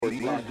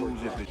These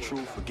dudes is the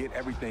truth. Forget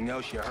everything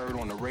else you heard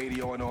on the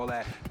radio and all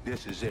that.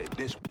 This is it.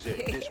 This is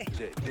it. This is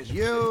it. This is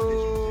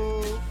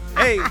Yo.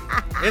 Hey,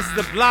 it's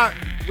the block.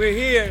 We're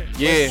here.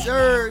 Yeah. Yes,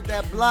 sir.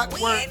 That block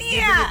work giving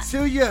it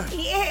to you.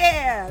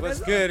 Yeah. What's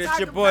that's good? what It's I'm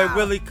your boy talking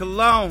Willie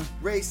Cologne.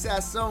 Ray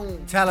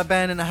Sassoon.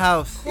 Taliban in the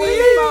house.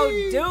 about.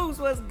 Deuce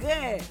was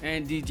good.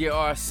 And DJ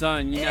R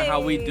Son. You know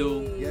how we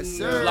do. Yes,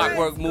 sir.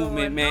 Blockwork What's movement,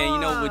 going man. You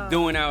know what on? we're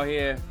doing out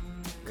here.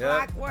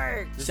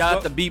 Clockwork. Shout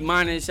out to Beat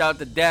Miners. Shout out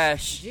to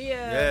Dash. Yeah.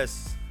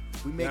 Yes.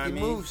 We Know making what I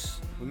mean? moves.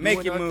 We Doing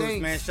making our moves,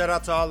 things. man. Shout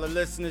out to all the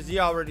listeners. You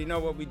already know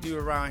what we do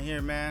around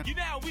here, man. You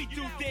know how we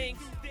do things.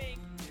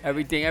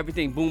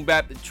 Everything. Boom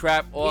bap, the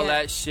trap, all Yeah.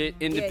 that shit.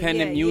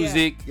 Independent yeah.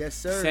 music. Yes,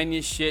 sir. Send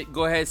your shit.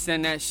 Go ahead,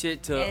 send that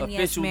shit to And yes,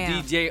 official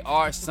ma'am. DJ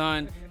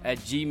RSon at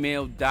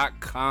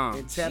gmail.com.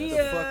 And tap the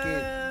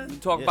Yeah. We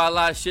talk about a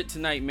lot of shit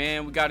tonight,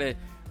 man. We got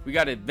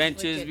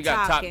adventures. What you We got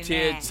top talking,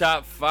 tier, man?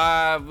 top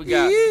 5. We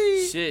got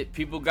Yee. shit.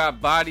 People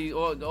got bodies.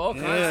 All kinds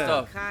of Yeah.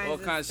 stuff. Kinds All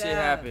of kinds of shit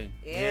stuff. happen.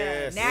 Yeah.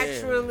 Yes,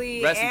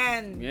 Naturally yeah. Recipe-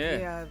 and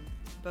yeah.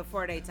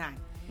 before they time.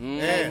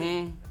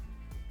 Mm-hmm.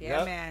 Yeah,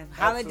 Yep. man.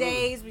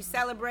 Holidays, we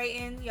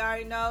celebrating. You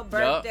already know.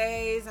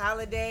 Birthdays,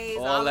 holidays,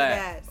 All all of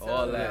that. that. So,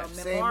 All you know, that.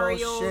 Same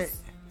memorials. old shit.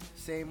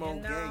 Same You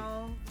old game.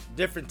 know.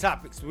 Different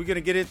topics. We're gonna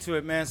get into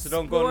it, man. So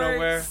don't go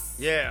nowhere. Sports.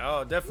 Yeah.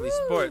 Oh, definitely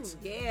Woo, sports.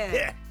 Yeah.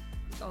 Yeah.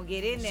 Gonna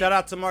get in there. Shout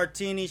out to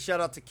Martini.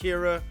 Shout out to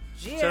Kira.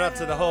 Yeah. Shout out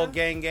to the whole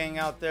gang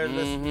out there.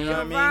 Listen, you know what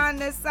I mean? Ron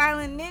the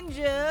Silent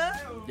Ninja.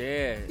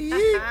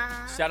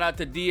 Yeah. Shout out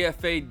to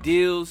DFA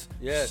Deals.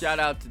 Yes. Shout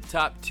out to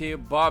Top Tier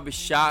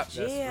Barbershop. That's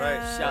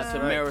right. Shout out to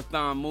right.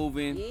 Marathon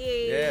Moving.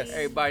 Yes.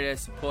 Everybody that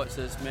supports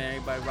us, man.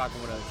 Everybody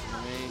rocking with us. You know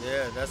what I mean?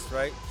 Yeah, that's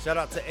right. Shout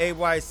out to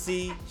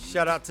AYC.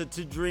 Shout out to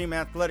Dream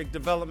Athletic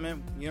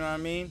Development. You know what I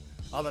mean?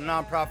 All the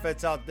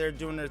nonprofits out there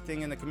doing their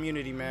thing in the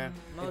community, man.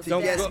 Most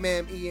Don't Yes, go-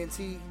 ma'am,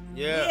 ENT.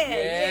 Yeah.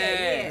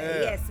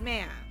 Yeah. Yes,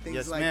 ma'am. Things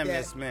Yes, like ma'am. that.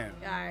 Yes, ma'am.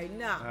 All right,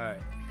 no. All right.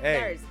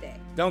 Hey, Thursday.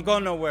 don't go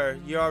nowhere.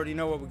 You already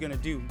know what we're gonna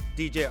do.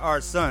 DJ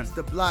R Son.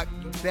 The block,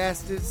 you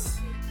bastards.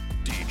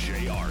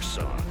 DJ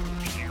R-Son.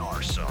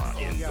 R-Son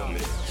in the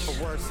mix.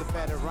 For worse or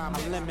better, I'm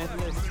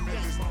limitless.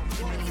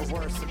 For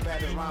worse or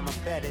better, I'm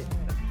embedded.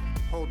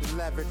 Holding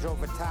leverage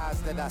over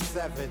ties that I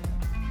severed.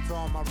 To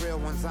all my real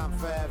ones, I'm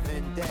forever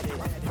indebted.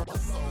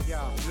 Yo,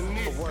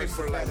 for worse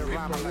or better,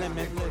 I'm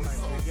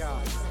limitless. Yo,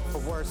 for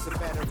worse or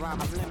better, I'm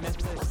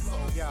limitless.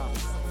 Yo,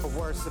 for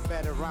worse or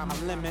better, I'm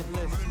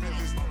limitless.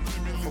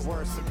 For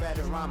worse or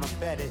better, I'm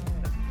embedded.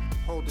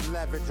 Holding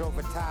leverage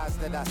over ties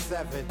that I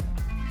severed.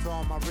 To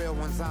all my real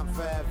ones, I'm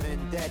forever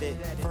indebted.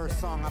 First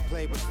song I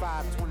played was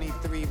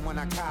 523 when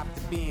I copped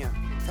the beam.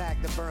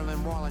 Tagged the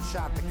Berlin Wall and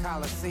shot the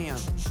Coliseum.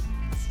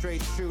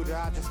 Straight shooter,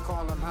 I just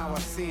call him how I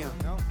see him.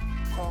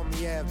 Call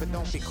me Ev, but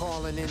don't be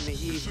calling in the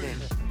evening.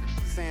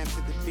 Sand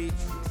to the beach,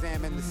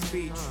 examine the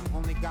speech.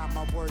 Only got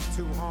my word,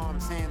 2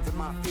 arms, hands and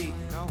my feet.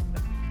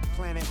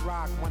 Planet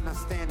rock when I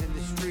stand in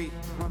the street.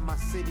 Run my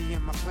city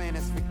and my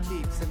planets for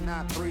keeps and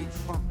not breach.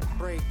 Pump the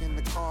brake and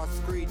the car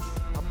screech.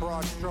 A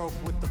broad stroke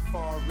with the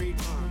far reach.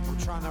 I'm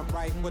trying to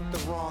write what the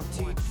wrong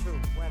teach.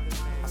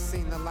 I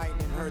seen the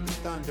lightning, heard the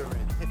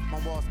thundering. If my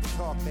walls could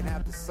talk, they'd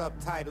have the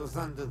subtitles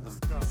under them.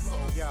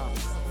 Yo,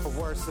 for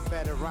worse or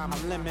better, I'm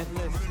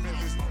limitless.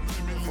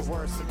 For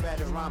worse or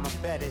better, I'm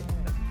embedded.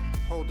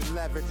 Holding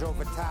leverage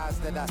over ties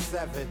that I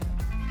severed.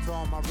 To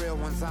all my real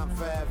ones, I'm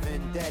forever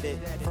indebted.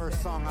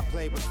 First song I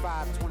played was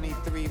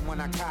 523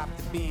 when I copped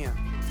the beam.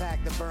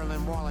 Tagged the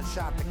Berlin Wall and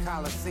shot the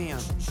Coliseum.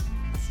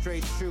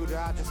 Straight shooter,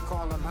 I just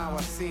call him how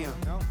I see him.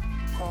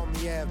 Call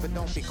me Ev, but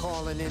don't be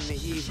calling in the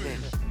evening.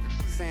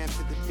 Sand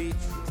to the beach,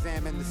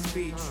 examine the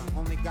speech.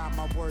 Only got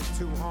my word,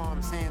 2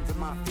 arms, hands and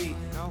my feet.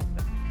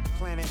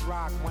 Planet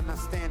rock when I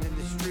stand in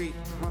the street.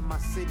 Run my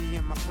city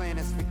and my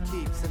planets for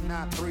keeps and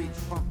not breach.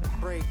 Pump the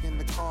brake and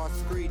the car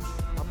screech.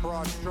 A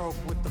broad stroke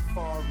with the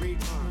far reach.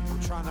 I'm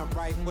trying to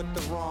write what the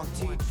wrong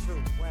teach.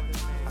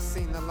 I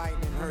seen the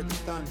lightning, heard the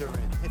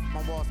thundering. If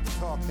my walls could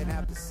talk, they'd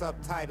have the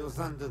subtitles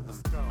under them.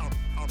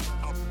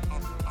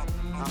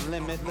 I'm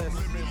limitless,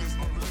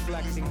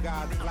 reflecting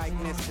God's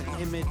likeness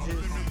and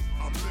images.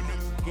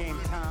 Game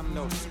time,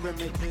 no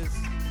scrimmages.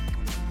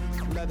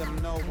 Let them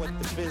know what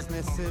the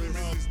business is.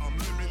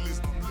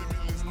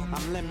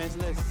 I'm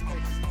limitless.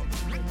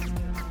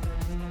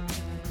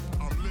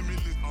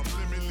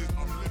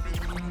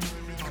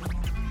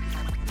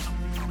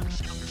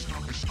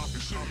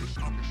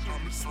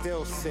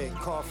 Still sick,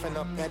 coughing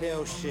up that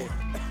ill shit.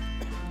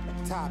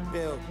 Top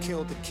bill,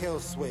 killed the kill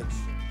switch.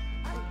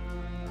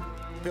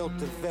 Built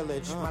the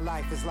village. My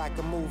life is like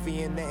a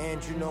movie. In the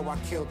end, you know I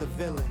killed the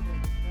villain.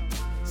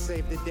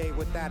 Saved the day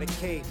without a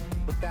cape,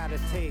 without a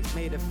tape.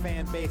 Made a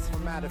fan base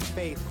from out of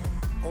faith.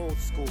 Old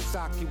school,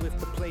 Saki with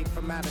the plate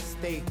from out of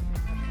state.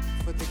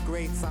 For the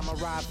greats, I'ma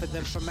ride for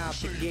them from out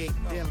the gate.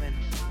 Dylan,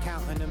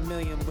 counting a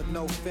million with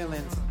no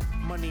feelings.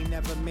 Money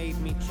never made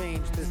me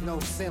change, there's no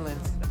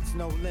ceilings. It's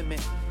no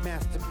limit,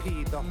 Master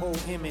P, the whole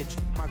image.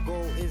 My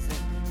goal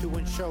isn't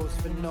doing shows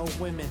for no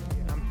women.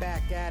 I'm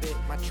back at it,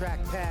 my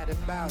track pad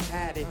about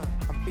at it.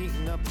 I'm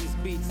beating up these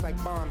beats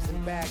like bombs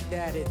in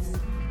Baghdad. It's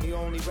The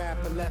only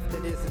rapper left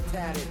that isn't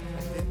tatted.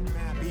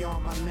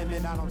 Beyond my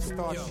limit, I don't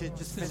start shit,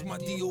 just since my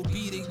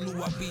D.O.B. they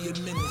knew I'd be a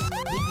menace.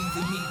 Believe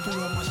in me,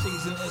 threw on my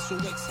shades and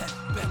SOX hat.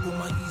 Back on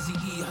my Easy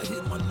E, I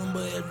hit my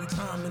number every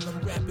time and I'm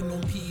rapping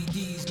on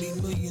PEDs.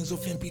 Made millions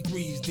of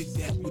MP3s, did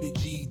that with a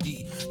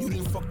GD. You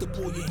didn't fuck the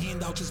boy, your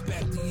hand out, just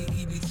back to your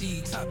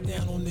EBT. Top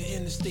down on the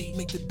interstate,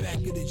 make the back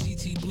of the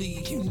GT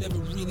bleed. You never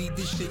really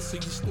did shit, so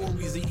your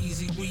story's an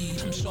easy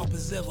read. I'm sharp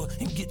as ever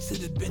and get to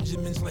the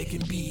Benjamins like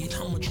Embiid.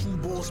 I'm a true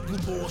boss, blue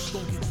boss,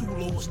 don't get too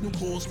lost. New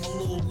course, my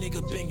little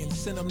nigga banging.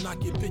 Send him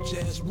knock your bitch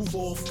ass roof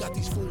off. Got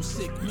these fools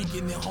sick,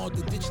 making it hard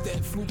to ditch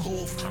that fluke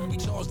off. I'm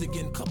recharged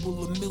again,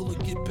 couple of mil to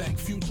get back.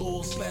 Few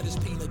tools, splatters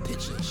paint a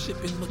picture.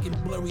 Shipping looking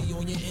blurry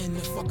on your end,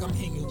 the fuck I'm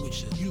hanging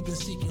with you. You've been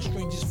seeking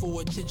strangers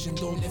for attention,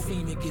 don't let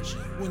fame get you.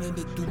 Winning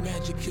to do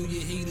magic, kill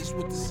your haters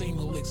with the same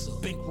elixir.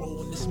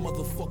 Bankrolling this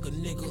motherfucker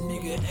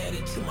nigga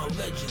added to my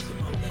legend.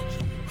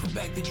 I'm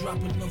back to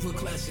drop another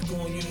classic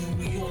on you, and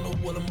we all know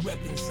what I'm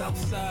repping.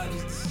 Southside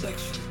is the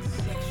section.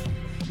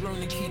 Learn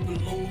to keep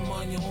it low,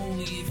 mind your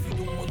only if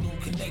you don't want no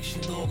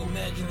connection, dog.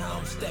 Imagine how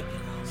I'm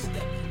stepping.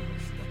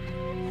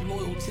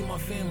 Loyal to my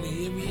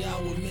family, every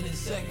hour, minute,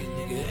 second,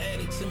 nigga.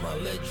 Added to my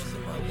legend.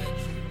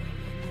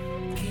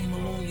 Came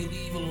along, you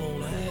leave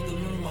alone. I had to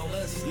learn my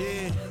lesson.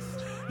 Yeah.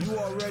 You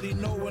already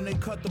know when they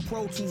cut the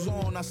Pro Tools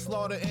on. I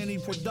slaughter any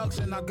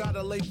production, I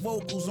gotta lay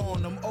vocals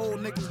on. Them old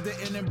niggas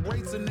didn't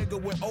embrace a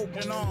nigga with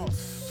open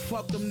arms.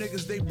 Fuck them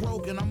niggas, they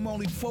broken. I'm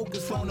only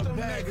focused on the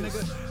bag,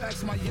 nigga.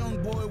 Ask my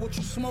young boy, what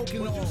you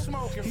smoking on?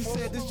 He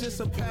said this just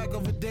a pack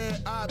of a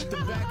dead op. The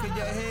back of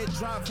your head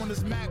dropped from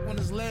his Mac when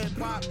his lead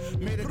pop.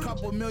 Made a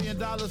couple $1 million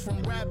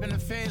from rapping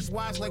and fans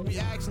watch like we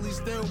actually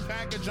still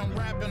package. I'm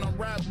rapping on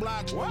rap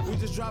block. We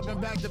just dropping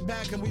back to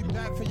back and we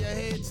back for your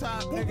head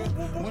top, nigga.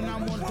 When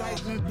I'm on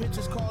Dykeman,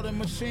 bitches call the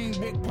machine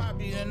Big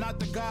Poppy and not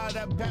the guy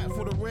that bat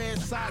for the Red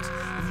Sox.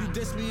 If you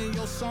diss me in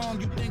your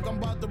song, you think I'm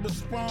about to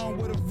respond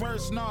with a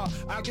verse? Nah,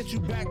 I get you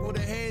back with a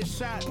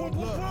headshot.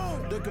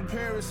 Look, the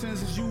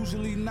comparisons is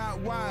usually not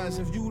wise.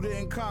 If you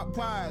didn't cop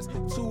pies,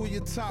 2 of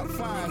your top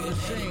 5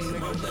 machine,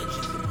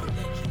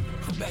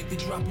 nigga. I'm back to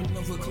drop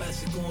another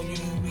classic on you,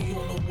 and we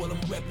all know what I'm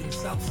repping.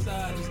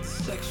 Southside is the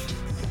section.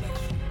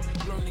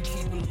 Learn to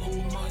keep it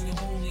low, mind your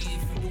only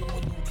if you don't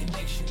want no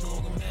connection,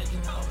 dog.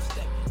 Imagine how I'm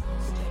stepping.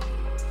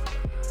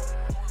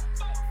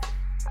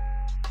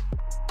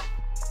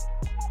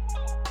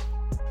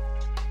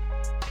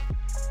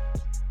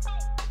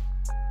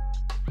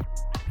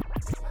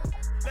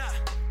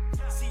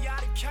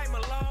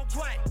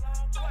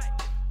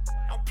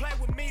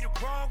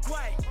 Wrong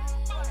way.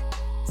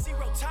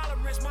 Zero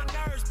tolerance, my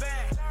nerves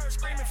bad.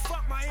 Screaming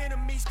fuck my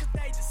enemies cause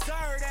they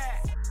deserve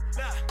that.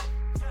 Nah,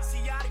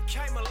 see I done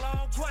came a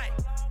long way.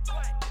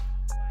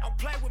 Don't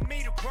play with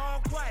me the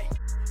wrong way.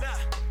 Nah,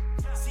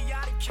 see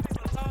I done came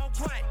a long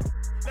way.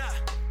 Nah,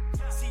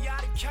 see I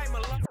done came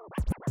a long.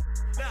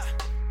 Nah,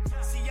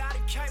 see I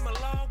done came a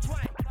long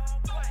way.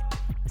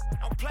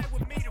 Don't play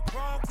with me the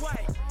wrong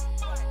way.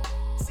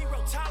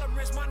 Zero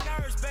tolerance, my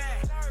nerves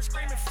bad.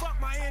 Screaming fuck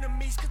my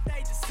enemies cause they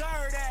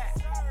deserve that.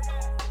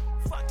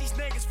 Fuck these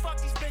niggas,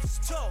 fuck these bitches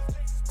too.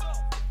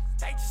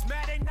 They just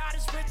mad they not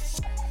as rich as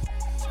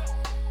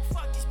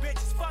fuck these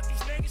bitches, fuck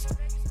these niggas.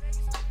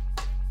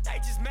 They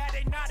just mad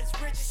they not as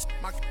rich as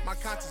My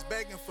conscience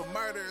begging for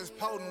murder is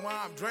potent while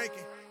I'm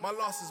drinking. My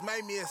losses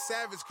made me a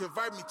savage,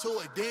 convert me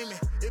to a demon.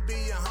 It be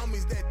your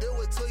homies that do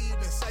it to you,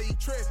 then say you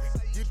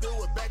tripping. You do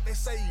it back, they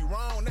say you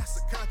wrong, that's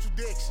a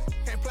contradiction.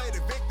 Can't play the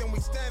victim, we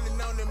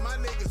standing on it, my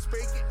niggas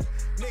speaking.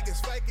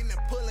 Niggas faking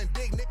and pulling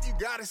dick, Nick, you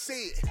gotta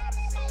see it.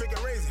 Pick a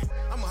reason,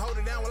 I'ma hold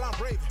it down while I'm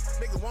breathing.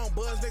 Nigga won't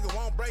buzz, nigga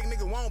won't break,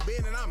 nigga won't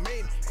bend, and I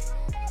mean it.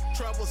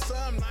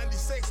 Troublesome,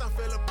 96, I'm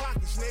feeling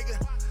pockets, nigga.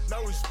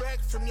 No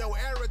respect from your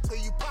era till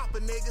you pop a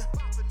nigga.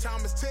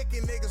 Time is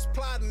ticking, niggas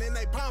plotting and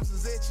they palms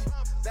is itchy.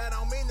 That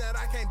don't mean that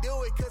I can't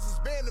do it, cause it's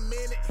been a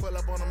minute. Pull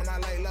up on them and I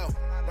lay low.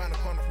 Round the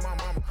corner from my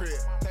mama crib.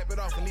 Tap it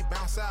off and he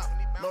bounce out.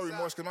 No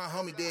remorse cause my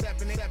homie did.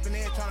 Stepping in,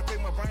 trying to pick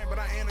my brain, but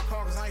I ain't in the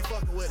car cause I ain't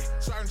fucking with it.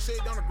 Certain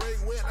shit on the great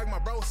wit, like my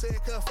bro said,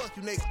 cuz fuck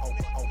you niggas.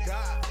 Oh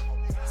God.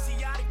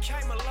 See, I done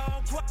came a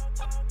long way.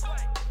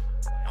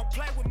 Don't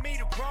play with me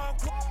the wrong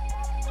way.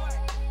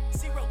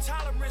 Zero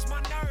tolerance,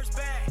 my nerves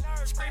bad.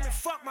 Screaming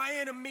fuck my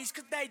enemies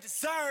cause they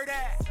deserve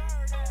that.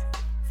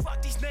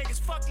 Fuck these niggas,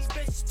 fuck these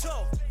bitches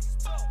too.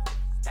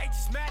 They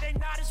just mad they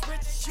not as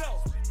rich as you.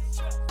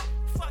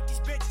 Fuck these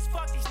bitches,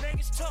 fuck these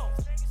niggas too.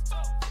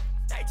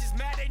 They just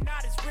mad they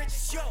not as rich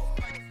as you.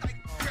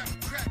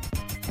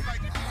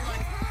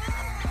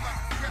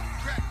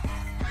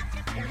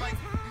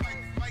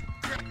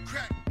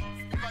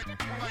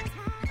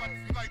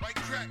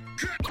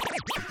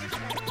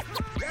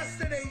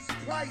 Yesterday's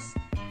price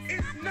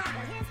is not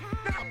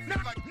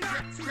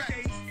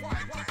today's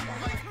price.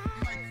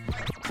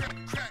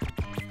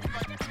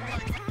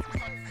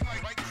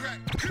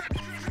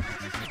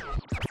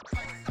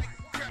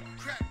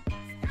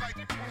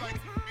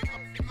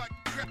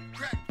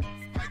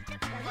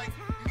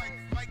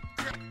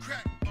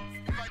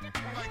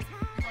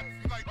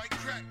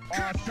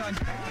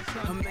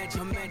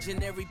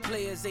 Imaginary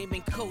players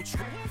aiming coach.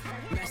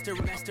 Master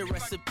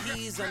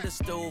recipes under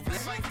stove.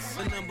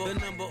 The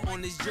number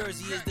on his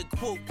jersey is the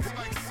quote.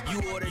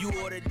 You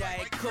order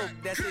Diet Coke,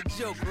 that's a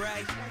joke,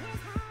 right?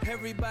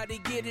 Everybody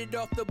get it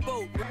off the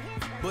boat,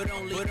 but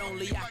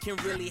only I can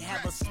really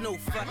have a snow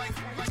fight.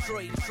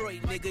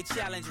 Detroit, nigga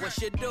challenge, what's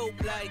your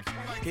dope like?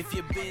 If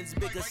your bin's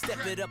bigger,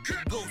 step it up to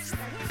ghost.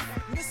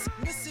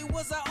 Missy,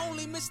 was I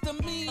only Mr.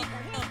 Me?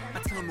 My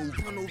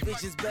tunnel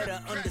vision's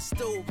better under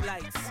stove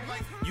lights.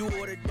 You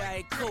order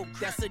Diet Coke,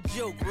 that's a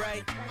joke,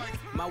 right?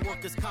 My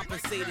workers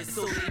compensated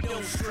so they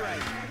don't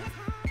strike.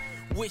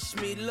 Wish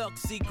me luck,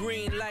 see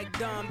green like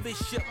Don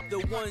Bishop. The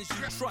ones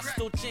you trust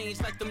don't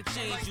change like them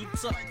chains you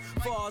tuck.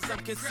 Far as I'm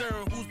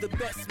concerned, who's the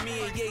best?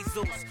 Me and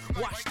Jesus.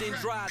 Washed and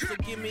dried, so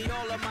give me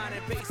all of mine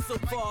and pay. So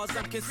far as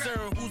I'm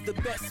concerned, who's the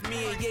best?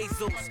 Me and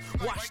Jesus.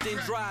 Washed and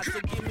dried, so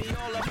give me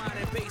all of mine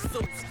and pay. So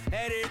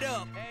add it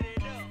up.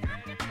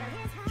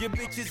 Your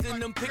bitches in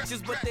them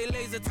pictures, but they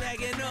laser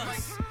tagging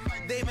us.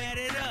 They mad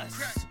at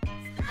us.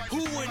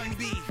 Who wouldn't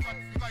be?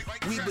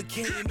 We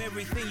became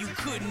everything you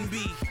couldn't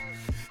be.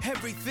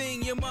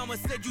 Everything your mama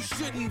said you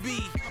shouldn't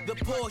be. The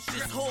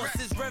Porsche's horse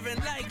is revving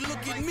like,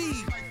 look at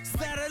me.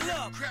 Saddle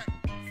up.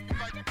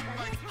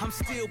 I'm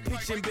still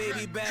pitching,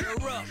 baby, batter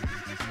up.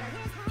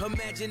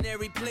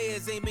 Imaginary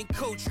players aiming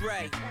coach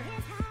right.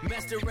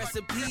 Master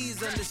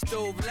recipes under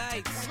stove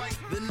lights.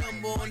 The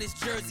number on his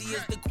jersey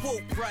is the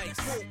quote price.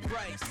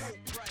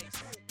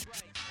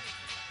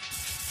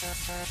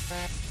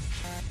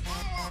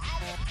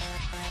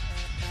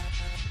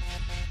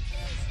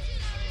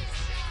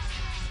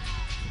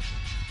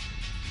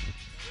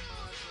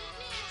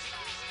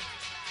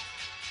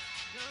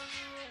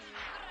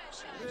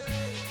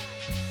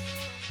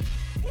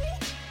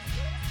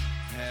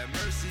 Have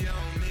mercy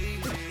on me.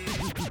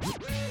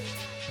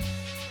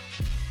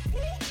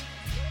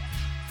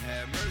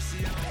 Have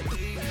mercy on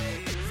me.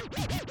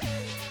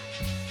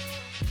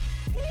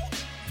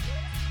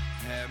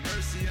 Have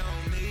mercy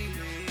on me.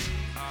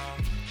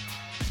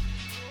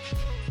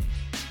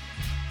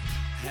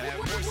 Have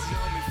mercy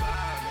on me,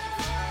 Father.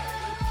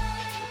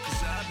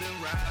 'Cause I've been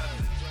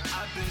robbing,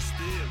 I've been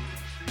stealing,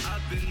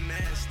 I've been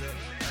messed up.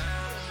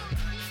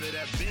 For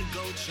that big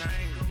gold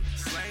chain,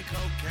 slang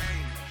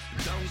cocaine.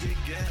 Don't get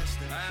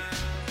gassed up.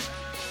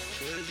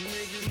 'Cause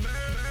niggas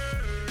murder.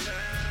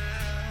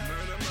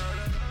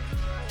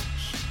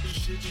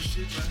 Shit,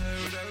 you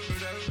heard of.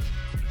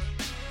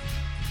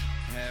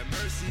 Have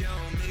mercy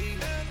on me.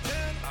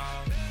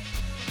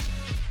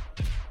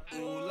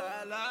 Ooh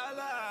la la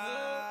la.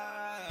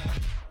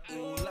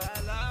 Ooh la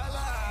la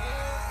la.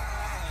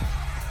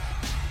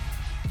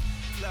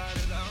 La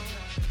da da.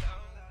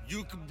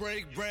 You can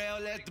break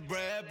bread, let the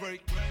bread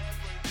break.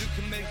 You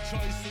can make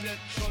choices, let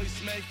the choice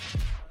make.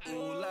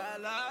 Ooh la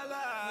la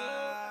la.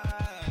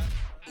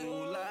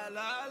 Ooh la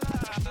la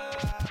la.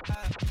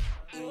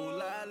 Ooh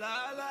la la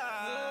la.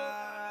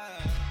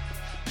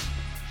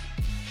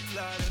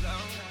 La da da.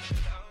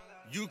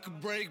 You can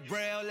break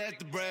bread, let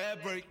the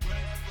bread break.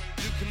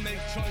 You can make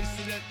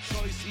choices, let the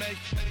choice make.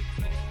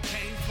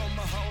 Came from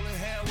a hole in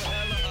hell with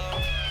hella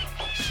up.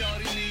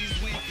 Shorty knees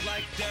weak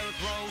like Derrick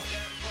Rose.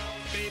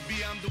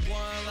 Baby, I'm the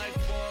one like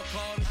 4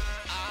 quarters.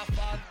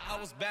 I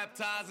was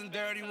baptized in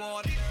dirty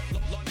water.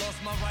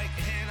 Lost my right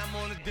hand, I'm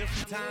on a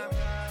different time.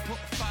 Put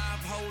 5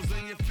 holes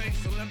in your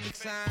face, Olympic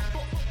sign.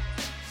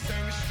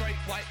 Serving straight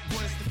white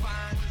Gwen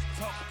Stefani.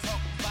 Talk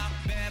about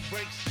bad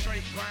breaks,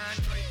 straight grind.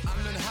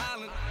 I'm in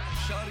Holland,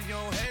 shorty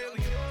on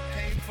Haley.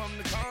 Came from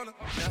the corner,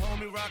 that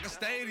homie rock a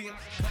stadium.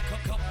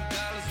 Couple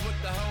dollars what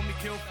the homie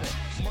kill for.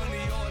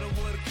 Money order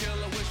what a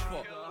killer wish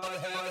for.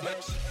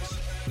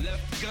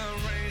 Left the gun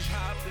range,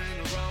 hopped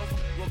in the road.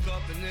 Woke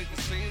up in the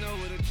casino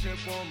with a chip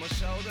on my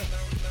shoulder.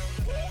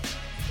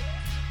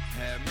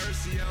 Have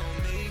mercy on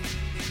me.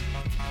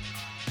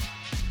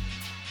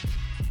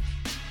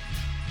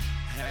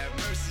 Have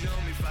mercy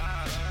on me,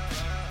 Father.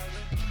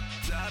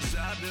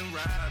 I've been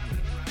robbing,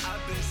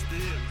 I've been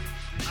stealing,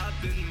 I've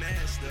been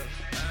messed up.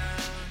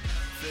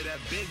 For that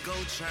big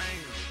gold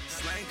chain,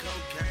 slang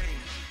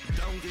cocaine,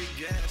 don't get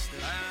gassed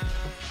up.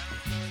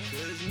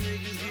 'Cause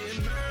niggas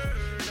get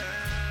murdered.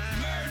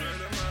 Murder.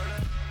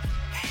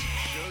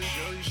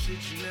 Show you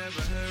shit you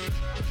never heard.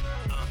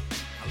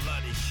 I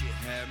love this shit.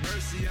 Have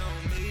mercy on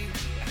me.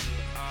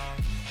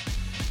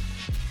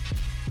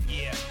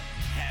 Yeah.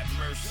 Have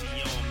mercy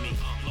on me.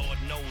 Lord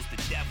knows the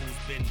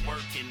devil's been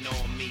working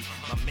on me.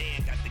 My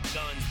man got the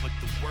guns, but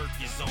the work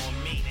is on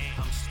me.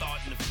 I'm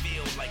starting to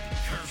feel like the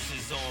curse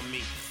is on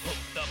me.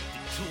 Hooked up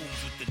the tubes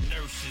with the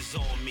nurses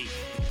on me.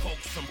 The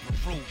coke's from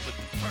Peru, but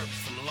the perks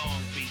from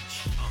Long Beach.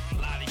 A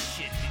lot of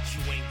shit that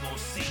you ain't gon'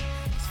 see.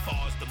 As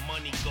far as the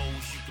money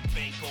goes, you can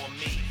bank on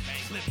me.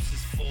 Clips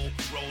is full,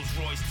 Rolls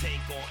Royce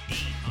tank on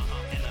E.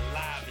 And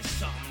alive is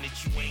something that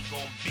you ain't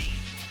gon' beat.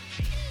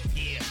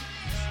 Yeah.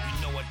 You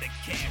know what that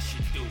cash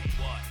should do.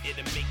 What?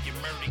 It'll make your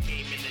murder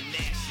game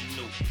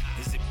international.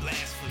 Is it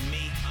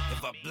blasphemy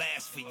if I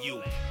blast for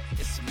you?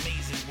 It's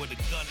amazing what a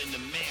gun and a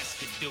mask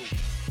could do.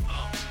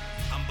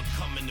 I'm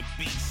becoming a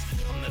beast.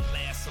 I'm the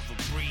last of a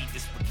breed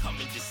that's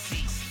becoming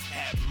deceased.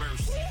 Have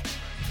mercy.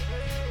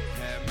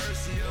 Have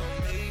mercy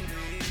on me.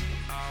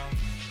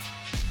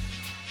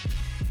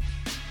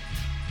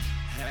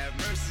 Have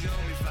mercy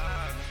on me,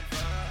 Father.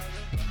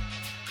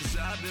 Cause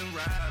I've been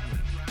robbing,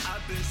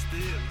 I've been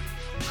stealing,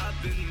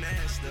 I've been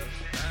messed up.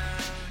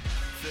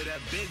 For that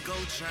big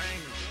gold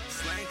chain,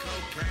 slang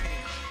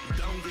cocaine,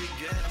 don't get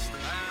gassed.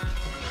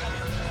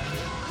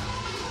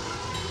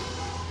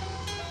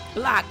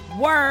 Block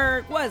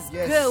work. What's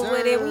Yes, good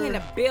with it? sir. We in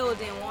the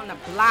building on the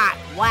block.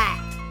 Why?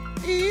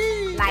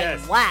 Like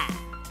Yes. why?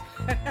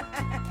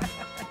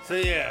 So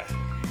yeah,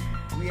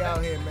 We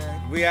out here,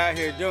 man. we out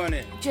here doing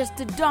it. Just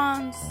the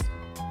dons.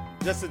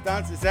 Just a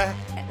dance. Is that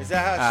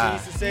how she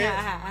used to say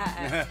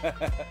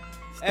it?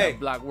 Hey,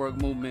 Block work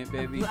movement,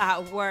 baby.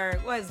 Block work.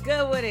 What's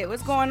good with it?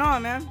 What's going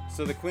on, man?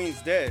 so the queen's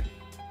dead.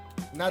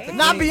 Not queen.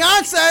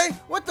 Beyonce.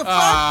 What the fuck?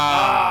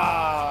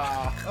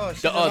 Oh,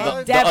 she's The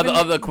alive?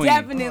 other queen.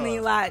 Definitely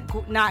like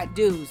not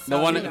Deuce. The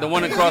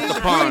one across the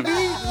pond.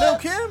 Lil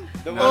Kim?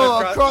 The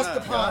one across the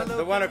pond.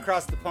 The one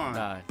across the pond.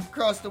 Nah.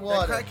 Across the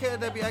water. That crackhead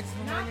that be asking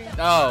for money.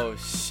 Oh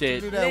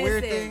shit. Do that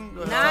weird Listen,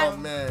 thing. not- Oh,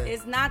 man.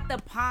 It's not the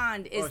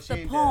pond. It's she the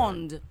ain't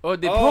pond. Oh,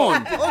 the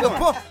pond. Oh,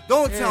 the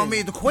don't tell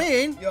me the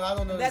queen. Yo, I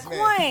don't know The this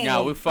man. queen.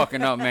 Nah, we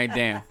fucking up, man.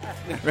 Damn.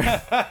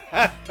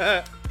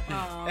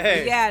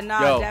 Hey. Yeah, no,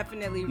 Yo.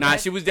 definitely. Nah,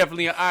 rest- she was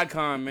definitely an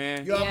icon,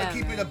 man. Yo, I'm Yeah, gonna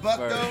keep man. it a buck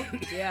Word. though.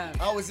 Yeah.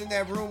 I was in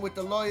that room with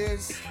the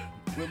lawyers,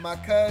 with my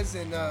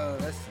cousin.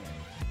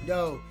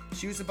 Yo,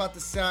 she was about to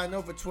sign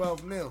over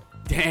 12 mil.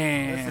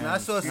 Damn. Listen, I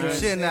saw some Good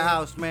shit in the shit.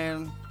 house,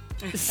 man.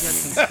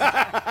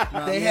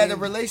 They had a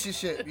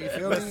relationship. You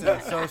feel me?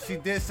 Listen, so she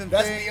did some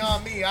That's things.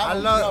 beyond me. I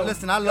don't love- know.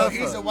 listen, I Yo, love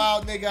he's her. a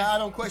wild nigga. I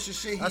don't question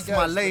shit he That's does.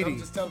 my but lady, I'm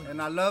just telling you.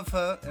 and I love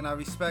her, and I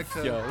respect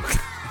her. Yo.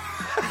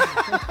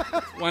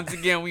 Once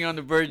again, we on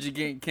the verge of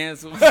getting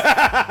canceled.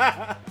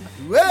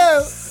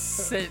 Well,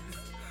 Sit.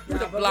 The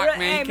but block, real- man.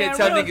 hey, You can't man,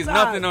 tell real niggas talk.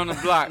 nothing on the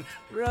block.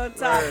 Real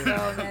talk,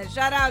 though, man.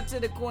 Shout out to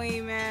the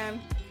queen,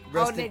 man.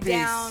 Rest Holding in it peace.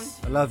 down.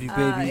 I love you,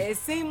 baby. It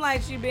seemed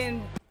like she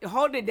been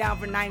holding it down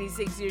for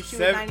 96 years. She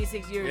was Seven-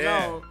 96 years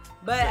yeah. old.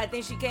 But I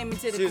think she came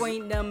into She the was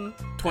queendom.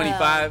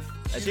 25.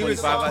 At She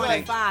was 25, I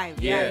think. 25.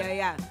 Yeah.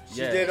 Yeah.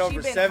 She Yeah. did She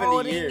over been 70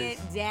 holding years.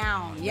 it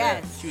down.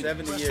 Yes. She was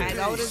 70 years. As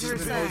old as her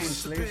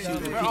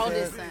son. Her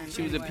oldest son.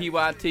 She was a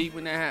PYT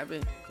when that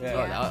happened.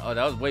 Yeah. Oh,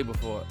 that was way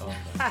before. Oh,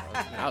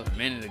 that was a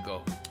minute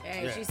ago.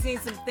 Hey, she's seen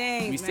some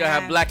things. We still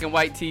have black and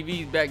white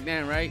TVs back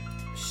then, right?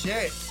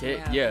 shit. Shit,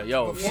 yeah,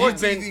 yo. Before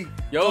She's been, TV,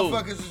 yo,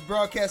 motherfuckers was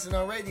broadcasting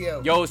on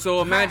radio. yo.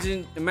 So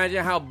imagine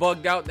how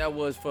bugged out that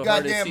was for her to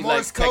Goddamn see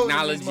Morse like code in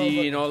these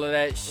technology and all of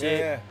that shit.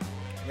 Yeah.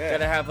 Yeah.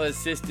 Gotta have her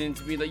assistant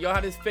to be like, yo,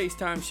 how does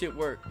FaceTime shit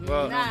work?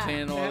 Well, you know what I'm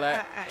saying, all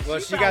that. Well,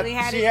 She probably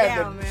had it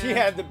down, man. she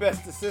had the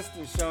best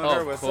assistant showing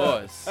her Of what's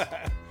course. up.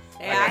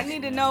 Yeah, I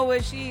need to know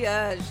what she's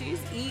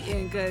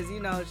eating because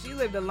she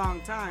lived a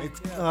long time. It's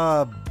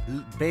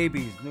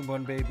babies,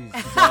 newborn babies.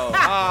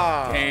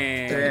 Oh,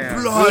 damn.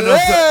 Blood of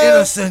the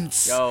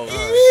innocents Yo,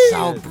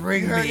 shall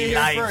bring heard it me here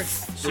life.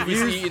 first. she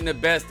was eating the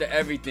best of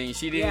everything.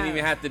 She didn't Yeah.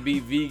 even have to be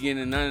vegan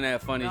and none of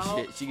that funny No.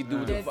 shit. She could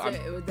do It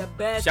was the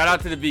best. Shout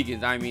out to the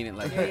vegans. I mean it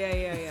like that.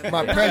 Yeah.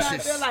 My No,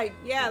 precious. I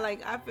feel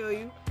like I feel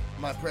you.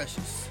 My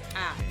precious.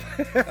 Ah,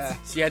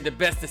 She had the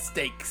best of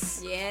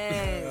steaks.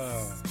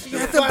 yes. She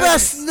had the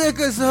best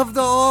niggas of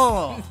the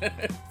all.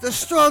 The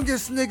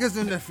strongest niggas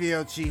in the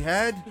field she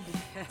had.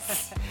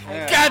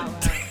 God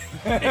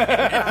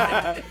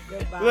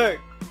Look,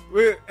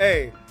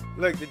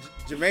 look, the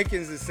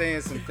Jamaicans is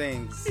saying some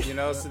things,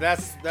 so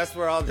that's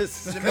where all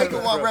this is Jamaica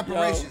coming want from.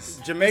 reparations.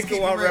 Yo, Jamaica Let's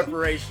keep want it real.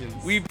 reparations.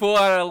 We pull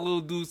out a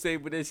little Douce,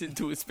 but that shit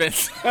too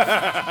expensive.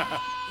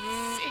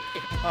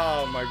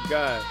 Oh my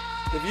God.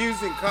 The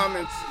views and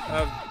comments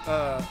of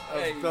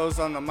those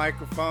on the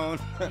microphone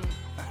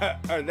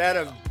are that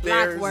of Block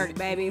theirs. work,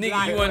 baby. Nigga,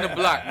 Block you work. on the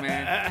block,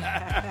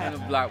 man. On the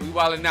block. We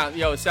wildin' out.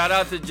 Yo, shout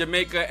out to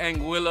Jamaica,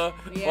 Anguilla,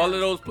 Yeah. all of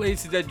those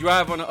places that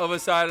drive on the other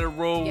side of the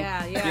road.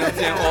 Yeah. You know what I'm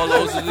saying? All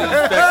those is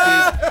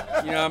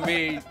infected. You know what I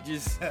mean?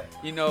 Just,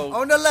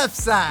 On the left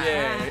side.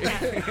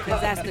 yeah.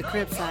 Because that's the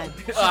crib side.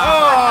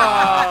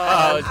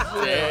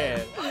 Oh,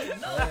 shit.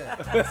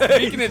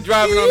 Speaking of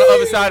driving on the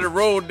other side of the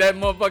road, that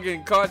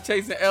motherfucking car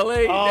chasing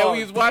LA that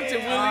we was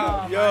watching,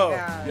 Willie.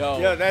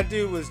 Yo, that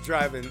dude was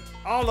driving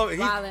all over.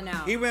 Wildin'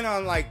 out. He went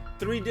on like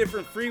 3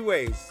 different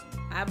freeways.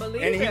 I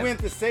believe And it. he went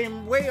the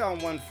same way on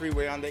one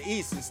freeway on the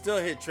east and still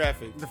hit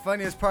traffic. The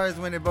funniest part is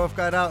when they both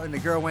got out and the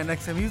girl went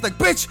next to him. He was like,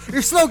 "Bitch,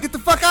 you're slow. Get the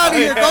fuck out of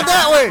here. Go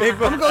that way. I'm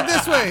gonna go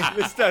this way."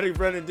 They started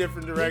running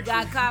different He directions.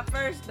 got caught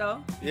first,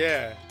 though.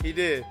 Yeah, he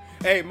did.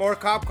 Hey, more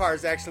cop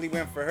cars actually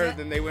went for her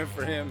than they went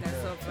for him.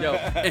 That's so funny. Yo,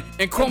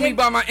 and call me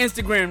by my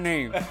Instagram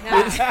name.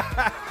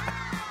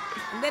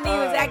 And then he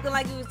was acting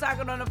like he was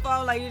talking on the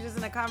phone, like he was just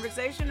in a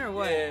conversation, or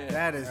what? Yeah.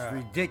 That is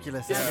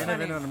ridiculous. I can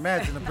funny. never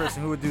imagine a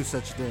person who would do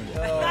such a thing.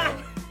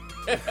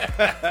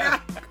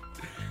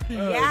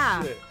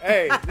 Yeah. Shit.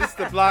 Hey, this is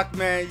the block,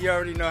 man. You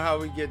already know how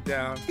we get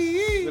down.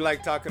 We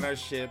like talking our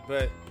shit,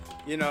 but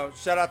You know,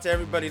 shout out to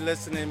everybody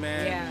listening,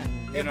 man. Yeah.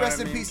 You And know rest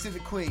what I in mean? peace to the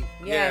queen.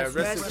 Yes,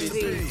 yeah, rest in peace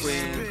to the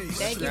queen.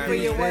 Thank you know for what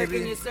I your mean? work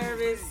and your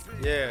service.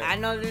 Yeah. I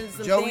know there's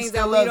some Joey things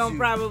still that we loves don't you.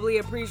 probably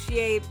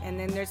appreciate, and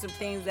then there's some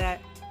things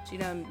that she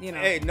done, you know,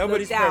 Hey,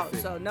 nobody's looked out.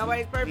 perfect. So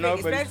nobody's perfect,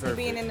 Nobody's especially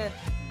being in the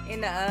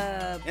the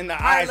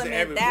eyes of parliament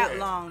everyone. that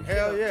long.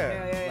 Hell too. yeah.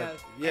 Yeah. Like,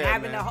 And yeah,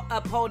 having man. to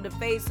uphold the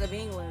face of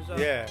England. So.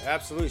 Yeah,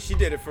 absolutely. She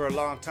did it for a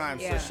long time.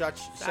 Yeah. So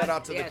shout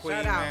out to the queen,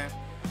 shout out. man.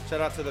 Shout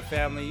out to the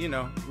family. You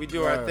know, we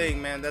do our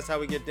thing, man. That's how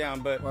we get down.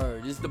 But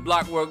This is the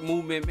block work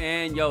movement,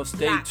 man. Yo,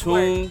 stay Block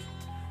tuned.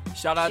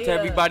 Shout out to Yeah.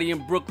 everybody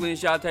in Brooklyn.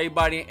 Shout out to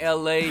everybody in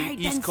LA, Right,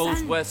 East then, Coast,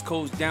 son. West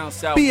Coast, down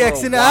south.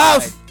 BX in the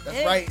worldwide. house.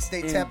 That's right.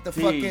 Stay tapped the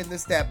fuck Indeed. in.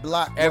 This that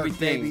block work,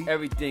 Everything, baby.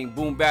 everything.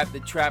 Boom bap, the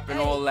trap, and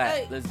all that.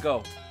 hey. Let's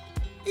go.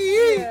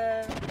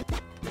 Yeah.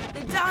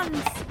 The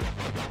Dons.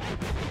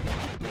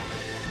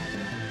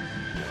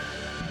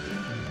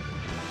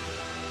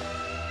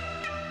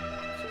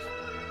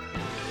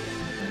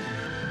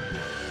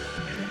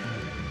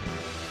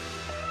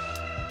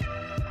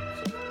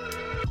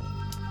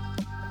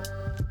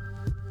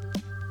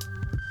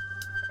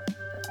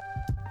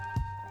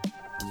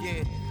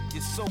 Yeah,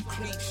 you're so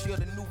cliche, you're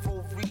the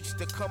nouveau reach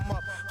to come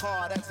up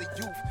hard as a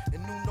youth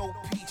and knew no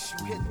peace.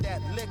 You hit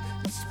that lick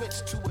and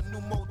switch to a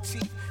new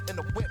motif in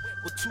a whip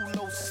with 2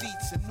 low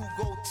seats and new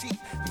gold teeth.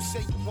 You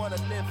say you wanna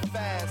live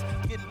fast,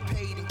 getting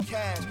paid in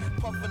cash,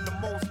 puffing the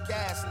most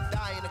gas and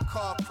die in a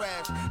car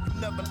crash. You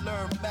never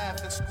learned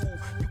math in school,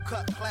 you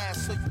cut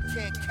class so you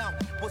can't count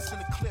what's in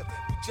the clip.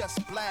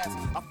 Just blast.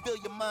 I feel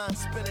your mind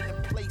spinning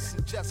in place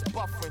and just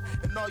buffering.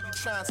 And all you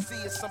try and see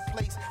is some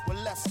place with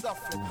less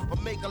suffering. Or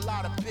make a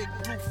lot of big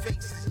blue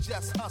faces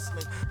just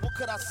hustling. What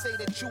could I say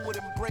that you would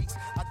embrace?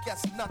 I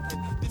guess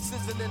nothing. This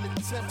isn't an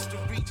attempt to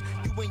reach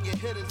you and your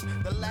hitters.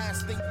 The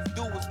last thing you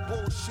do is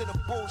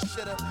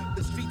bullshitter.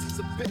 The streets is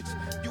a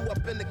bitch. You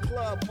up in the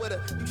club with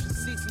her. You should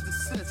cease and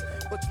desist.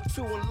 But you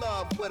too in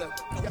love with her.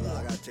 I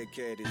gotta take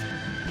care of this.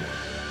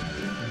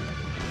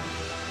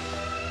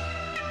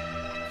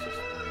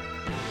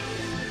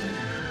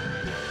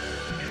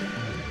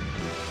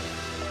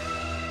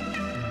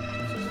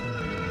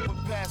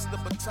 Pass the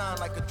baton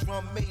like a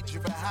drum major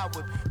at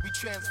Howard. We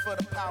transfer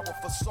the power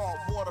for salt,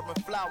 water,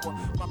 and flour.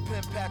 My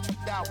pen Patrick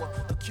Dower,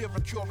 Akira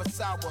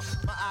Kurosawa.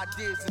 My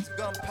ideas is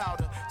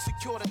gunpowder.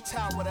 Secure the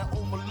tower that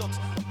overlooks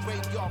a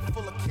graveyard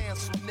full of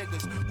canceled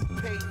niggas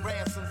who paid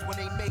ransoms when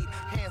they made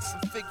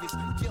handsome figures.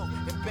 Guilt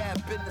and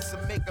bad business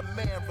and make a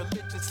man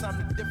religious. I'm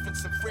the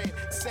difference in Fred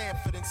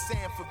Sanford and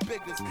Sanford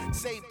Biggers.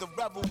 Save the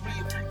revelry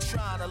if you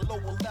trying to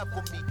lower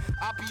level me.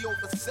 I'll be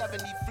over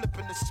 70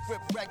 flipping the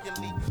script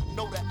regularly.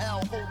 Know the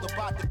L holder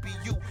about to be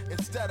you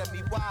instead of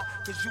me. Why?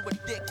 Cause you a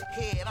dick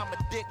head, I'm a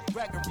dick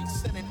Gregory.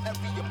 Sending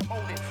every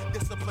opponent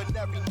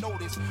disciplinary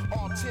notice.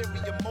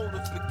 Ulterior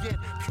motives begin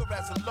pure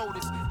as a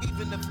lotus.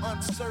 Even if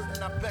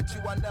uncertain, I bet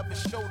you I never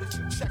showed it.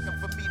 You checking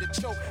for me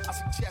to choke, I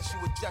suggest you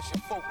adjust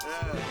your focus.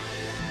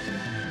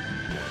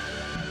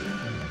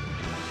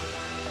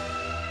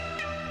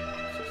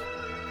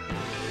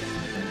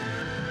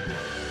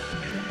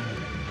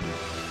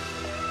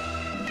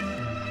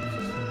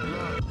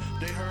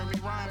 They heard me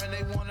rhyming,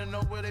 they wanna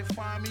know where they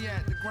find me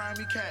at. The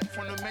grimy cat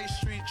from the Main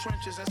Street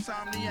trenches,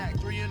 insomniac.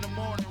 3 in the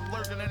morning,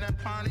 lurking in that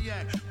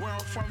Pontiac. Where I'm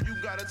from, you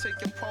gotta take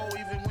your pole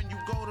even when you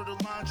go to the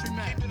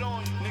laundromat. Keep it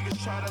on you.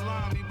 Niggas try to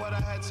lie me, but I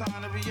had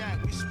time to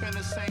react. We spend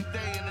the same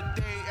day and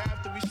the day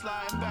after we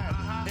sliding back.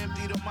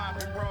 Empty the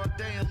mop in broad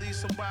day and leave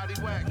somebody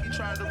whack. He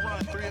tried to run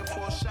 3 or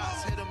 4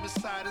 shots, hit him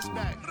beside his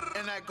back.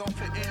 And that go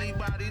for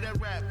anybody that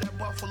rap. That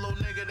Buffalo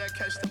nigga that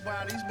catch the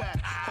bodies back.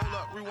 Hold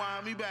up,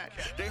 rewind me back.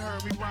 They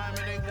heard me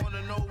rhyming, they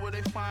wanna know where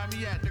they find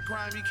me at. The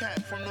grimy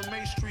cat from the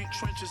Main Street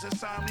trenches,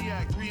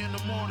 insomniac. 3 in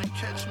the morning,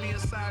 catch me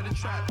inside the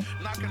trap.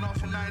 Knocking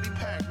off a 90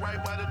 pack,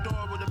 right by the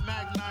door with a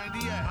Mac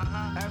 90 at.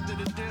 After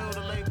the deal,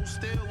 the label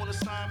still wanna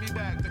sign me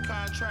back. The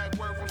contract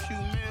worth a few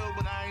mil,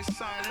 but I ain't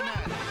signing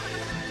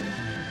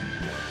that.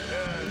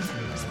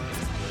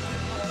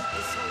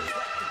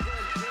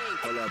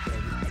 Hold up, baby.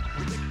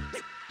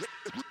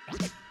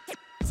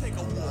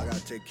 I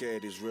gotta take care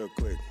of this real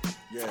quick.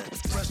 Yeah.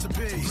 Rest in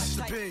peace,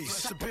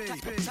 rest in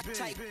peace.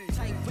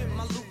 Tight with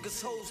my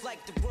Lucas hoes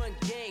like the run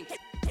game.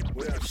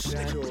 What up,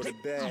 Secure the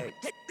bag.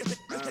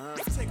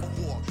 Take a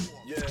walk.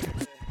 Yeah.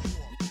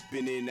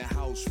 Been in the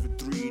house for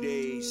 3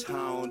 days, high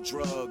on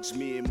drugs,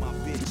 me and my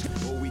bitch.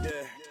 Oh, we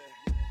there.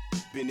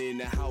 Been in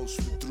the house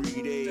for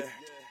 3 days.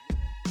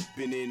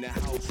 Been in the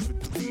house for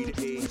 3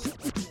 days.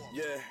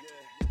 Yeah.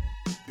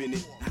 Been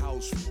in the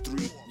house for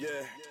 3.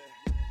 Yeah.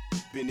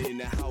 Been in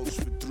the house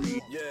for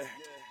 3. Yeah.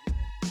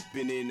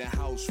 Been in the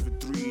house for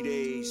 3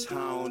 days, high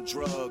on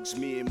drugs,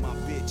 me and my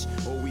bitch.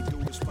 All we do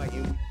is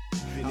fighting.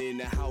 Been in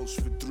the house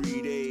for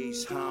 3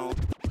 days, high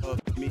on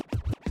me.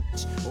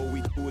 All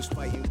we do is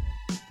fighting.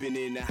 Been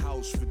in the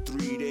house for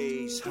 3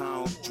 days, high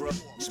on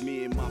drugs.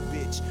 Me and my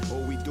bitch,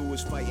 all we do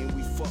is fight and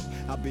we fuck.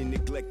 I've been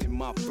neglecting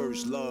my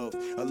first love.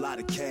 A lot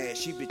of cash,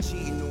 she been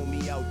cheating on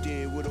me out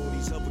there with all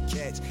these other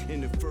cats.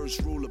 And the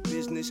first rule of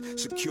business,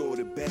 secure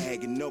the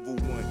bag. Another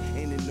one,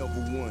 and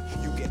another one.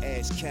 You can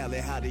ask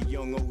Khaled how the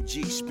young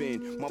OG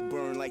spin. My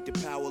burn like the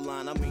power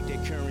line, I make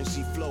that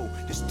currency flow.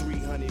 There's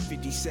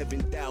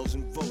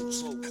 357,000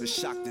 votes. A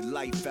shock the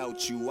life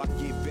out you. I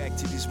get back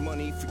to this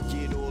money,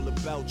 forget all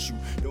about you.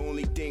 The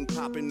only thing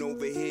popping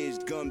over here is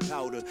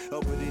gunpowder.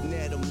 Other than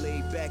that, I'm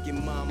laid back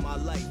and mind my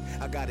life.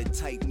 I got a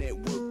tight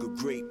network of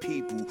great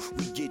people.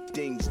 We get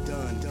things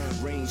done.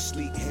 Rain,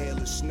 sleet, hail,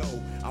 or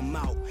snow. I'm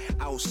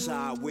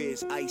outside where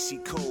it's icy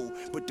cold.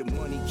 But the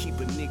money keep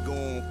a nigga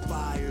on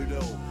fire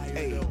though.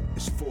 Hey,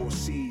 it's 4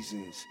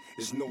 seasons.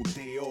 It's no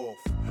day off.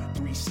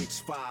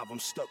 365, I'm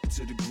stuck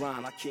to the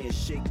grind. I can't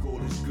shake all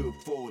this good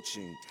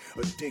fortune.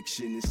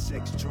 Addiction is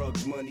sex,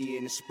 drugs, money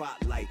in the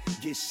spotlight.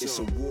 Get some. It's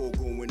a war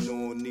going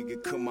on,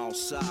 nigga, come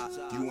outside.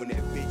 You and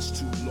that bitch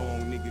too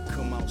long, nigga,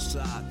 come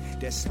outside.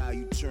 That's how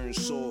you turn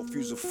soft,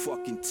 use a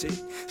fucking tick.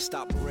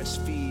 Stop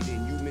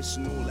breastfeeding, you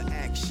missing all the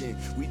action.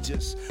 We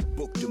just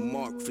booked a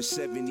mark for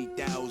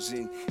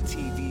 70,000.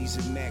 TVs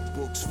and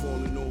MacBooks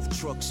falling off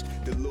trucks.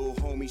 The little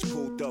homies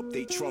pulled up,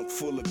 they trunk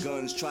full of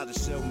guns. Try to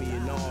sell me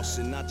an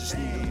arson, I just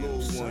need a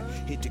little one.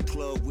 Hit the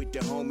club with the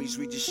homies,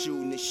 we just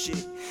shooting the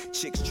shit.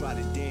 Chicks try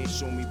to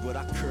dance on me, but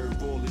I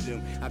curve all of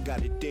them. I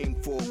got a thing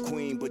for a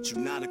queen, but you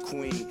not a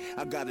queen.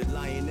 I got a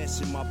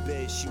lioness in my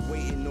bed, she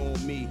waiting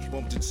on me.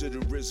 Bumped into the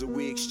RZA,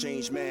 we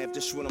exchange math,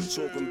 that's what I'm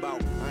talking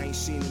about. I ain't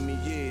seen him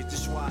in years,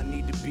 that's why I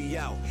need to be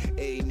out.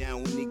 Now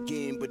and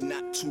again, but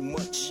not too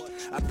much.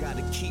 I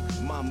gotta keep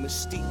my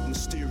mystique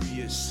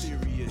mysterious.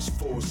 Serious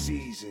 4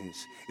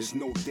 seasons, it's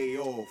no day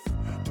off.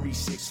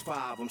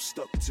 365, I'm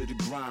stuck to the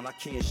grind. I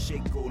can't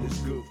shake all this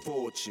good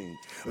fortune.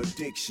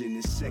 Addiction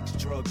is sex,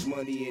 drugs,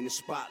 money in the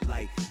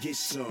spotlight. Get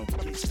some,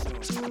 get some.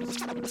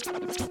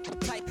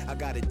 I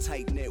got a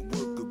tight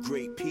network of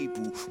great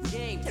people.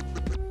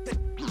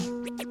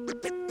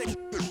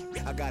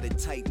 I got a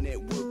tight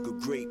network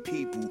of great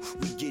people.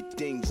 We get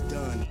things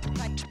done.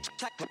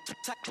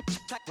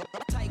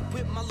 Tight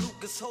with my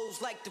Lucas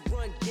hoes like to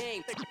run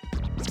game.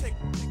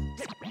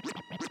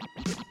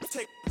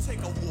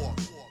 Take a walk.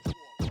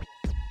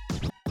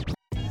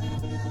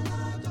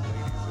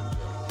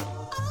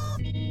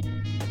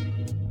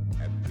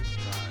 At this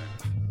time,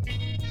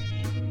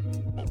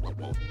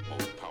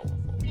 most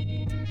powerful.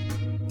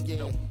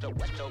 Yeah.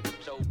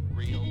 So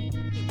real.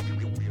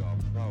 We are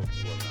proud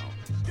to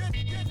announce.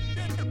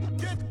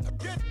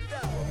 Get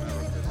down.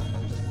 America's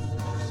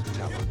most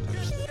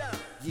talented.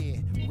 Yeah,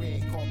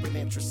 red carpet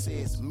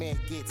entrances. Man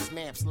get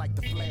snaps like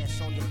the flash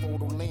on your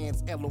photo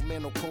lens.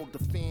 Elemental code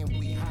defend,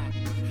 we hot.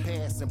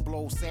 Pass and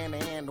blow Santa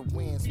and the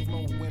winds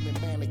flow. Women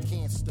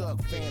mannequins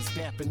stuck, fans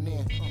dapping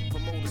in.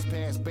 Promoters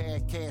pass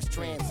bad cash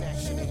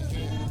transaction in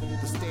here.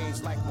 The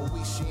stage like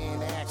Moesha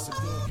in an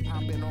accident.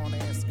 I've been on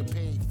an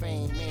escapade,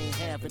 fame ain't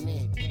having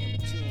it.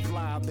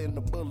 Fly than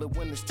the bullet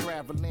when it's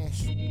traveling.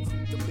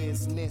 The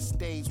business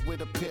stays with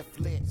a piff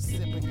lit.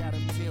 Sipping got a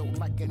tilt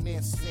like an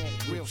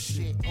incense. Real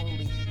shit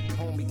only.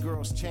 Homie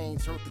girls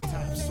change, hurt the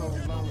top so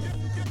lonely.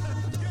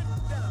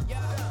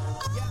 Yeah,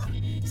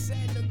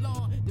 sad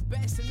along. The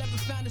best that never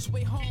found its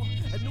way home.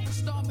 A new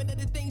installment of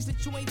the things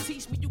that you ain't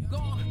teach me, you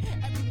gone.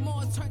 Every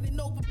morning turning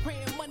over,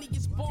 praying money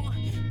is born.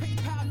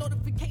 PayPal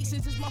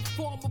notifications is my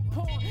form of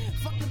porn.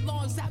 Fucking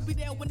lawns, I'll be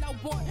there when I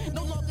want.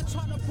 No longer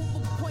trying to prove a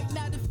point,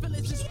 now the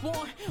village is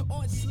born.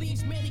 On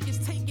sleeves, man, he is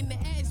taking the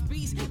ass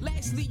beats.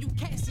 Lastly, you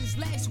cast since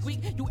last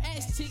week. You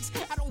ass cheeks,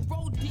 I don't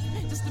roll deep.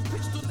 Just a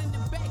pistol in the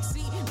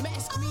backseat.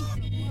 Mask me.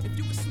 If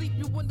you asleep,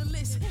 you on the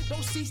list.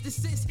 Don't cease to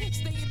desist.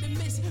 Stay in the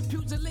mist.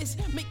 Pugilist.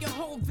 Making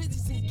home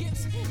visits and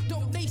gifts.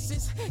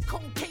 Donations.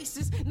 Cold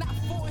cases. Not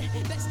foreign.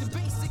 That's the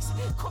basics.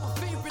 Call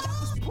favorite. I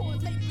was poor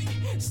lately.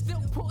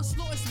 Still poor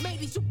slores.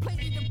 Mateys. You played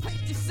it and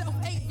played yourself.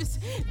 Avis.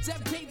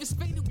 Jeff Davis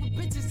faded with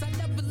bitches I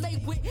never lay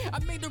with. I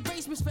made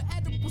arrangements for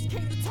edibles.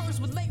 Came to terms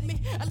with late me.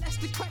 Unless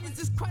the credits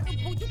is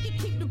credible, you can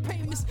keep the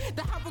payments.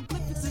 The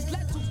hieroglyphics is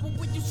legible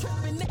when you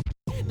tripping.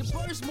 The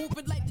birds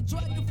moving like the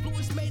drug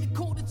influence made it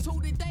cool to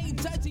two. They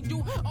ain't judging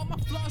you. All my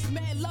flaws,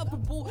 man,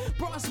 lovable.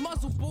 Bronze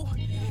muzzle, boo.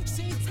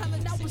 She ain't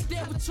telling I was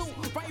there with you.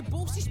 Right,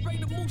 boo? She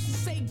sprayed the moose and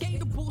say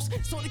gator boost.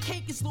 So the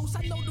cake is loose.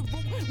 I know the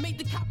root. Made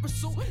the copper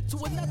suit to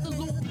another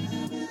loop.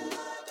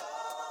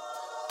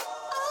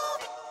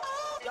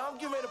 Y'all, I'm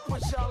getting ready to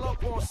put y'all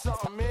up on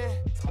something, man.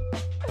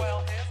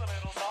 Well, here's a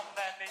little something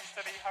that needs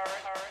to be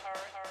heard.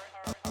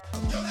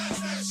 Yo, that's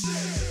that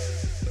shit.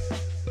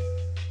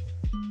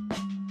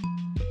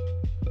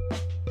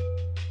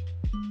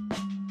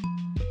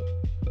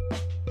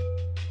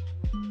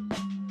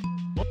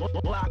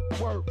 Block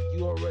work,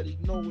 you already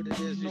know what it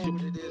is.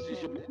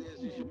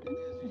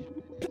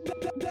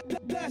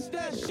 That's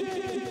that shit.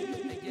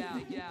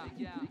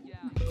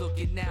 Look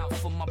looking out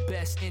for my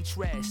best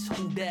interest.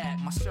 Who that?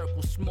 My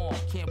circle small,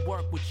 can't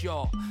work with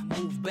y'all.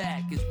 Move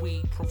back as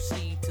we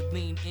proceed to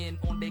lean in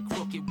on their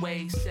crooked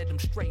ways. Set them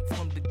straight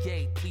from the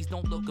gate, please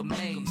don't look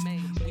amazed.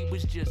 We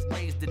was just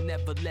raised to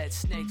never let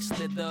snakes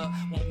slither.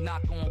 Won't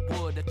knock on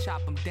wood or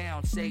chop them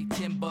down, say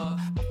timber.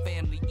 My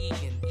family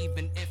eating,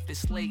 even if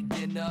it's late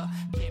dinner.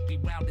 Can't be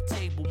round the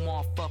table,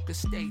 motherfucker,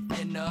 stay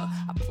thinner.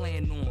 I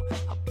plan on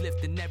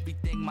uplifting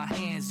everything my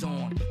hands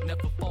on.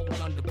 Never fold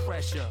under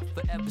pressure,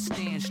 forever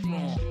stand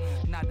strong.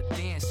 Not a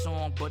dance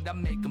song, but I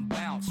make them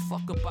bounce.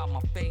 Fuck about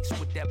my face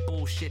with that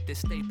bullshit that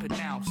stay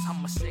pronounced.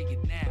 I'ma say it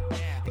now,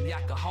 and y'all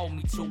can hold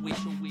me to it.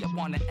 Y'all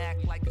wanna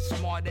act like a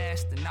smart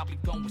ass, then I'll be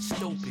going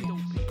stupid.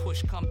 When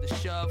push come to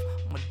shove,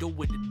 I'ma do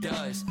what it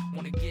does.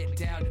 Wanna get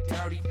down to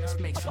dirty, let's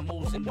make some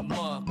moves in the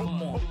mud.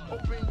 Come on.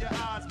 Open your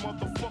eyes,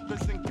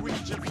 motherfuckers, and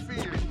greet your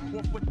fear.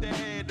 Walk with the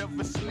head of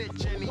a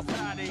snitch and he's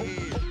out of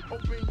here.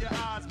 Open your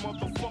eyes,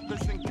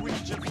 motherfuckers, and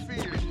greet your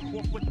fear.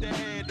 Walk with the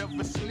head of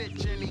a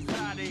snitch and he's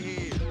out of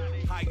here.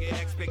 Higher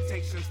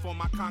expectations for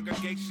my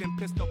congregation.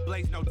 Pistol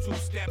blaze, no two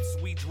steps.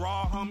 We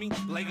draw, homie,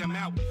 lay them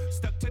out.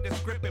 Stuck to the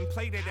script and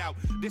played it out.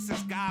 This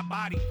is God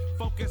body.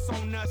 Focus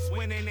on us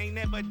winning. They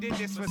never did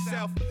this for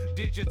self.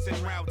 Digits and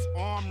routes.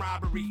 Armed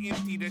robbery,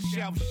 empty the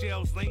shelf.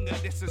 Shells linger.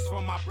 This is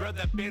for my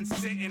brother been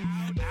sitting.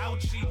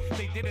 Ouchie,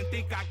 they didn't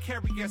think I'd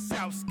carry us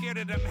out. Scared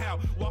of them how.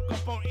 Walk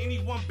up on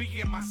anyone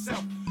being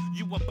myself.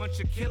 You a bunch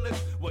of killers?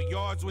 What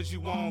yards was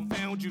you on?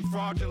 Found you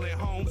fraudulent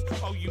homes.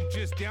 Oh, you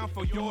just down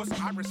for yours?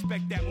 I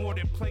respect that more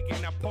than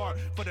playing a part.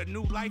 For the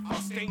new life, I'll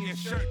stain your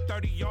shirt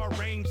 30-yard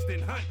range,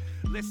 then hunt.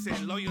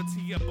 Listen,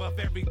 loyalty above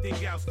everything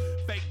else.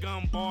 Fake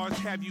gun bars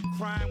have you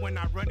crying when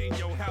I run in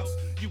your house.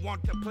 You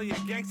want to play a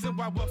gangster?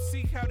 Well, we'll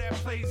see how that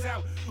plays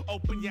out.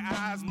 Open your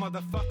eyes,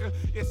 motherfucker.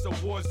 It's a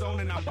war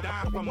zone and I'm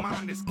dying for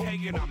mine. This K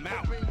and I'm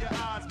out. Open your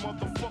eyes,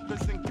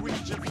 motherfuckers, and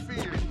greet your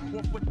fear.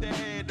 Walk with the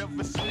head of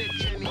a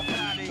snitch and he's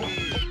out of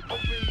here.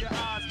 Open your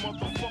eyes,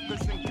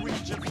 motherfuckers, and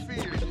greet your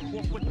fear.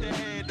 Walk with the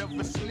head of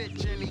a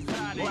snitch and he's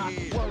out of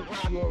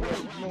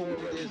here.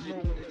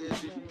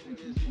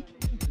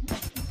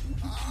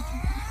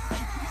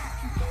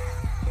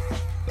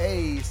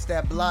 Hey, it's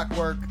that block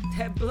work.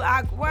 That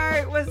block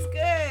work was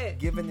good.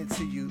 Giving it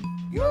to you.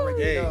 You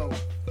already know.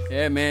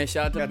 Yeah, man.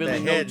 Shout out to Billy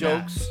No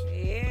Jokes.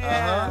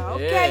 Yeah.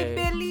 Okay,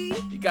 Yeah. Billy.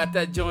 You got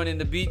that joint in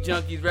the Beat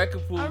Junkies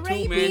record pool All too,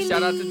 right, man. Billy.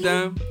 Shout out to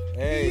them.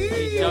 Hey,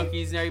 Beat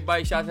Junkies and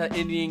everybody. Shout out to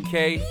Indian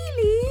K.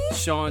 Billy.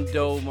 Sean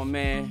Doe, my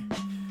man.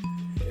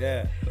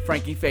 Yeah.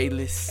 Frankie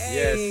Fayless.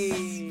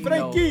 Yes.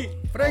 Frankie.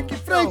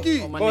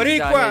 All my niggas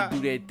out here do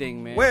their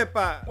thing, man.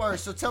 Word.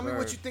 So tell me what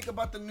Word. you think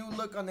about the new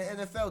look on the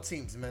NFL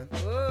teams, man.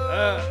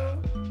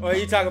 Well,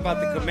 you talk about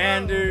the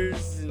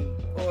Commanders and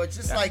Or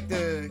just like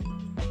the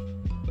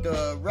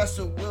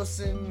Russell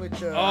Wilson with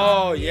the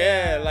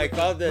like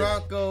all the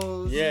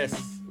Broncos.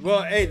 Yes.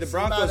 Well, hey, the It's a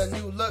lot Broncos.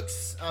 of new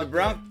looks.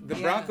 The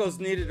Broncos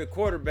needed a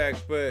quarterback,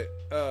 but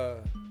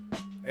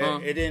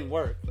it didn't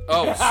work.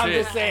 Oh, I'm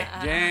shit. just saying.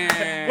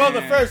 Damn. Well,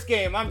 the first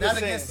game, I'm Not just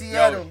saying. against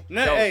Seattle.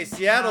 Hey,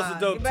 Seattle's a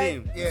dope but-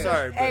 team. Yeah.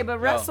 Sorry, Hey, but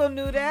Russell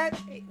knew that.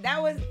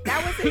 That was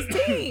his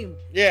team.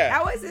 Yeah.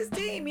 That was his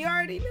team. He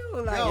already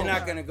knew. Like, you're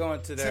not gonna go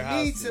into their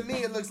house. To me,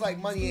 it looks like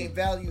money ain't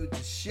valued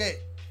to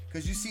shit.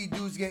 Cause you see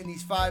dudes getting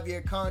these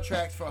 5-year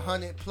contracts for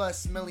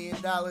 $100+ million.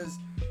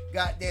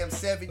 Goddamn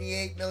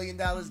 $78 million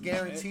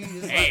guaranteed.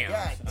 It's like,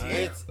 God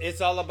damn.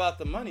 It's all about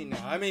the money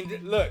now. I mean,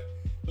 look,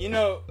 you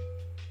know,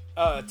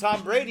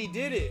 Tom Brady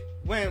did it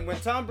when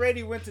Tom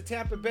Brady went to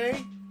Tampa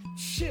Bay.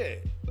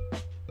 Shit.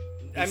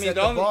 He set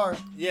the bar.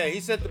 Yeah, he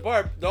set the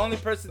bar. The only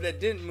person that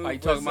didn't move Why you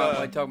talking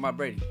was about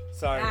Brady?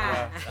 Sorry,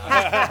 bro.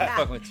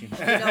 Fucking with you.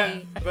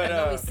 I But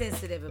know he's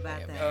sensitive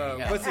about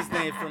that. what's his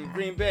name from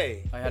Green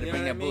Bay? I had to You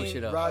bring know that what I mean?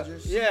 bullshit up.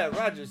 Rodgers. Yeah,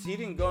 Rodgers. He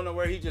didn't go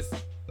nowhere. He just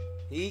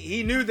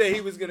he knew that he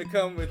was gonna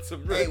come with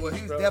some. Hey, well,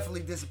 he was bro. definitely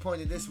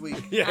disappointed this week.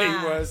 Yeah,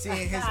 he was.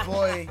 Seeing his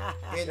boy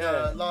in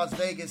Yeah. Las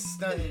Vegas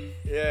stunning.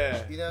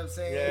 Yeah. You know what I'm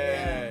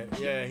saying?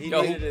 Yeah. He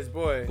Yo, needed his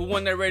boy. Who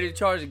won that rated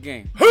Charger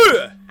game?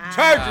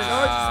 Chargers.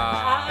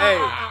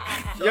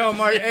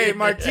 Hey,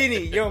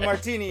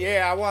 Martini.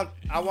 Yeah,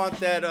 I want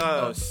that.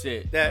 Oh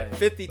shit. That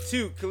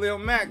 52 Khalil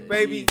Mack,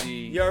 baby. Easy.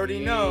 You already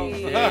know.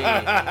 Hey, hit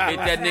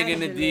that nigga in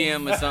the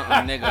DM or something,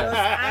 nigga.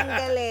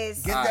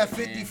 Angeles. Get that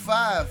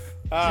 55.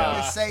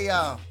 Just say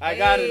y'all. I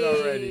got it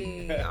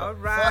already. All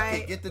Fuck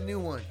right. it. Get the new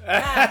one.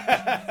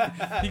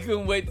 He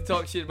couldn't wait to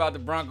talk shit about the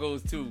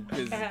Broncos too,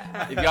 because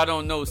if y'all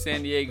don't know,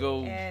 San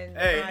Diego,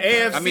 Hey,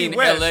 AFC I mean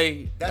West.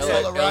 LA, That's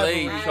all a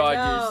rivalry. LA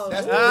Chargers.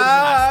 That's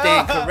I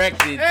stand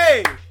corrected.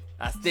 Hey.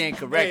 I stand Hey,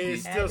 corrected.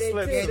 it's still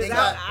slipping. Yeah, they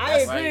got- I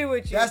agree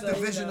with you. That's so,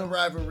 divisional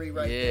rivalry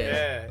right Yeah.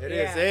 there. Yeah, it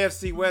is. Yeah.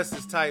 AFC West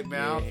is tight,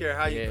 man. I don't Yeah, care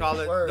how you yeah. call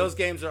it. Word. Those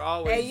games are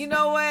always. Hey, you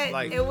know what?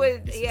 Like, it was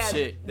it's yeah.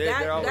 shit.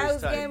 They're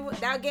always tight.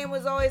 That game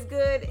was always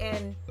good,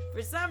 and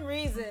for some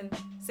reason,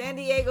 San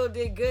Diego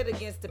did good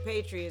against the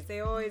Patriots. They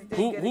always did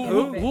good.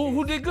 against the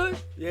Who did good?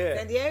 Yeah.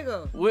 San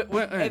Diego.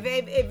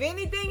 If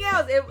anything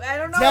else, I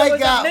don't know. They It was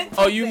got- a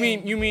mental Oh, you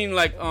thing. mean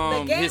like The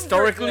games were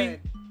historically? good.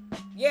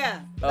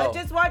 Yeah, but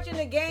just watching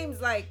the games,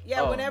 like,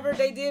 whenever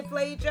they did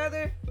play each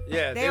other,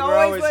 they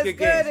always was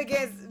good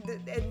against.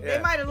 They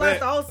might have lost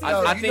the whole season.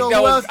 I think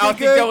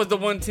that was the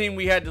one team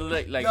we had to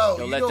let them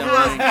win.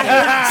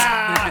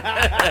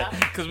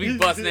 Because we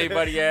busting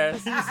everybody's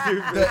ass.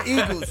 The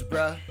Eagles,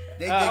 bruh.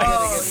 They did good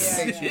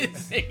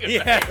against the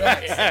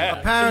Patriots.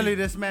 Apparently,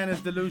 this man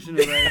is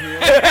delusional right here.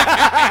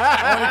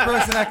 The only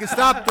person that can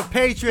stop the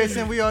Patriots,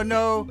 and we all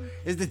know,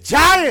 is the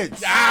Giants.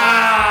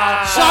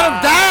 Shut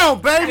them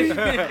down, baby.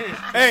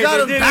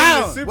 Shut them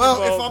down.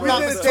 Well, if I'm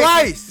not mistaken,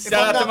 twice.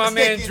 Shout out to my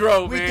man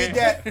Dro,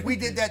 man. We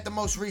did that the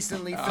most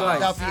recently.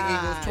 Philadelphia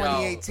Eagles,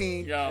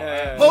 2018.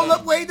 Hold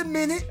up, wait a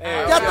minute.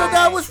 Y'all thought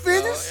that was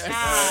finished?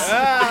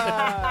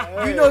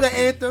 You know the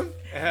anthem.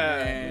 All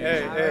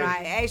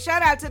right. Hey,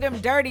 shout out to them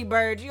Dirty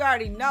Birds. You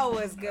already know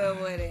what's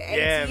good with it.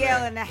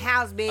 ATL in the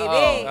house, baby.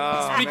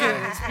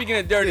 Speaking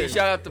of dirty,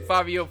 shout out to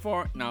Fabio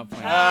Foreign. No, I'm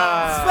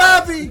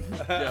playing.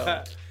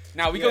 Fabi!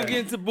 Now, we're going to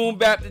get into boom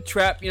bap the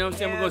trap. You know what I'm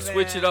saying? We're going to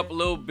switch it up a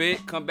little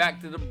bit. Come back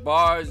to the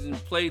bars and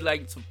play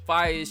like some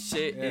fire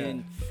shit.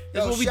 And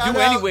that's what we do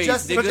anyways.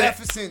 Justin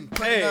Jefferson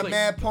putting up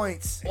mad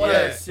points. He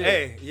was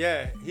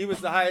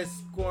the highest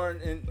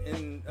scoring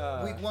in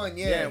week 1.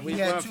 Week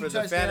 1 for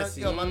the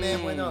fantasy. Yo, my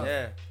man went up.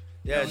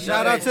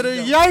 Shout out to the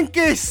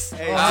Yankees. The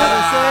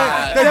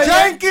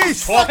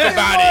Yankees. Talk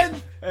about it.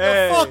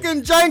 The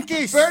fucking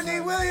Yankees. Bernie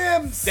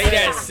Williams. Say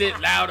that shit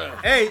louder.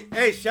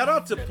 Hey, shout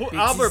out to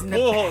Albert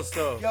Pujols,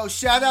 though. Yo,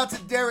 shout out to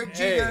Derek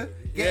Jeter.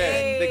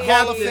 The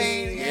Hall of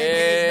Fame. And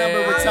his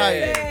number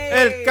retired.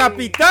 El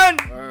Capitan.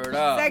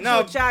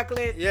 Sexual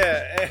chocolate.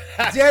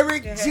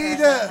 Derek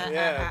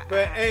Jeter.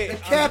 But the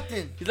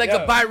captain. He's like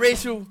a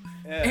biracial.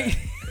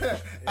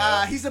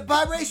 He's a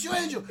biracial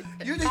angel.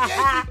 You're the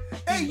Yankee.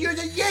 Hey, you're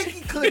the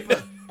Yankee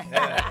Clipper.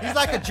 He's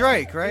like a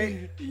Drake,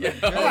 right? Yeah.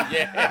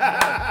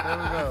 There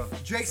we go.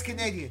 Drake's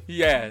Canadian.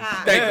 Yeah.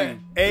 Thank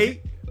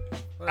you.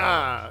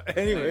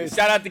 Anyway,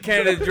 shout out to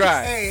Canada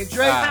Dry. Hey,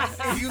 Drake,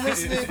 if you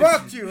listening,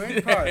 fuck you,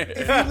 ain't part.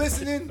 If you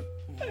listening,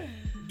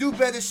 do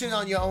better shit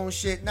on your own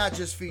shit, not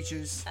just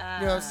features. You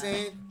know what I'm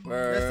saying?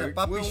 Listen, we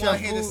don't want to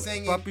hear the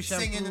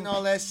singing and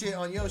all that shit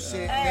on your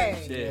shit.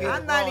 Hey,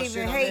 I'm not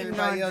even hating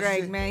on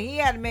Drake, man. He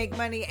had to make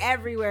money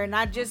everywhere,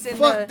 not just in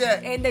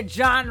the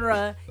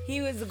genre.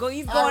 He's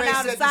going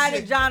outside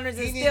the genres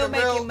and still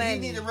making money. He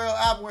need a real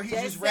album where he's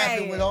just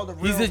rapping with all the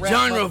real. He's a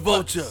genre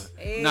vulture.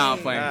 Nah, I'm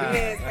playing.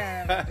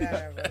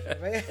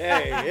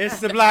 Hey, it's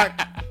the block.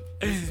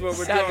 This is what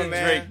we're doing,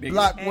 man. Drake,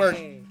 block work.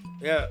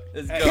 Yeah,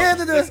 let's go.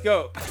 Canada. Let's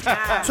go.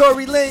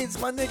 Tory Lanez,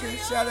 my nigga.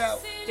 Shout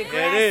out.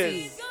 There it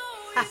is.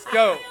 Let's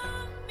go.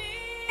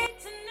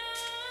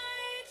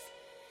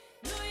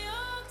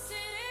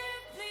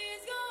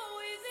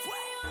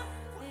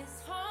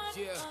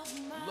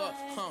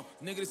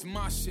 Nigga, this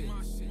my shit.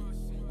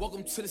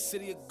 Welcome to the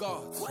city of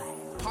gods.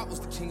 Pop was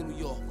the king of New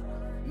York.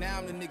 Now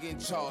I'm the nigga in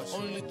charge.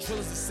 Only the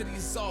drillers, the city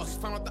is ours.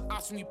 Found out the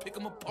ops when you pick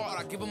them apart.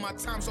 I give them my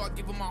time, so I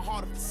give them my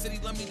heart. If the city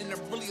love me, then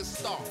they're really a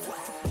star.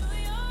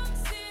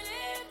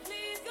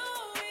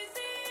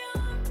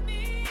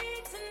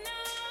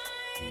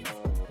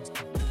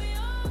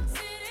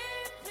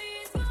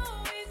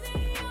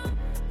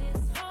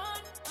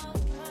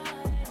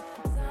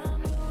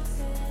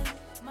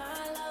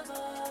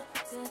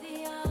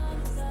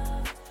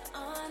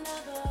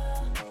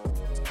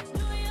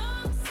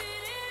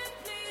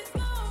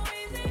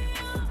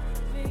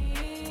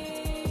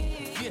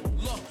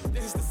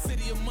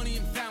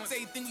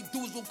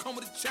 Come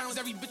with a challenge.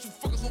 Every bitch you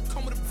fuckers gon'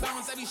 come with a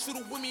balance. Every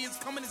shooter with me is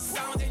coming in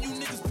silence. And you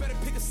niggas better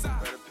pick a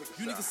side.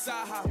 You niggas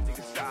side hop.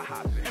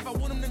 If I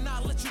want them to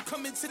not let you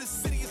come into the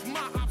city, it's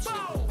my option.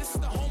 This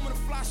is the home of the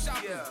fly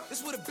shopping. This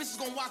is where the bitches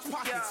gon' watch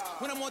pockets.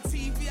 When I'm on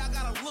TV, I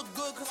gotta look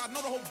good, cause I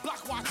know the whole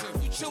block watching.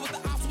 If we chill with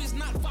the ops, we is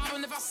not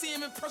vibing. If I see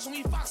him in person,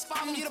 we fox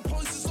following. Yeah, the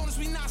police is on us,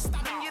 we not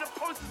stopping.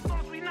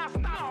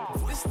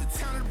 This is the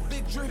town of the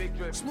big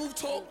drip. Smooth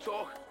talk.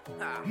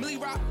 Millie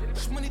Rock,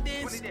 Money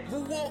Dance,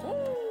 Woo Walk.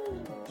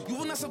 You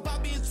will not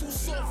survive being too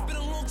soft. Been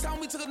a long time,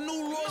 we took a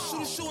new road.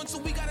 Shoot a shoe until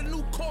we got a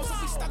new course.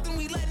 If we stop, then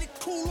we letting it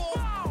cool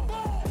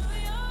off.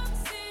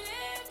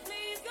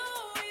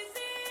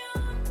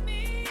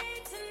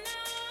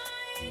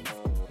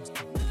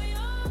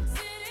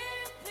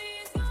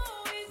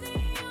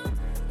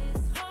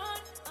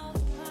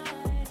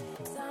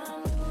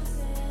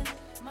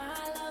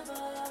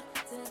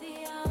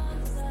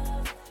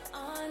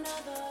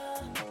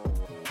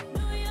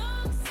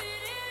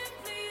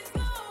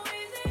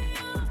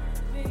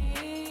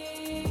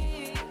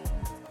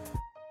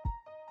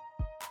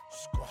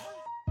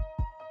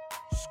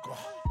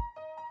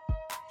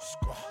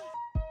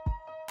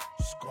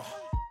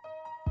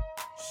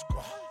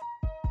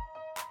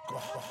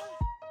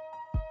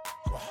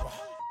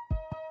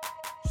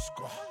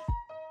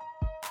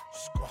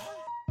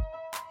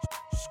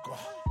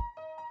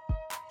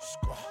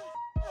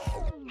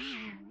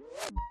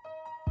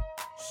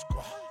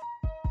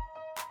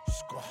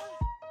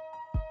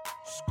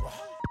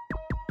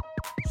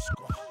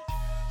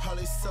 All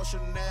these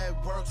social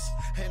networks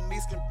and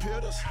these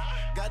computers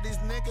got these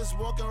niggas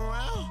walking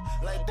around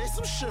like they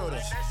some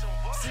shooters.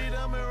 see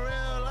them in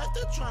real life,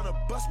 they tryna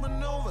bust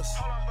maneuvers.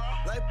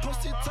 Like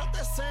pussy talk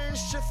that same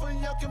shit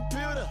from your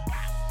computer.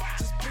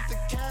 Just pick the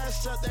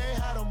cash up, they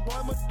had them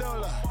boy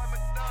medulla.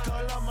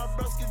 Call up my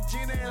broski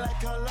Gina like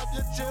call up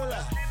your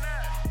jeweler.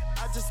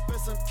 I just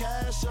spent some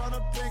cash on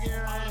a pinky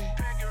ring.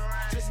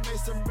 Just made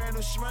some brand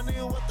new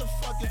shmoney, what the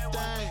fuck you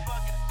think?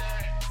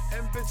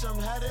 And bitch, I'm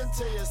heading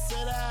to your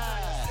city.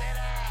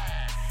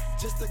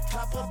 Just to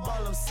cop up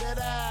all them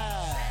cities.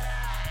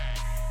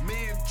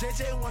 Me and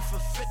JJ went for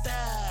 50.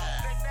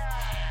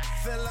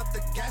 Fill up the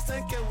gas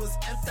tank, it was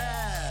empty.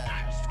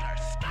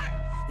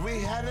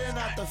 We heading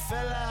out the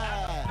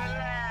filler.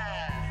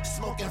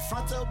 Smoking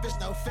frontal, bitch,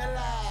 no filler.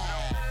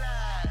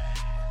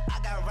 I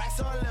got racks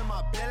all in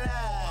my belly.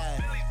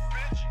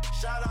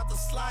 Shout out the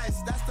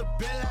Slice, that's the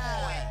billy.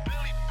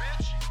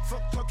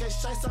 Fuck cocaine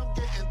shites, I'm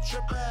getting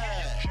trippy.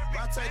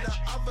 Rotate the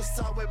other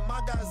side with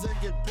my guys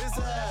and get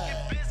busy.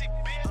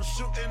 I'm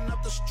shooting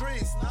up the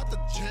streets, not the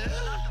gym.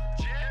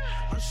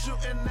 I'm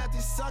shooting at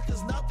these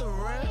suckers, not the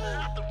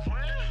rim.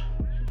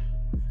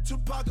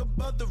 Tupac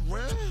above the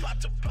rim.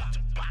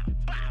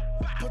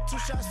 Put 2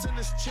 shots in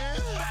his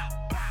chin.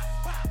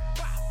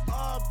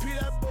 P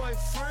that boy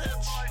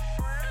French.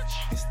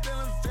 He's still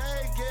in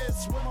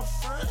Vegas with my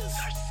friends.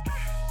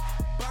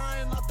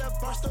 Buying out that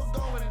bar, still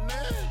going in.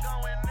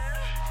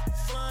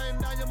 Flying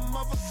down your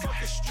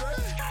motherfucking strip.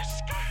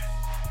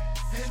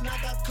 And I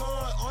got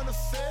caught on the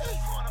fifth.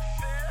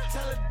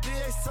 Tell a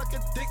DA suck a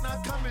dick,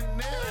 not coming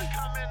in.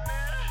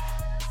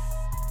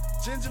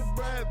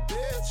 Gingerbread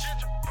bitch.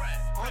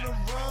 On the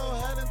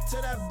road, heading to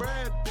that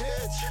bread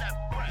bitch.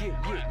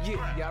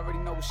 Yeah. Y'all already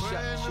know what's up.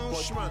 It's your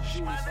boy Julius.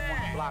 I'm on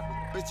the block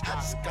with bitch, I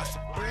just got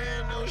some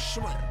brand new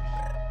shmoney.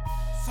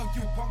 So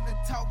you wanna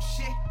talk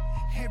shit?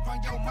 Here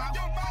on your mouth.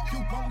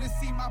 You wanna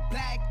see my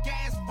black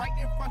ass right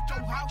in front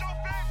your house?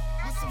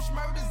 With some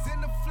smurders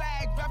in the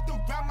flag wrapped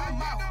around my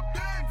mouth.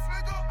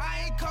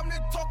 I ain't come to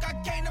talk, I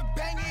came to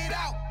bang it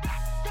out.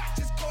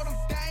 Just call them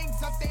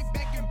things up, they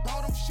begging,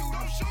 bro, don't shoot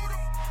them.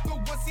 But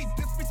once he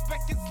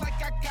disrespect, it's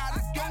like I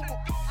gotta go.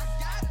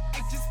 I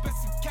just spent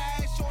some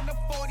cash on the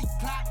 40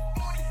 clock.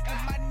 And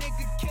my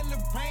nigga killer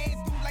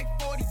ran through like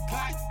 40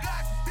 clocks.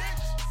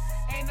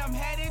 And I'm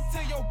headed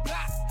to your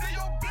block.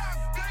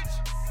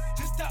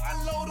 Just to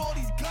unload all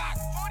these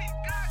Glocks.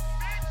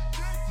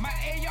 My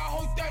AR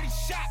hold 30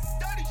 shots.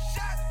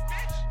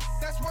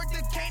 That's worth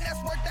the cane,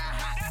 that's worth the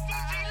hot.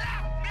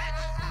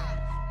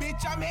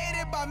 Bitch, I'm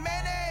headed by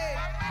many.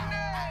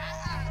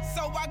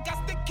 So I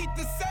got to keep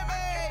the semi.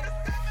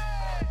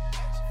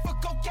 For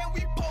cocaine,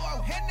 we pour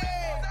out Henny.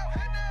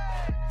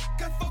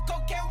 Cause for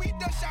cocaine, we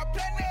done shot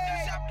plenty.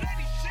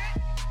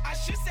 I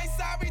should say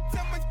sorry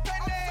to Miss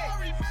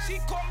Penny. She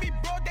called me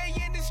bro, they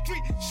in the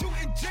street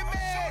shooting Jimmy.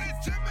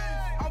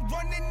 I'm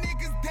running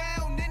niggas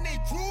down in they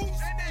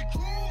cruise.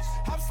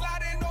 I'm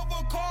sliding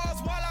over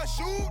cars while I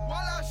shoot.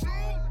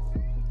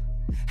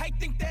 I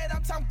think that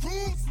I'm Tom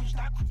Cruise.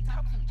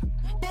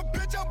 But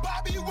bitch, I'm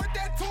Bobby with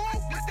that tool.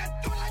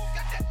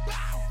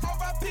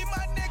 R.I.P.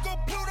 my nigga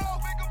Pluto.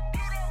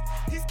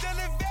 He's still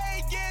in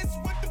Vegas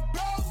with the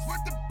bros.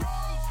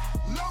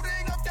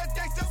 Loading up that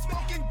day, still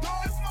smoking dope.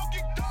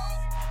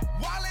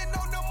 Wildin'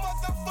 on the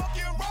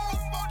motherfucking road.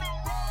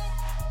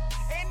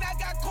 And I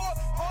got caught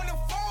on the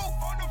phone.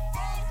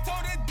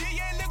 Told the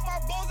DA, lick my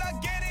balls, I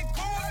get it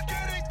cold.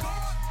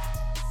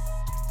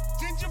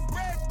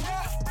 Gingerbread,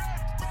 bruh.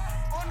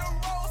 On the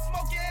road,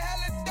 smoking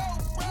hella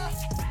dope, bruh.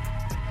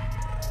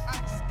 I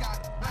just got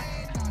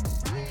rain.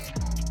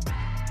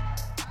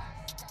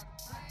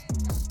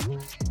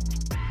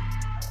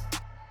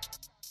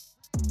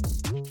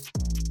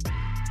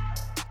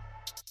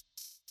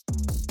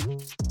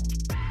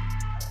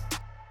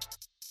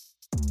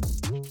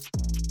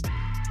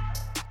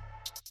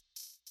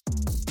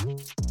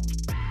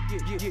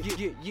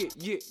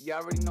 Yeah. Y'all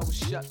already know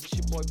what's up. It's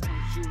your boy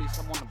Prince Julius.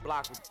 I'm on the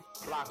block with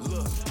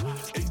Look,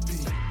 AP,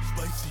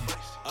 spicy.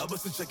 I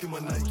bust a check in my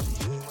Nike.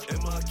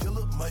 Am I a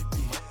killer? Might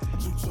be.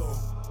 Two-tone,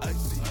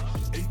 icy.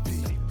 AP,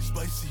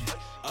 spicy.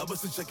 I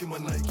bust a check in my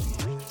Nike.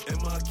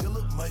 Am I a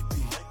killer? Might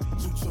be.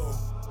 Two-tone,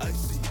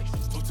 icy.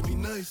 Talk to me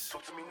nice.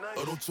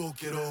 Or don't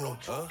talk at all.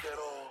 Huh?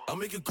 I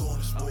make it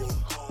corner sport.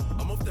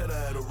 I'm off that I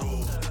had a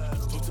roll.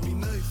 Talk to me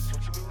nice.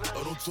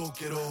 Or don't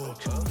talk at all.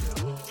 Huh?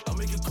 I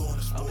make it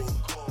corner sport.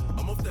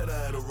 I'm off that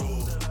I had a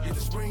roll. Get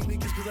the spring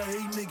niggas cause I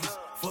hate niggas.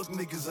 Fuck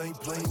niggas, I ain't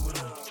playing with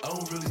them. I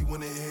don't really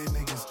wanna hear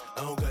niggas.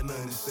 I don't got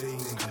nothing to say,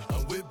 nigga.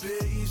 I'm with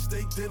Bear eating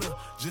steak dinner.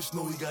 Just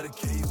know he got a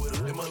K with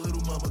her. And my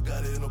little mama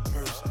got it in her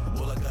purse.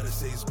 All I gotta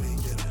say is bang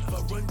it. If I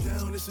run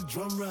down, it's a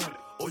drum round.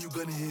 All you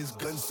gonna hear is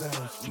gun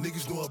sound.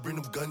 Niggas know I bring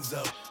them guns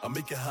out. I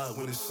make it hot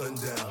when it's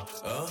sundown.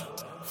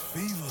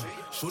 Fever.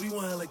 Shorty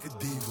want like a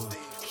diva.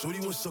 Shorty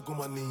want suck on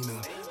my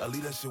Nina. I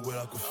leave that shit where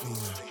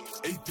Aquafina.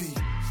 AP,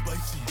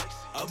 spicy.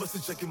 I bust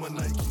a check in my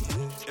Nike.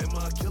 Am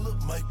I a killer?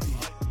 Might be.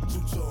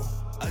 Two-tone,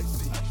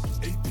 icy.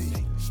 AP,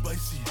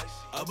 spicy.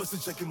 I bust a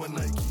check in my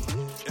Nike.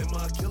 Am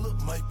I a killer?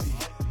 Might be.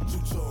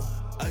 Two-tone,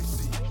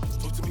 icy.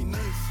 Talk to me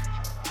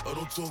nice. Or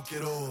don't talk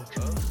at all.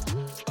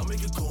 Huh? I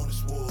make it corner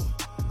swore.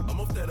 I'm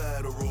off that I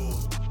had a roll.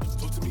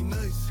 Talk to me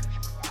nice.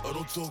 or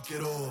don't talk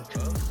at all.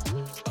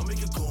 I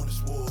make a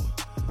corners war.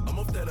 I'm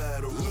off that I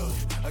had a look.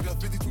 I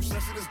got 52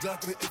 shots in this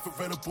Glock and an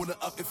infrared up on the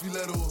op if you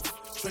let off.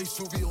 Trey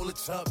Suvi on the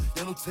top,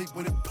 yellow tape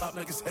when it pop,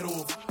 knock his head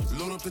off.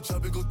 Load up the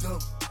chop and go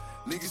dumb.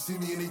 Niggas see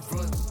me and they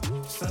run.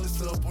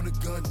 Silencer up on the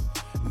gun.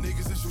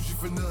 Niggas that shoot you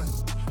for none.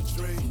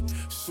 Trey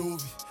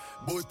Suvi,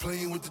 boy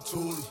playing with the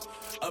toolie.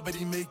 I bet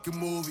he make a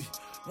movie.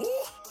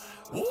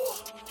 Woo.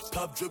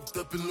 Pop dripped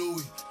up in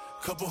Louis.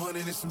 Couple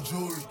hundred and some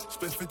jewelry.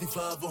 Spent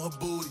 55 on her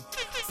booty.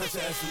 Touch her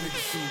ass and make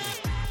it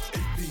shoot.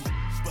 AP,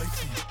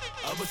 spicy.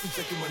 I must have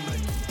checking my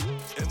Nike.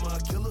 Am I a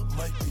killer?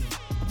 Might be.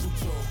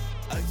 Two-tone,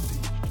 icy.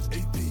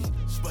 AP,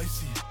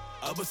 spicy.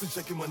 I must have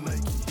checking my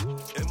Nike.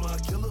 Am I a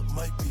killer?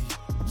 Might be.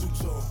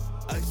 Two-tone,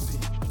 icy.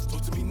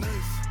 Talk to me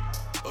nice,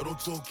 or don't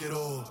talk at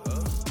all.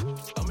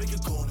 I make a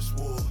corners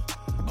war.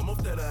 I'm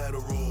off that I had a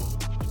roll.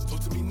 Talk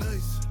to me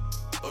nice,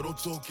 or don't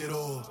talk at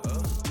all.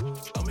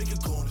 I make a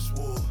corners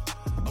war.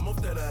 I'm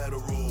off that I had a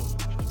roll.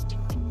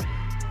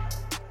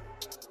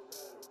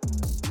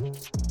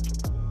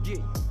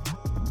 Yeah.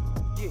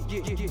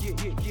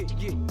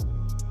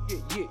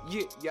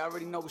 Y'all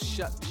already know what's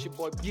up. This your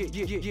boy. Yeah.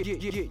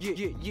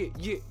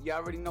 Y'all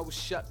already know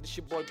what's up. This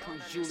your boy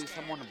Prince Julius.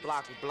 I'm on the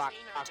block. They feel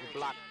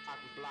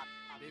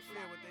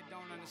what they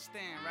don't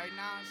understand, right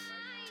now.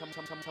 I'm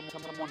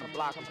on the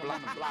block. I'm on the block. I'm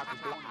on the block.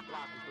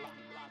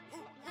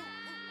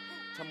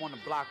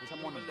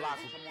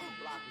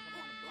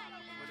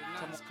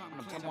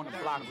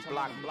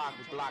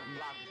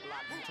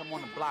 I'm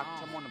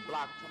on the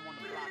block.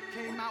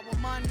 Came out with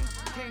money,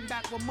 came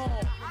back with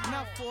more.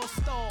 Enough for a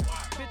stall.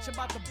 Bitch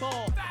about the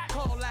ball.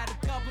 Call out a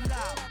double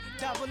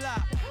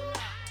up.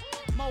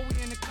 Moe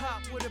in the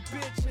cup with a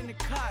bitch in the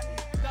cut.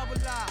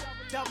 Double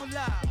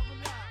up.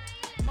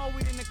 Moe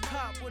in the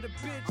cup with a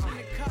bitch in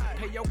the cut.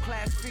 Pay your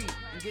class fee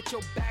and get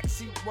your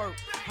backseat work.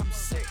 I'm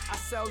sick, I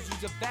sells you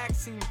the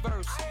vaccine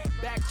verse.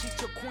 Back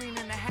cheek your queen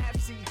in a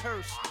half-seat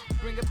hearse.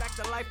 Bring it back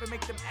to life and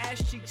make them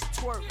ass cheeks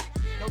twerk.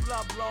 No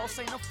love loss,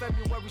 ain't no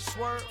February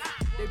swerve.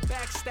 They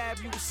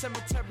backstab you with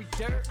cemetery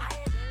dirt.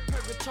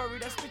 Purgatory,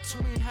 that's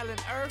between hell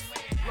and earth.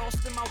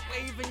 Lost in my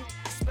wave and you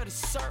better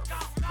surf.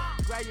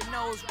 Grab your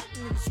nose,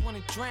 niggas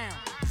wanna drown.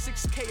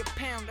 6K a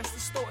pound, that's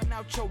distorting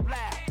out your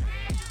lap.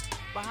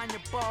 Behind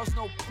your bars,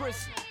 no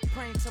prison.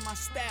 Praying to my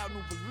style,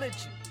 new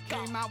religion.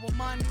 Came out with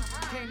money,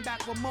 came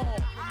back with more.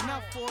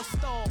 Enough for a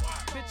stall.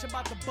 Bitch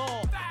about the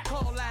ball.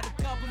 Call out a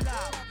double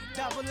up.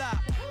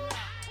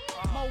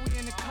 Moe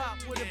in the cup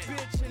with a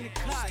bitch in the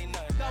cut.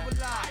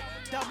 Double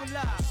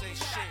up.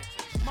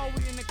 Moe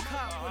in the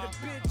cup with a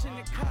bitch in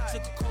the cut.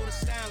 Took a code of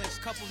silence,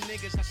 couple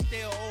niggas, I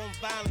still own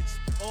violence.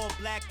 All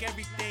black,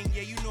 everything,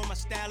 yeah, you know my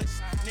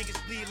stylist. Niggas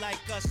bleed like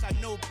us, I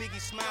know Biggie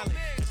smiling.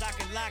 Cause I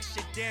can lock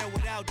shit down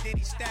without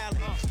Diddy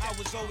styling. I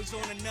was always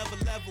on another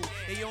level.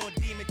 They on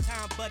demon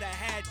time, but I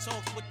had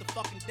talks with the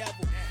fucking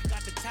devil.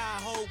 Got the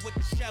Tahoe with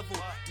the shovel.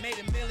 Made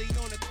 $1 million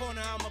on the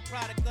corner, I'm a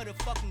product of the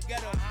fucking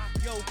ghetto.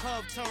 Yo,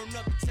 Cub, turn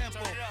up the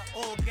tempo.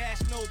 All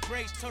gas, no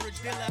brakes,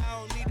 Turridge dealer, I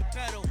don't need a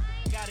pedal.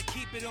 Gotta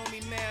keep it on me,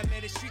 man,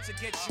 the streets will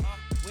get you.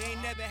 We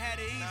ain't never had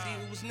it easy,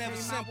 it was never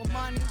simple. Came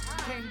out with money,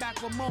 came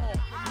back with more.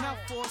 Enough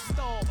for a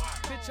stall,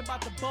 bitch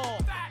about the ball.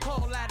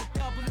 Call out a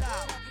double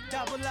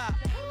up.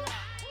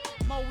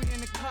 Moe in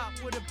the cup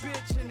with a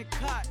bitch in the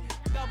cut.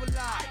 Double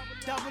up.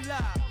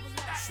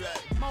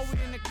 Moe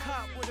in the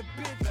cup with a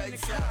bitch in the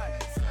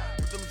cut.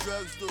 What them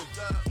drugs do?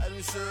 I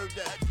done served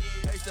that.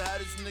 H the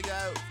hottest nigga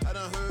out, I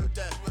done heard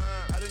that.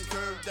 I done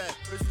curved that.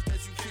 Versus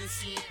that you can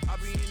see. I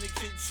be in the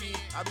kitchen,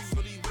 I be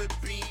really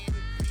whipping.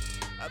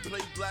 I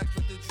play black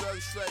with the drug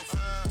stretch. Who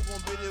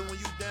gon' bid it when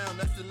you down?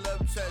 That's the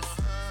love test.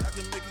 I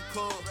can make it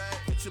call,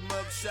 hit your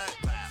mug shot.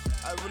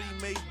 I really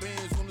make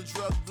bands on the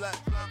drug block.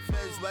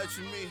 Feds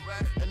watching me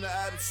and the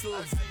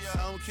attitude. I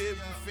don't care if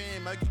you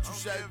fame, I get you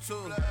shot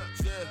too.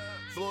 Yeah,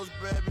 floors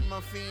grabbing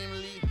my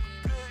family.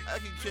 I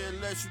can care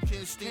less, you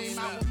can't steam me. Came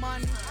out with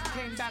money,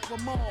 came back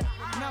with more.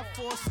 Enough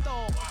for a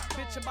stall,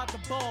 bitch about the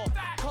ball.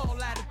 Call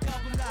out a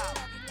double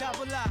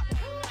up.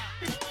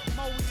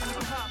 Moe in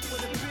the cup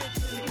with a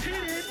bitch in the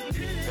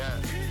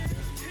cut.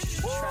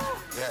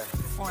 Yeah.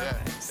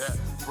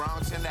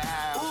 Bronx in the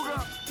house.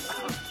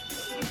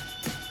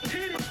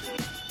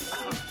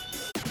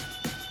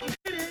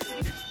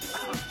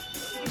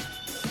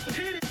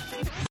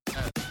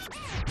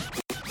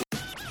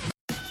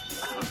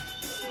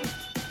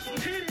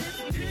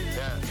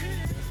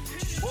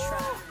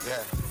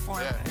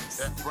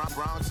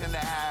 Bronx in the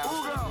house.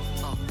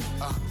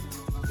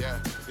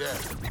 Yeah.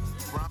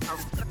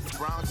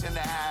 Bronx in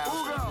the house.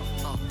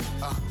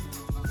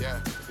 Yeah.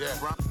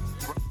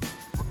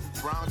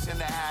 Bronx in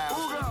the house.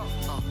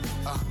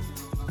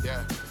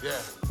 Yeah.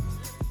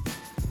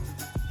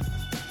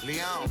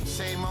 Leon,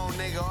 same old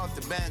nigga off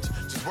the bench.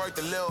 Just worked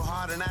a little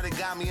harder, now they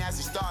got me as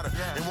a starter.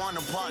 They want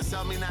them parts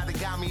of me, now they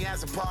got me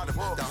as a part of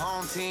the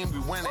home team. We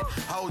winning,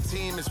 whole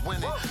team is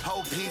winning.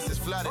 Whole piece is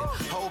flooded,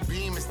 whole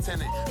beam is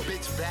tinted.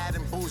 Bitch bad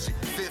and bougie,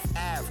 Fifth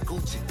Ave,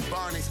 Gucci.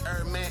 Barney's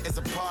Erdman is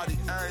a party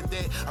every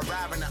day.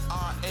 Arriving at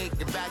R8,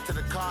 get back to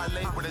the car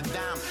late with a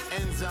dime.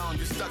 End zone,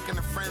 you stuck in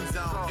the friend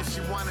zone. If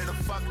she wanted to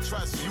fuck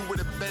trust, you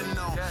would've been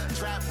known.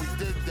 Trap, we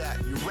did that.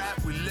 You rap,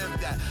 we live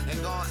that.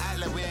 Ain't gon' act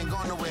like we ain't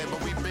going nowhere,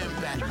 but we been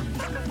back.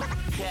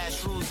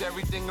 Cash rules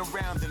everything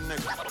around the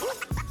nigga.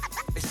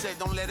 They said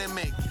don't let it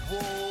make you.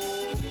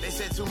 Whoa. They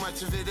said too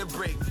much of it'll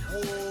break you.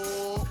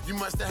 Whoa. You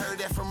must have heard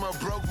that from a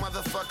broke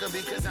motherfucker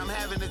because I'm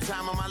having the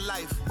time of my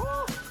life.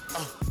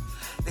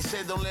 They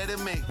said don't let it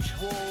make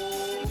you.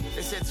 Whoa.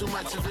 They said too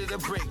much of it'll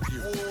break you.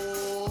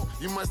 Whoa.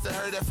 You must have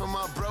heard that from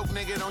a broke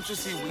nigga. Don't you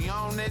see we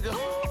on, nigga?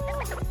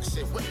 They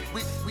said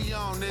we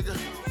on, nigga.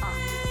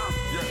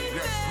 Yeah,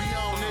 we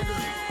on, nigga.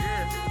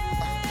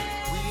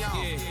 We on.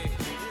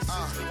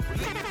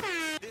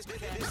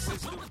 This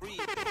is the real.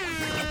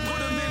 Put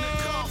him in the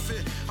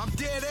coffin. I'm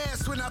dead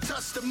ass when I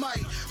touch the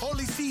mic.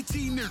 Only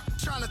CT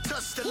nigga trying to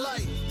touch the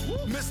light.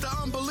 Mr.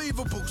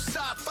 Unbelievable,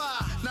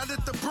 sci-fi. Now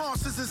that the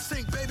Bronx is in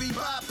sync, baby,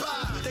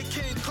 bye-bye. They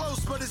came close,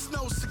 but it's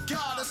no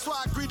cigar. That's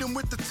why I greet them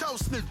with the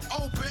toast,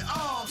 nigga. Open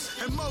arms.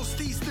 And most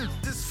these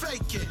niggas is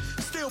faking.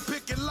 Still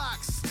picking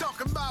locks.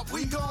 Talking about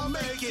we gon'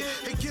 make it.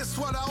 And guess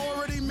what? I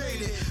already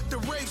made it. The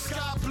rave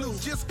sky blue.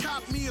 Just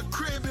copped me a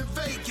crib in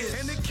Vegas.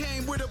 And it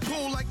came with a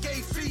pool like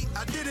 8 feet.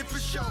 I did it for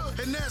sure.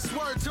 And that's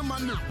word to my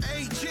new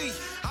AG.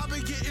 I've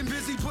been getting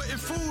busy putting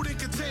food in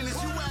containers.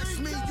 You ask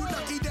me, you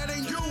lucky that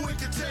ain't you in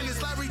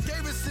containers. Larry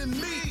Davis and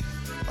me.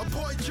 A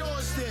boy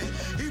George then.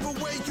 Either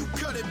way you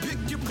cut it, pick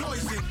your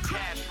poison.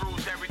 Cash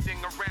rules everything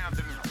around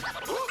them.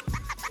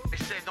 They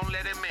said don't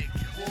let it make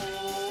you.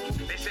 Whoa.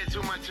 They said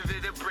too much of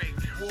it'll break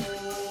you.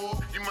 Whoa.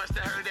 You must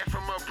have heard that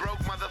from a broke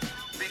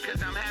motherfucker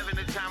because I'm having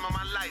the time of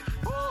my life.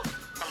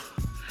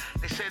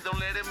 They said don't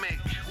let it make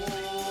you.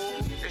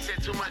 Whoa. They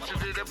said too much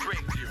of it'll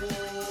break you.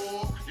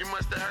 Whoa. You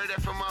must have heard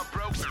that from a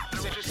broke.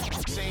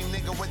 Same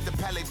nigga with the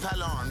Pele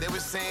on. They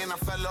was saying I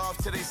fell off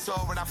till they saw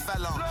what I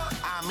fell on.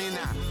 I mean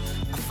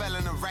I fell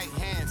in the right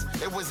hands.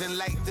 It wasn't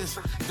like this.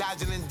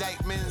 Dodging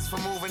indictments for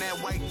moving that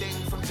white thing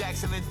from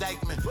Jackson to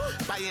Dykeman.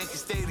 By Yankee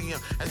Stadium.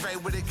 That's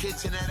right where the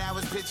kitchen that I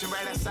was pitching.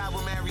 Right outside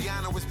where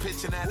Mariana was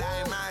pitching at.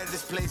 I admire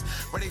this place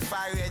where they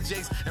fire at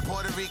Jakes. And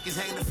Puerto Ricans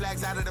hang the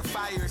flags out of the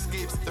fire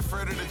escapes. The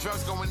further the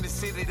drugs go in the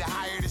city, the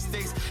higher the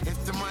stakes.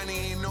 If the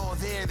money ain't all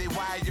there, they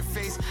wire your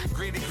face.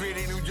 Gritty,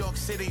 New York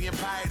City,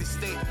 Empire the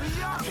State.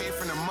 I came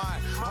from the mud,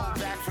 whole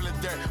bag full of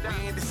dirt.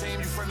 We ain't the same,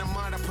 you from the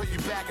mud, I put you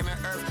back in the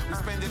earth. We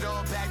spend it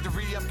all back to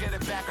re-up, get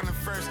it back on the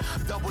first.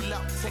 Double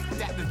up, take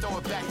that to throw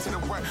it back to the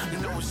work. You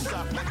know what's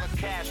up, like a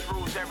cash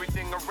rules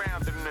everything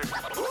around the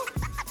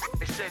nigga.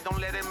 They said don't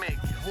let it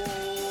make you.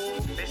 Whoa.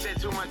 They said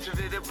too much of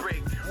it'll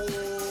break you.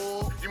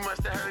 Whoa. You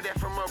must have heard that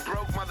from a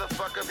broke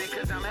motherfucker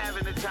because I'm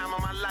having the time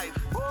of my life.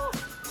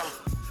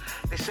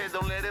 They said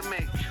don't let it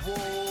make you.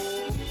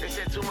 Whoa. They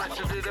said too much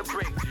of it'll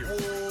break you.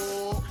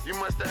 Whoa. You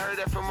must have heard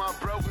that from a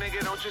broke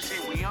nigga. Don't you see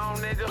we on,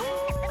 nigga?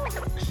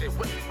 They said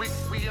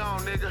we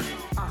on, nigga.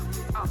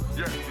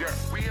 Yeah,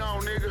 we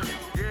on, nigga.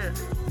 Yeah,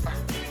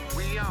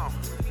 we on.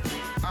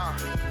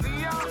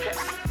 We on.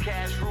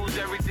 Cash rules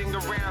everything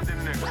around the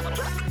nigga.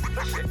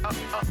 Shit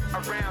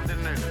around the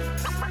nigga.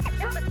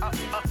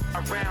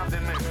 Around the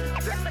nigga.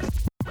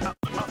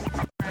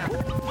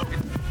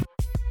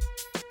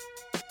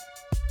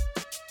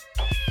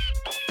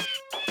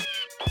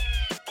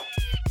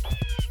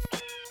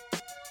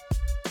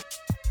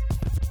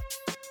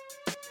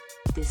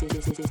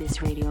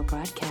 This radio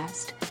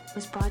broadcast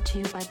was brought to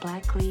you by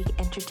Black League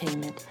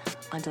Entertainment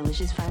on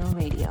Delicious Vinyl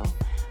Radio,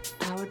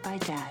 powered by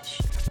Dash.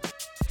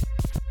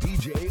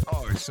 DJ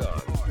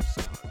R-Son.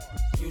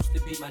 Used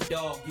to be my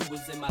dog, you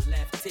was in my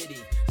left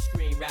titty.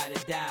 Scream, ride or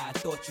die, I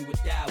thought you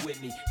would die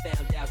with me.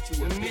 Found out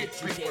you a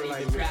bitch, you can't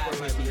even ride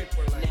with me.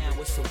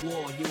 Now it's a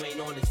war, you ain't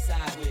on the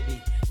side with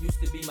me. Used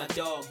to be my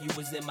dog, you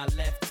was in my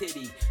left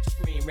titty.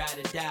 Scream, ride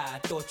or die, I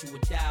thought you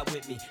would die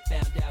with me.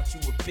 Found out you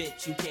a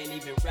bitch, you can't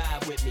even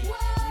ride with me.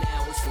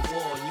 Now it's a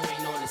war, you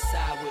ain't on the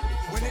side with me.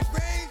 When it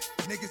rains,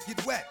 niggas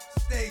get wet,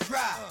 stay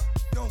dry.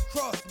 Don't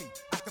cross me,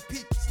 I can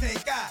peep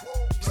snake eye.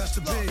 Rest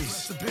the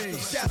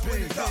beast, Shadow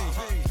in the dark.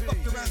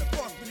 Fucked around the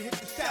park when it hit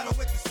the shadow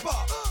with the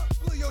spark.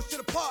 Blew your shit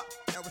apart,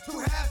 now we're two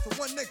halves for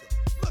one nigga.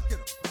 Look at him,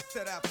 I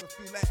set out for a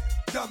few laughs.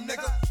 Dumb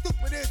nigga,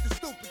 stupid is the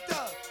stupid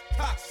does.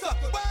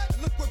 Cocksucker,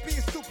 and look what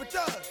being stupid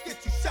does. Get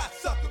you shot,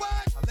 sucker.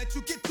 I let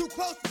you get too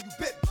close and you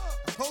bit me.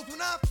 I closed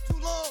one eye for too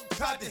long,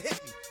 tried to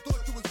hit me.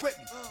 Thought you was with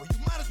me, well you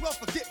might as well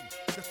forget me.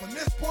 Cause from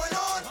this point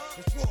on,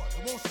 this war,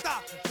 it won't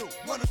stop until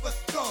one of us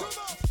is gone.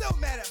 I'm still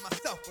mad at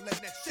myself for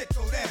letting that shit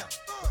go down.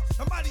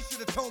 Somebody should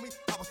have told me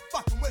I was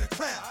fucking with a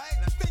clown.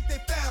 And I think they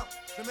found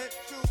cement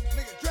shoes,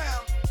 nigga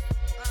drown.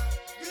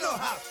 You know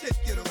how shit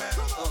get around.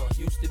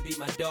 Used to be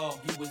my dog,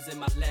 you was in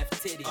my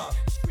left titty.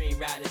 Scream,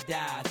 ride or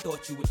die, I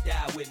thought you you would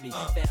die with me.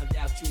 Found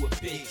out you a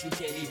bitch, you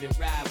can't even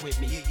ride with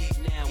me.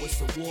 Now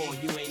it's a war,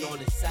 you ain't on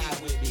the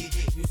side with me.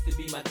 Used to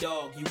be my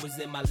dog, you was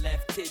in my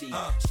left titty.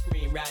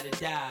 Scream, ride or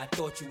die, I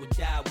thought you would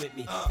die with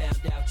me. Found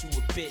out you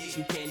a bitch,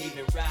 you can't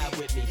even ride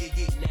with me.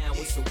 Now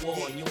it's a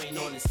war, you ain't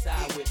on the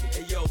side with me.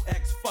 Hey yo,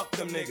 X, fuck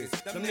them niggas.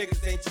 Them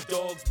niggas ain't your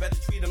dogs, better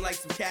treat them like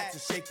some cats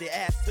and shake their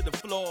ass to the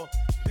floor.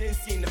 Been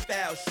seen the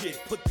foul shit,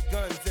 put the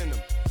guns in them.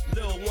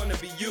 Lil' wanna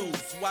be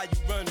used, why you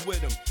run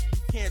with them?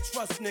 You can't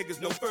trust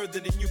niggas no further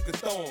than you can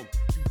throw them.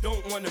 You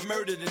don't wanna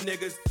murder the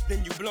niggas,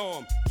 then you blow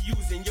them.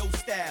 Using your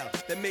style,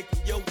 that make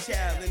him your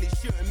child. And he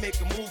shouldn't make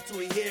a move till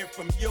he hear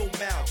from your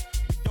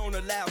mouth. We don't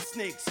allow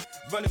snakes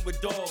running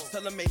with dogs.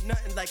 Tell them ain't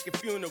nothing like a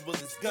funeral,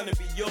 it's gonna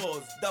be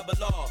yours. Double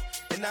R.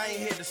 And I ain't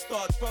here to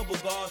start trouble,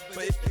 God.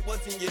 But if they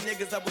wasn't your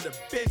niggas, I would've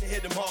been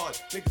hit them hard.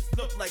 Niggas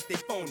look like they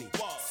phony,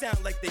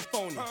 sound like they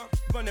phony.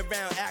 Run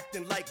around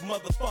acting like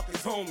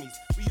motherfuckers homies.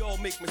 We all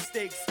make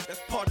mistakes, that's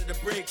part of the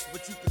breaks.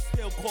 But you can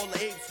still call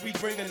the apes. We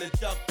bringin' the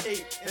duct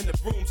tape and the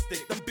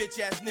broomstick. Them bitch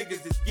ass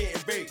niggas is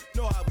getting raped.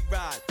 Know how we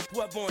ride,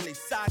 whoever on their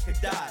side could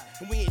die.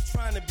 And we ain't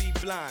trying to be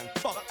blind,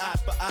 fuck eye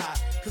for eye.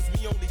 Cause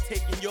we only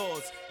taking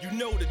yours, you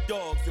know the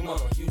dogs. And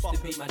used to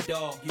be my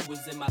dog, you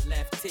was in my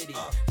left titty.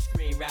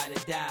 Scream, ride or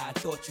die, I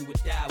thought you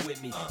would die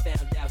with me.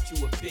 Found out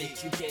you a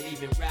bitch, you can't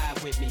even ride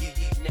with me.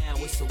 Now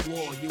it's a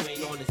war, you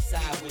ain't on the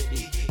side with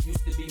me.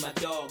 Used to be my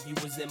dog, you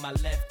was in my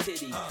left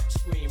titty.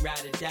 Scream,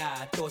 ride or die,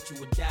 I thought you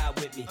would die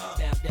with me.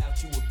 Found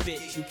out you a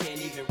bitch, you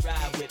can't even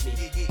ride with me.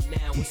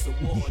 Now it's a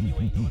war, you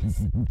ain't on the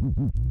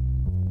side.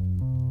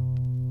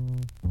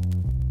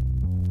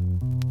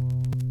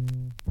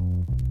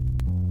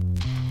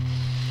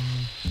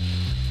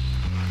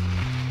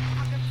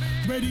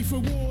 Ready for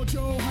war,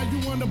 Joe? How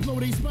you wanna blow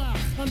they spot?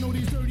 I know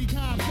these dirty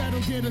cops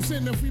that'll get us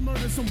in if we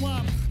murder some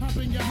wop. Hop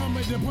in your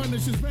Hummer, the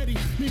Punisher's ready.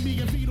 Meet me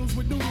and Beatles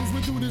with noodles,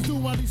 we do this do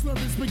while he's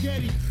slurping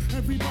spaghetti.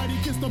 Everybody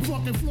kiss the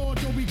fucking floor,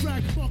 Joe, we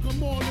crack, fuck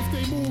them all. If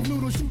they move,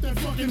 noodles, shoot that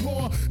fucking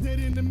whore. Dead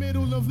in the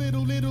middle of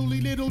little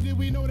did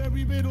we know that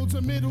we riddle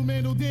to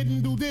middleman who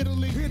didn't do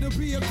diddly. Here to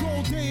be a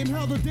cold day in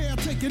hell, the day I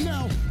take it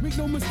out. Make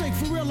no mistake,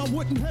 for real, I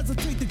wouldn't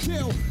hesitate to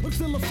kill. I'm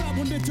still a fat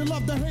one that you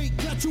love to hate.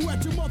 Catch you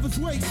at your mother's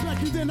waist,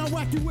 smack you, then I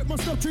whack you with my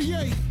stuff to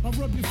yay. I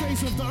rub your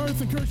face off the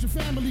earth and curse your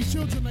family,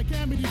 children like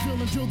Amity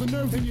feeling, drill the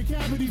nerves in your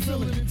cavity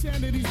feeling.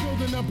 Insanity's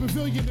building a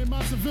pavilion in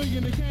my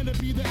civilian. It can't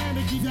be the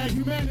anarchy that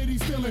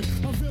humanity's feeling.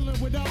 A villain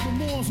without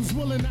remorse who's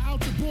willing to out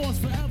the boss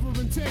forever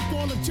and take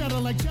all the cheddar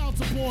like child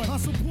support. I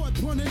support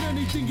Pun in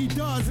anything he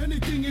does,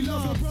 anything he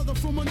loves. A brother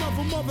from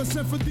another mother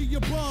sent for the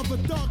above. A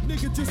dark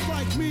nigga just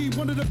like me,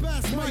 one of the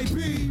best might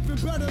be. Even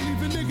better,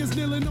 leaving niggas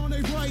kneeling on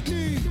their right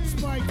knee.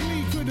 Spike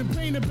Lee couldn't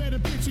paint a better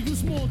picture. You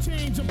small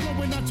change, I'm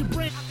blowing out your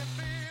brain.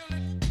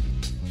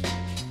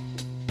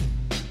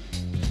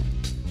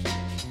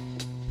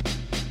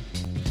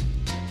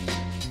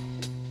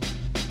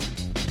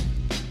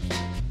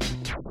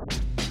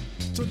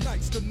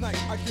 Tonight's the night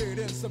I get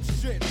in some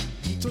shit.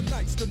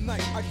 Tonight's the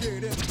night I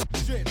get in some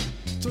shit.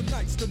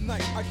 Tonight's the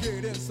night I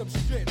get in some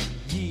shit.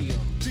 Yeah.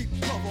 Deep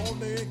cover on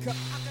the income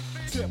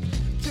tip.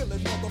 Killing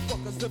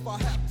motherfuckers if I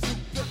have to.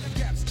 Fill the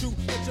gaps too.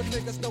 Let your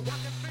niggas know I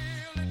can feel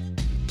it.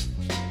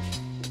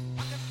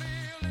 I can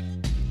feel it.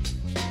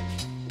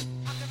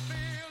 I can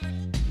feel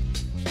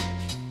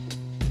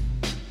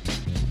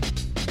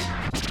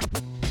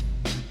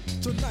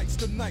it. Tonight's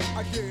the night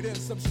I get in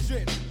some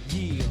shit.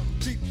 Yeah.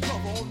 Deep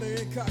cover on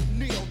the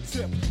incognito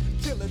tip.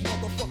 Killing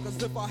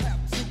motherfuckers if I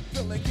have to.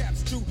 Filling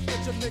gaps too.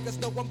 Let your niggas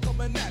know I'm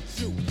coming at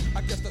you.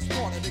 I guess that's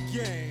part of the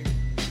game.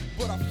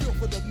 But I feel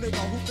for the nigga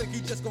who think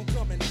he just gon'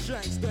 come and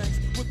change things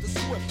with the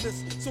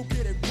swiftness. So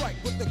get it right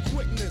with the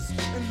quickness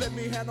and let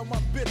me handle my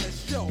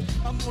business. Yo,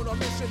 I'm on a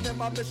mission and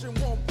my mission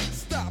won't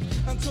stop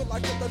until I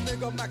get the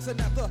nigga maxing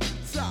at the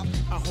top.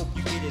 I hope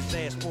you get his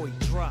ass before he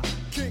drop.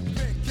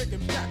 Kingpin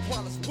kicking back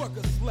while his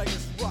workers slaying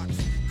rocks.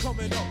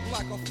 Coming up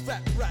like a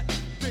fat rat.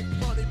 Big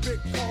money, big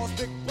cars,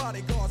 big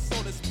bodyguards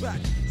on his back.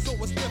 So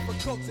it's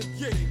difficult to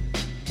get him.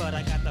 But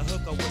I got the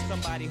hookup with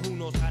somebody who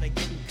knows how to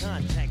get in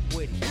contact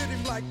with him. Hit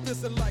him like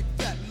this and like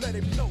that. Let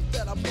him know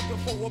that I'm looking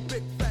for a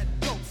big fat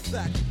dope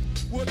sack.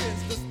 What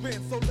is the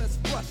spin? So let's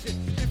rush it.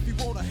 If you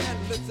wanna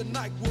handle it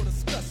tonight, we'll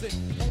discuss it.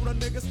 On a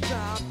nigga's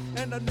time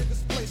and a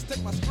nigga's place.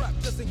 Take my strap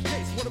just in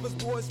case one of his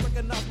boys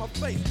recognize my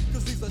face.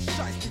 Cause he's a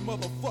shiesty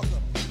motherfucker.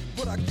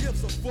 But I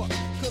gives a fuck,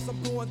 cause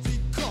I'm going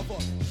deep cover.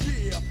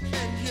 Yeah,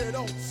 and you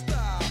don't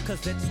stop.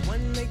 Cause it's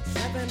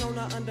 187 on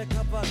an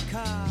undercover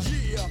car.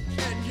 Yeah,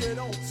 and you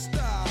don't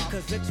stop.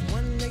 Cause it's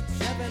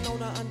 187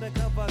 on an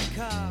undercover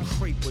car.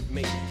 Creep with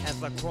me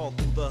as I crawl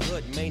through the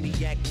hood.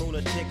 Maniac,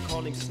 lunatic,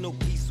 call him Snoop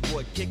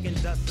Eastwood. Kicking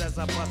dust as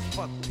I bust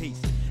fuck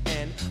peace.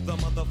 And the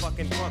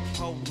motherfucking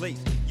drunk police.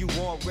 You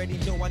already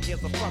know I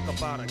give a fuck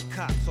about a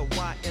cop. So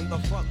why in the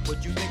fuck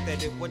would you think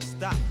that it would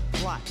stop?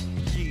 Plot,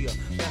 yeah,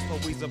 that's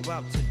what we's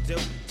about to do.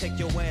 Take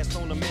your ass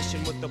on a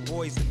mission with the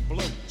boys in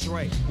blue.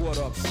 Dre, what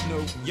up,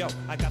 Snoop? Yo,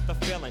 I got the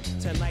feeling.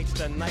 Tonight's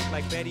the night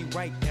like Betty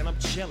Wright, and I'm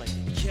chilling,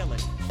 killing,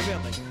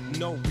 feeling,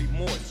 no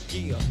remorse,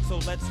 yeah. So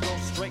let's go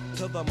straight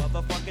to the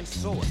motherfucking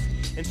source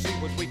and see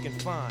what we can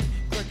find.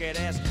 Crooked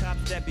ass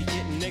cops that be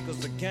getting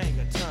niggas a gang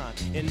of time,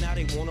 and now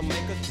they wanna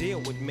make a deal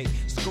with me.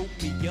 Scoop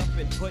me up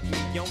and put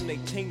me on their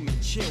team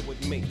and chill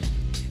with me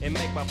and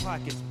make my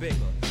pockets bigger.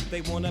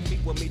 They wanna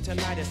meet with me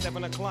tonight at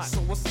 7 o'clock. So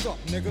what's up,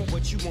 nigga?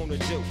 What you wanna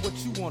do? What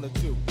you wanna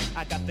do?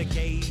 I got the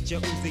gauge, a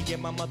Uzi,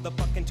 in my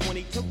motherfucking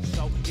 22.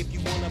 So if you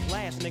wanna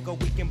blast, nigga,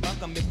 we can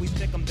buck 'em. If we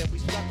stick 'em, then we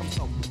stuck 'em.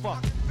 So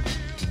fuck.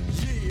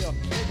 Yeah,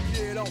 and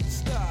you don't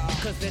stop.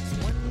 Cause it's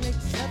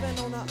 187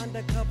 on an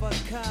undercover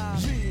car.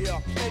 Yeah,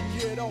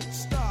 and you don't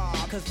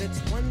stop. Cause it's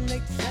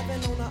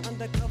 187 on an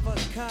undercover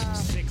car.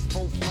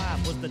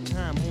 6:45 was the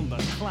time on the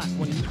clock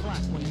when you clock.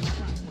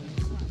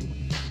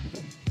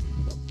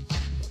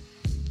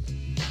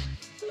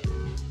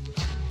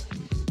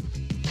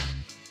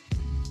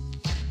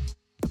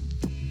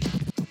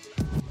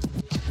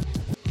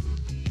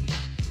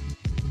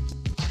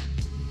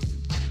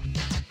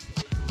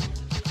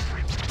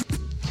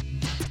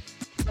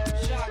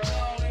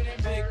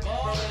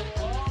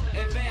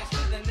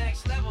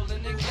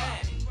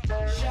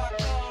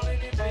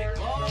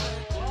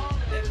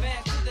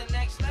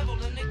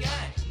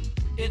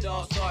 It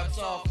all starts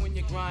off when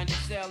you're grinding,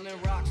 selling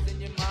rocks,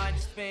 then your mind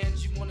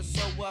expands. You wanna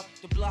sew up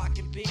the block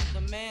and be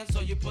the man,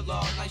 so you pull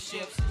off night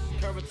shifts,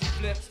 currency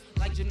flips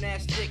like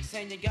gymnastics,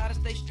 and you gotta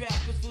stay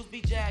strapped 'cause fools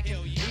be jacking.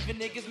 Even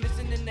niggas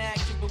missing in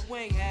action, but we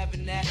ain't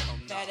having that.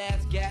 Fat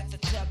ass gats are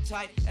tough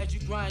tight as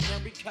you grind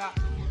every cop,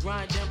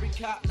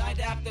 night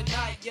after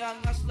night.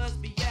 Young hustlers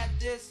be at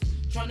this,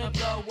 tryna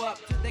blow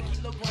up to the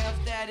kilogram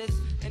status,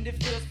 and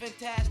it feels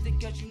fantastic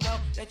 'cause you know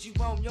that you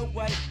on your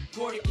way.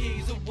 Quarter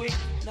keys a week,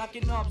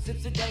 knocking off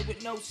zips a day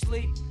with no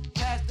sleep.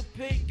 Past the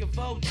peak of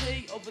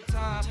OT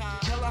overtime,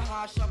 hella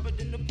high, sharper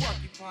than the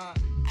porcupine.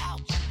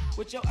 Ouch,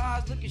 with your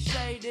eyes looking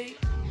shady,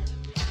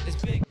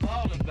 it's big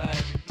ballin', baby.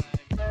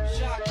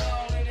 Shot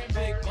callin' and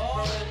big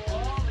ballin',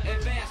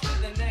 advance to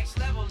the next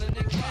level in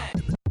the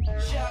game.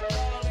 Shot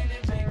callin'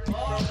 and big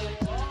ballin',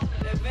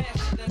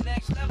 advance to the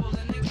next level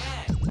in the game.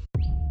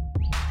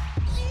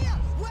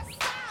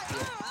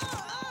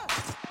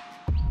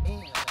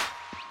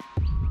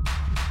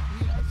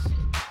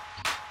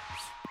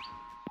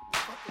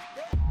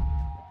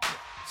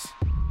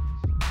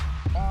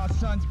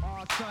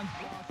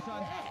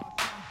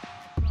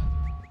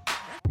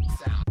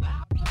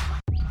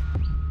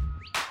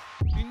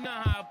 You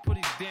know how I put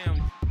it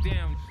down.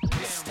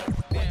 Mister,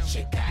 what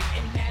you got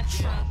in that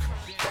trunk?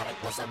 Thought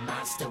it was a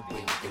monster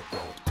when you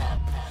rolled up.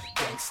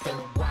 Gangsta,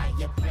 why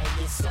you play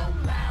it so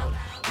loud?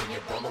 When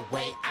you roll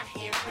away, I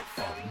hear it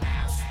from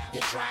miles.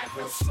 You drive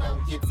real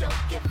slow, you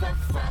don't give a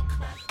fuck.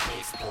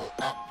 Bass pull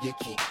up, you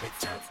keep it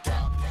turned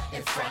up.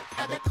 In front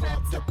of the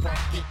club, the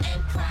bucket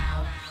and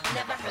clown.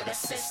 Never heard a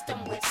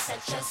system with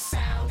such a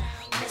sound.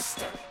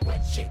 Mister,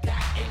 what you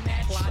got in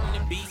that Plotting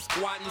trunk? the beat,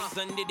 squatting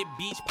under the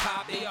beach,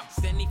 popping.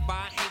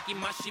 75 hanky,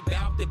 my shit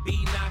bout to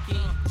be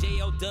knocking.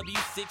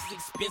 JOW6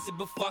 expensive,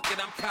 but fuck it,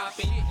 I'm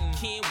copping.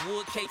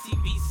 Kenwood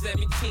KTV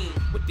 17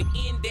 with the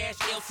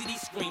N-LCD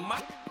screen.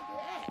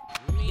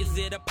 Is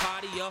it a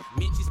party or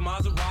Mitch's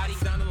Maserati?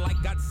 Sounding like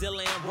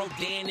Godzilla and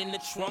Rodan in the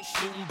trunk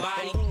shooting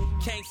body.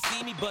 Can't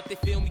see me, but they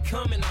feel me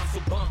coming, I'm so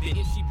bumping.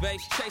 If she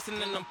bass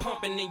chasing and I'm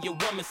pumping, then your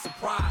woman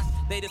surprised.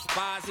 They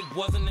despise it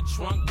wasn't a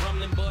trunk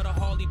rumbling, but a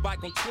Harley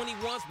bike on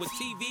 21s with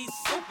TV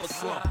super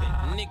slumping.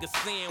 Niggas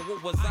saying,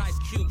 what was Ice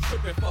Cube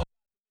tripping for?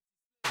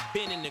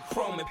 Been in the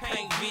chrome and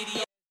paint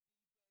video.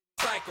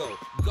 Psycho,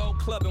 go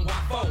club and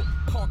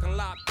WAPO, parking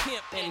lot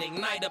pimp and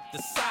ignite up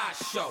the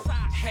sideshow.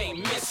 Hey,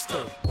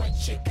 mister, what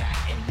you got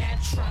in that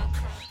trunk?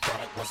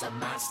 Thought it was a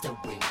monster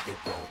when you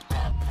rolled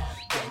up.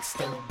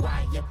 Gangsta,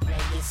 why you play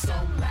it so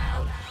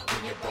loud?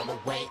 When you roll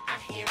away,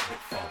 I hear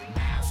it from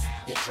miles.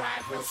 You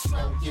drive real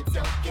slow, you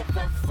don't give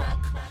a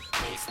fuck.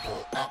 Bass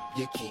pull up,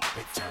 you keep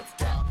it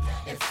turned up.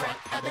 In front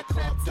of the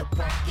club, the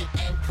bucket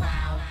and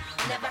clown.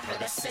 Never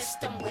heard a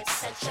system with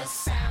such a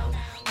sound.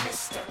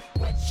 Mister,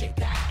 what you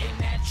got in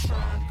that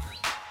trunk?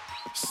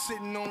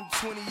 Sitting on the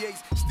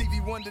 28s,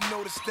 Stevie Wonder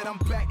noticed that I'm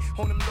back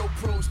on them low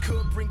pros.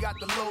 Could bring out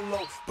the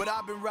low, but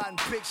I've been riding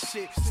big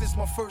shit since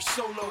my first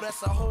solo.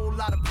 That's a whole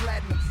lot of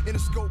platinum in the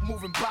scope,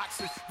 moving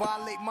boxes.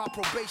 Violate my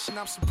probation,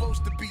 I'm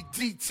supposed to be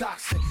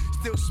detoxing.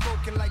 Still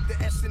smoking like the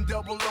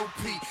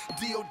S&OOP,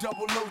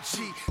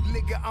 D-O-double-O-G.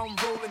 Nigga, I'm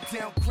rolling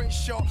down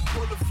Crenshaw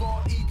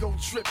Boulevard, ego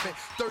tripping.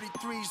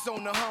 33s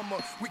on the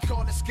Hummer, we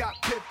call it Scott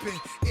Pippen.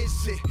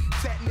 Is it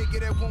that nigga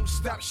that won't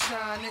stop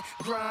shining,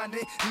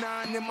 grinding,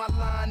 9 in my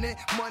lining,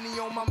 money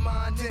on my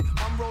mind, and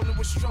I'm rolling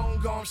with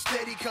strong arm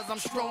steady, cause I'm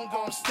strong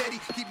arm steady.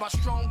 Keep my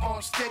strong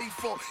arm steady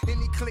for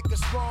any click or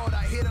squad.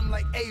 I hit them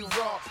like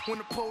A-Raw. When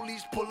the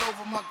police pull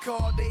over my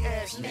car, they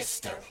ask,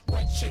 Mister,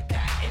 what you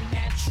got in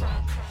that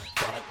trunk?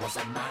 Thought it was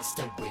a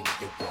monster when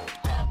you rolled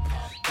up.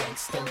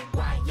 Gangsta,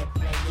 why you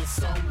play it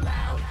so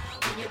loud?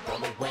 When you roll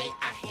away,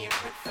 I hear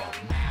it from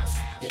miles.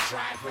 You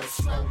drive real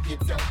slow, you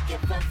don't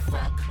give a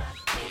fuck.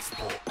 Bass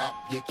pull up,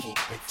 you keep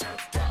it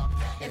turned up.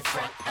 In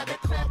front of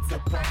the club, the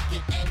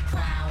bucket and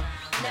clown.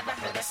 Never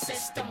heard a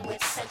system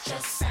with such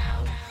a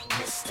sound.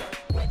 Mister,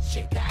 what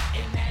you got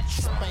in that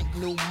trunk? Spank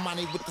new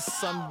money with the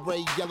sun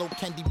ray yellow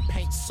candy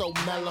paint so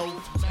mellow.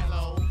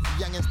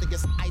 Youngins think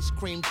it's ice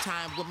cream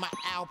time with my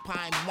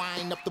Alpine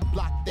wine up the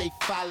block they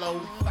follow.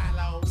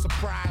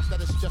 Surprised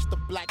that it's just a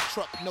black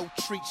truck, no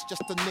treats,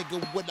 just a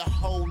nigga with a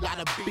whole lot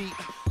of beat.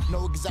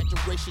 No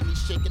exaggeration,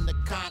 he's shaking the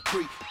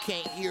concrete.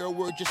 Can't hear a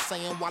word you're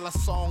saying while a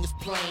song is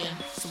playing.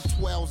 Some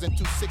 12s and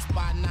 2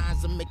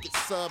 6x9s and make it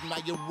sub. Now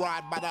you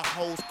ride by the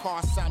hoes,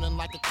 car sounding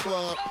like a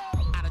club.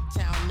 Out of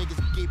town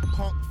niggas get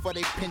punked for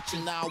they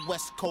pension. Now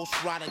West Coast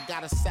rider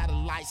got a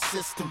satellite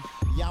system.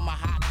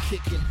 Yamaha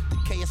kicking, the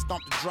K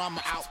stomp the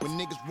drama out. When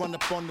niggas run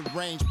up on the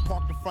range,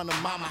 parked in front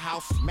of mama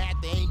house. Mad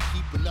they ain't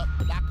keeping up,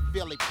 but I can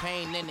feel they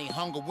pain and they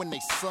hunger when they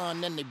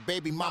son and they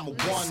baby mama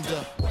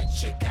wonder. What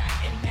you got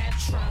in that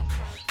trunk?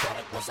 Thought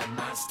it was a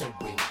monster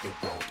when you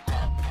rolled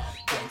up.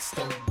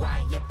 Gangsta,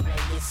 why you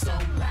play it so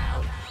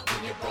loud?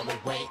 When you roll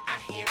away,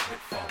 I hear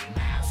it from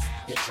miles.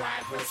 You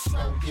drive real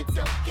slow, you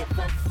don't give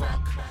a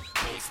fuck.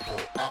 Bass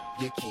pull up,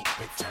 you keep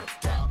it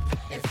turned up.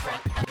 In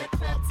front of the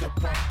club, the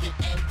bucket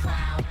and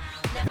clown.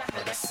 Never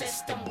heard a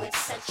system with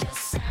such a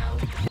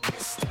sound.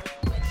 Mister,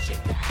 what you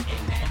got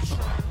in that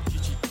trunk?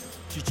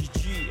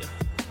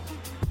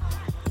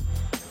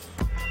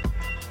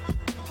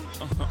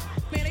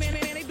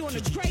 Man, they doing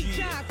a great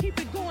job. Keep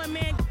it going,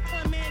 man.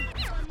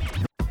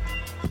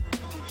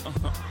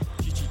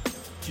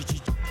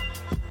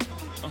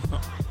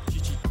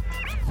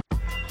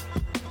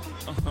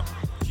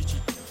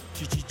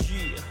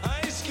 I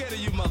ain't scared of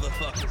you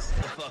motherfuckers.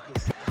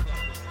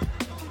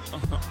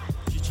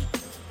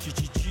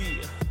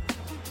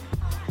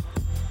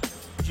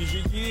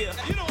 Yeah.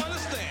 You don't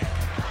understand.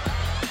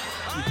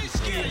 I ain't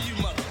scared of you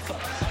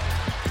motherfuckers.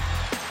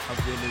 I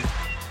really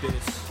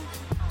this.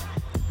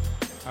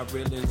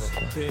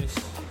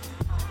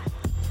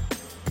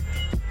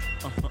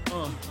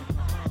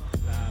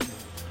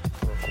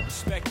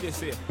 Respect this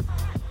here.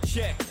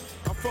 Check.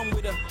 I'm from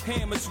where the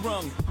hammer's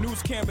rung.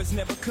 News cameras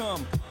never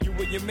come. You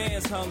and your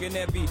man's hung in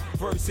every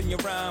verse in your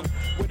rhyme.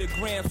 Where the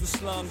grams were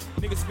slung.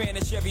 Niggas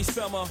vanish every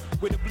summer.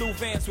 Where the blue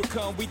vans would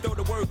come. We throw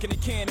the work in the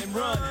can and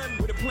run.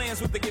 Where the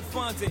plans were to get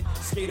funded.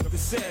 Skate up the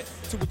set.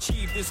 To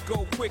achieve this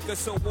goal quicker.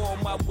 So all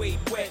my weight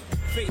wet.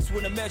 Faced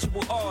with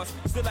immeasurable odds.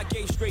 Still I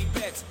gave straight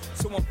bets.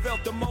 Someone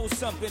felt the most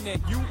something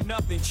and you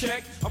nothing.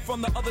 Check. I'm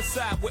from the other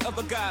side where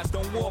other guys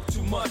don't walk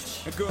too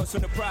much. And girls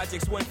from the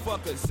projects went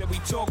fuckers. Said we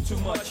talk too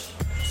much.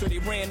 So they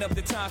ran up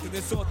the time cause they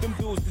sought them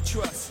dudes to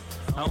trust.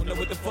 I don't know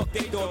what the fuck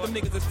they thought, them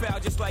niggas is foul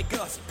just like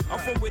us. I'm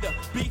from where the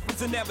beef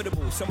is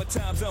inevitable,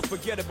 summertime's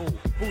unforgettable.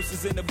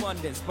 Boosters in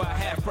abundance, buy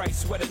half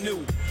price sweater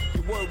new.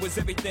 Your word was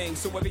everything,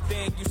 so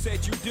everything you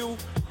said you do,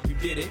 you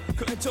did it.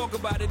 Couldn't talk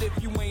about it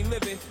if you ain't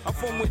living. I'm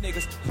from where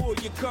niggas pull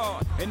your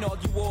card and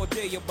argue all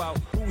day about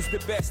who's the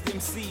best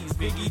MCs,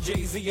 Biggie,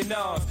 Jay-Z and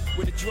Nas.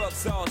 Where the drug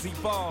czars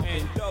evolve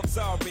and thugs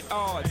are at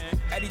odds.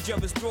 At each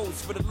other's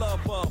throats for the love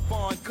of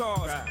foreign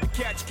cars.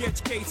 Catch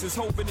cases,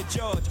 hoping to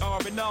judge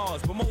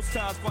R&Rs. But most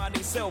times find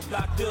themselves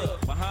locked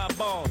up behind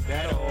bars,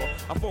 that all.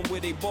 I'm from where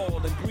they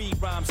ball and breed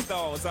rhyme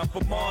stars. I'm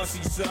from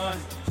Marcy, son.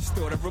 Just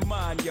thought I'd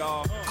remind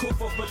y'all.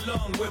 Cook up a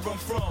lung where I'm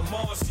from,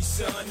 Marcy,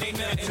 son. Ain't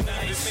nothing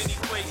nice in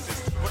many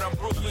places, but I'm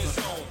Brooklyn's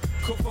home.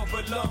 Cook up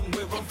a lung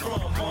where I'm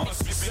from,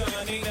 Marcy,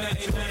 son. Ain't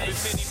nothing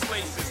nice in many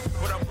places,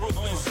 but I'm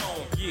Brooklyn's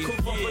home.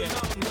 Cook up a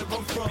lung where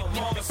I'm from,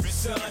 Marcy,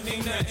 son.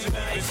 Ain't nothing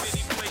nice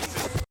in many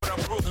places, but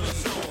I'm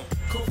Brooklyn's home.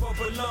 Cook up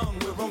a lung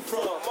where I'm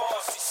from,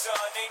 Marcy, son.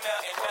 Ain't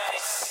nothing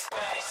nice.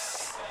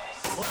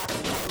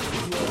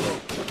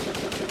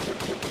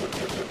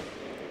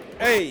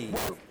 Hey,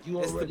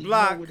 it's the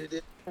block.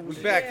 We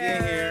back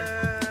in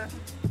here.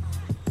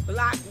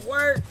 Block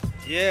work.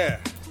 Yeah.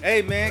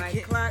 Hey, man.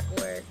 Like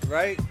clockwork.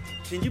 Right?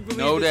 Can you believe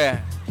Know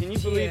that. Can you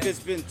believe it's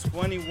been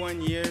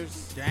 21 years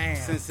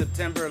since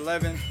September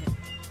 11th?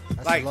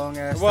 That's like a long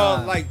ass time.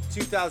 time. Like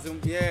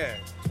 2000. Yeah,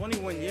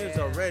 21 years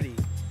already.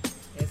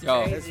 It's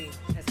Yo. crazy.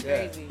 That's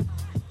crazy.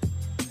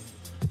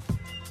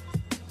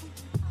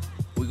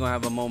 We're gonna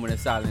have a moment of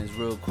silence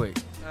real quick.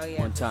 Oh, yeah,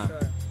 One for time.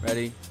 sure.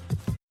 Ready?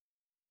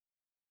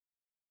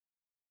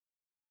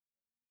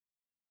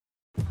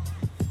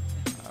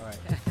 All right.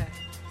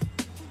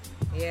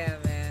 Yeah,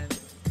 man.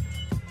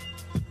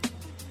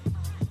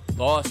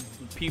 Lost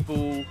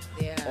people,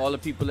 Yeah. all the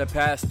people that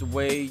passed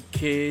away,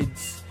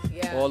 kids,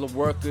 Yeah. all the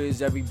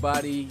workers,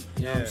 everybody,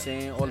 you know what I'm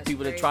saying? All the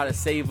people that try to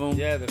save them.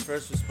 Yeah, the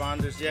first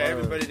responders. Yeah, Word.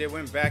 everybody that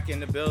went back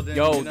in the building.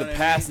 Yo, you know the what I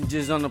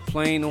passengers on the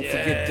plane, don't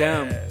forget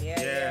them.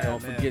 Yeah,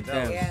 Don't forget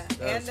them. Yeah,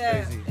 That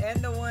and was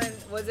and the one,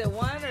 was it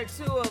one or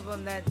two of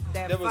them that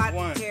There was fought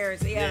one. the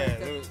terrorists? Yeah, Yeah,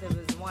 there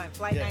was one.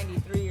 Flight Yeah.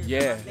 93 or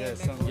Yeah,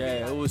 something.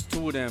 yeah, it was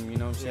two of them, you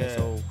know what I'm saying? Yeah.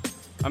 So,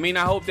 I mean,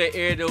 I hope they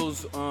air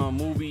those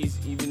movies,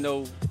 even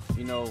though,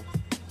 you know,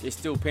 it's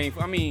still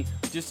painful. I mean,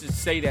 just to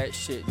say that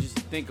shit, just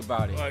think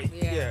about it.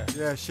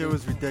 Yeah, shit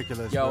was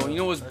ridiculous. Yo, bro. you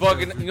know what's That shit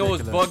was bugging? You know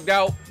what's ridiculous. bugged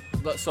out?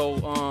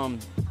 So,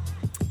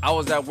 I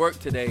was at work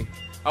today.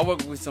 I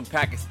work with some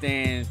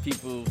Pakistan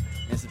people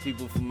and some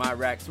people from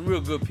Iraq, some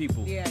real good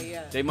people.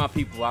 Yeah. They my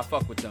people. I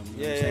fuck with them.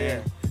 You know what I'm Yeah,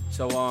 saying?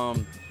 So,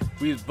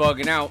 we was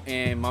bugging out,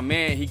 and my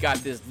man, he got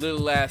this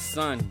little ass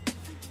son.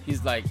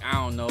 He's like, I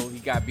don't know, he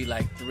got to be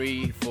like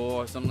 3,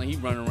 4, something. He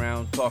running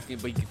around talking,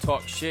 but he can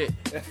talk shit,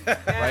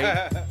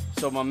 right?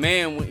 So my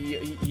man,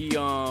 he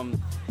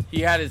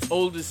had his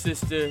older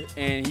sister,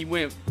 and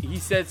he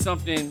said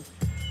something,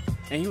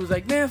 and he was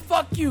like, man,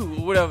 fuck you,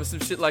 or whatever, some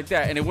shit like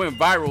that. And it went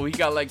viral. He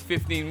got like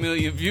 15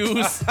 million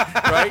views,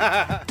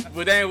 right?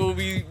 But then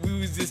we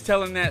was just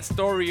telling that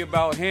story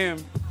about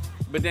him.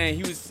 But then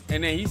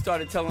he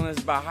started telling us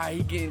about how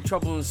he get in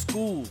trouble in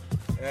school,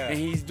 and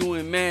he's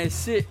doing mad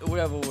shit or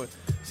whatever.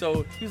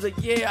 So he was like,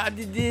 yeah, I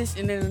did this,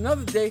 and then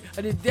another day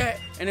I did that,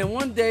 and then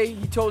one day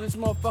he told this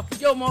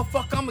motherfucker, yo,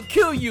 motherfucker, I'ma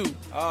kill you. You know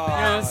what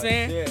I'm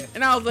saying? Shit.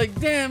 And I was like,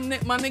 damn,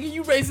 my nigga,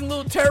 you raising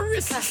little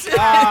terrorists and shit.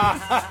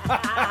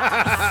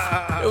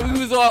 And we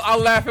was all out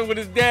laughing with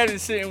his dad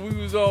and shit, and we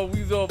was all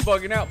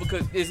bugging out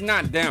because it's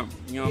not them.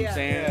 You know what I'm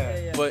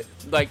saying? Yeah. But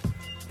like,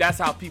 that's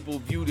how people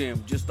view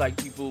them. Just like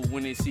people,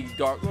 when they see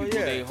dark people,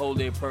 they hold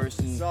their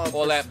person.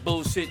 All that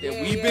bullshit that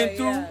we've been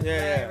through.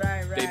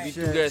 Right. They be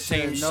through that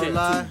same No shit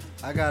lie, too.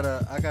 I got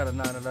a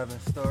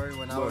 9/11 story.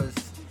 When I was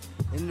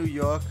in New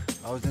York,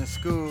 I was in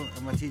school,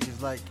 and my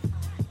teacher's like,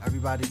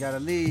 everybody gotta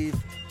leave.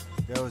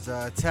 There was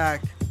an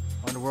attack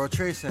on the World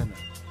Trade Center.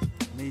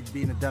 Me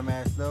being a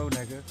dumbass little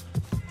nigga,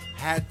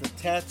 had the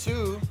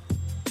tattoo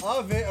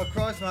of it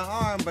across my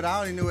arm, but I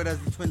only knew it as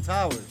the Twin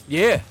Towers.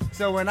 Yeah.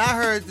 So when I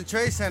heard the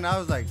Trade Center, I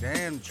was like,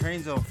 damn, the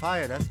train's on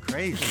fire. That's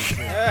crazy.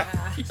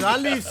 So I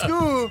leave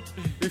school,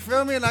 you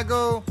feel me? And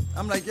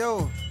I'm like,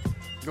 yo,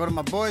 go to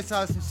my boy's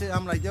house and shit.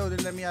 I'm like, yo, they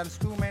let me out of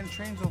school, man. The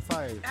train's on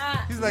fire.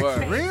 He's like,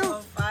 Word. for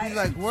real? He's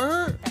like,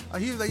 word?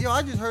 He was like, yo,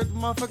 I just heard the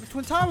motherfucking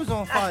Twin Towers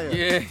on fire.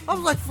 Yeah. I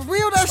was like, for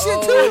real, that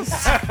shit too?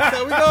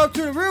 So we go up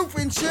to the roof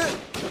and shit.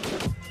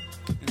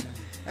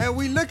 And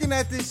we looking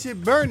at this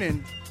shit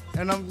burning.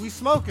 And we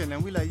smoking.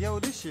 And we like, yo,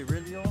 this shit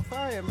really on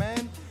fire,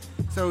 man.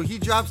 So he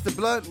drops the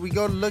blunt. We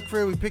go to look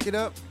for it. We pick it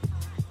up.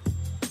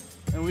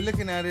 And we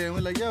looking at it. And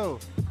we're like, yo,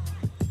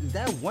 is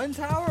that 1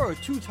 tower or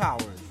 2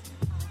 towers?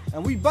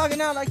 And we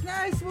bugging out like,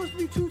 nah, it's supposed to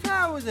be 2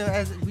 towers. And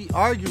as we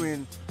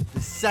arguing,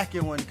 the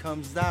second one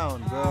comes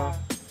down, bro.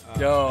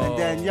 Yo. And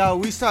then, yo,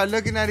 we start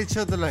looking at each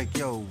other like,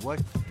 yo, what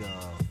the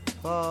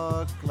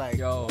fuck? Like,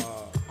 yo,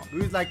 we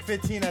was like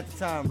 15 at the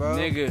time, bro.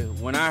 Nigga,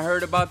 when I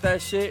heard about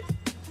that shit,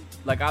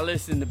 like I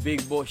listened to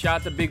Big Boy.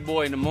 Shout out to Big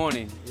Boy in the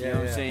morning. You know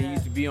what I'm saying? He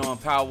used to be on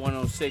Power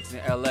 106 in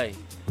LA.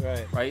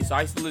 Right. So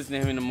I used to listen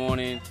to him in the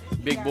morning.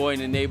 Big Boy in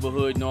the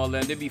neighborhood and all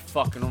that. They be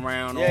fucking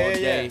around all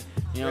day.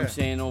 You know what I'm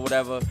saying, or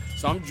whatever.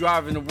 So I'm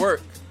driving to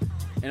work,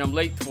 and I'm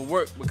late for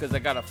work because I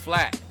got a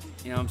flat.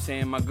 You know what I'm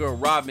saying? My girl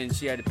Robin,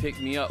 she had to pick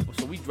me up.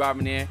 So we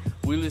driving there.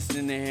 We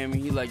listening to him,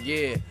 and he like,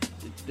 yeah,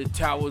 the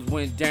towers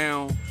went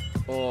down.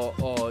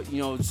 Or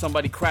you know,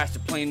 somebody crashed the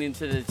plane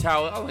into the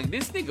tower. I'm like,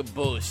 this nigga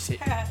bullshit.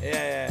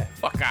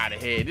 Fuck out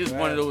of here. This is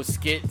one of those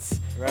skits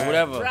or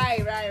whatever.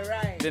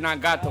 Right. Then I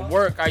got to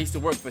work. I used to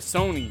work for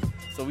Sony.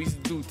 So we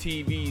used to do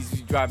TVs.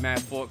 We drive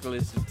mad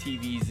forklifts with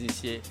TVs and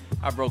shit.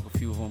 I broke a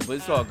few of them, but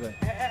it's all good.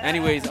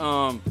 Anyways,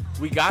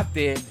 we got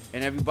there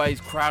and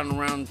everybody's crowding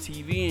around the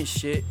TV and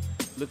shit,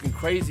 looking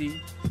crazy.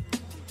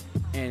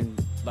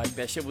 And like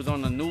that shit was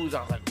on the news.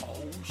 I was like, oh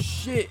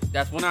shit.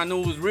 That's when I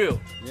knew it was real.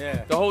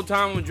 Yeah. The whole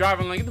time I'm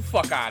driving, like, get the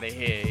fuck out of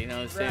here. You know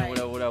what I'm saying?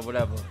 Right.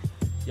 Whatever.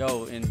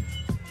 Yo, and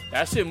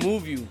that shit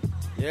move you.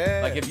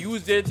 Yeah. Like if you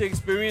was there to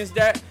experience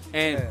that,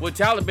 and what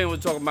Taliban was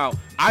talking about,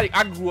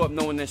 I grew up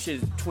knowing that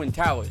shit is Twin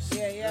Towers.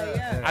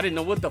 Yeah. I didn't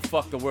know what the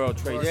fuck the World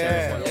Trade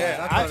Center was.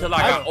 Yeah. Until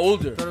I got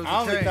older.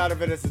 I only thought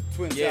of it as a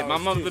Twin Towers. Yeah, my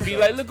mom would be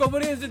like, look over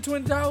there's the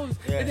Twin Towers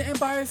and the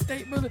Empire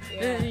State Building.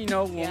 And, you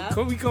know,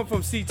 we come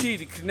from CT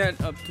to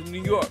connect up to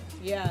New York.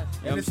 Yeah.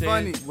 You know And it's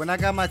funny, when I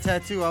got my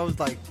tattoo, I was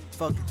like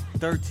fucking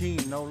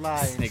 13, no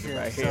lie. This And nigga shit.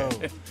 right here.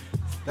 So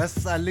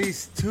that's at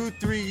least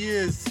 2-3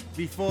 years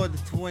before the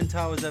Twin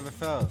Towers ever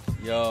fell.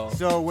 Yo.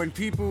 So when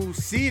people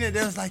seen it,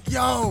 they was like,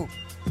 yo,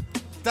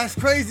 that's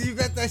crazy, you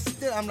got that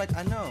shit. I'm like,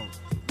 I know.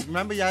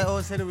 Remember, y'all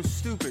always said it was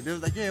stupid. They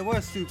was like, yeah, it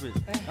was stupid.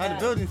 Now the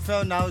building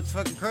fell, now it's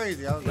fucking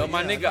crazy. I was Yo, like,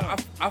 my yeah,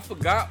 nigga, I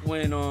forgot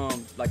when,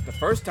 like, the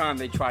first time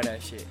they tried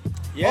that shit.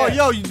 Oh,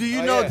 yo, do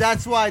you know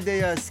that's why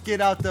they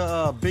skid out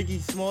the Biggie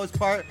Smalls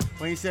part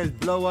when he says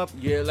blow up?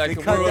 Yeah, like they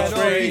the cut World that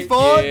off Trade.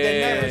 before. Yeah. They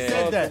never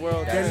said that. The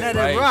World They Trade. let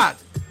Right. it rock.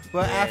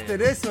 But Yeah. after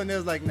this one, they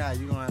was like, nah,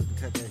 you gonna have to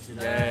cut that shit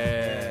out.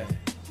 Yeah.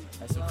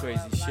 That's some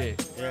crazy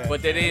shit. Yeah.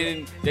 But they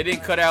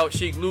didn't cut out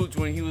Sheik Luch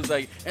when he was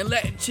like, and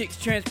letting chicks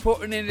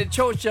transporting in the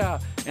Chocha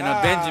and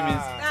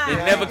Benjamins. They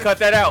never cut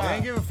that out. I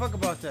ain't give a fuck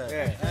about that. I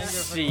ain't give a fuck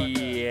about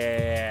that.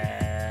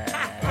 Yeah.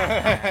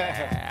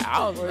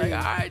 I was like, all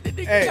right, the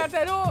nigga Hey, got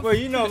that off. Well,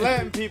 you know,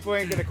 Latin people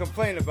ain't gonna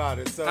complain about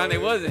it. So Nah, they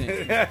wasn't.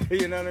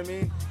 You know what I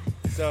mean?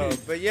 So,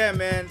 but yeah,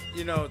 man,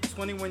 you know,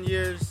 21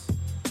 years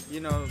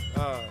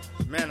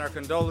man, our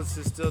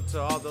condolences still to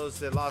all those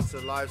that lost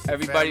their lives.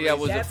 Everybody that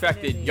was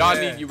affected, y'all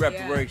need your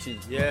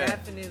reparations. Yeah,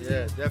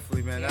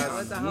 definitely, man.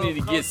 You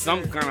need to get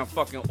some kind of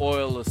fucking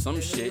oil or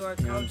some shit. You know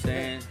what I'm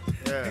saying?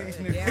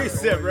 He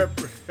said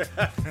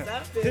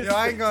Yo,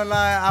 I ain't gonna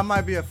lie, I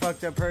might be a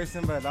fucked up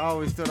person, but I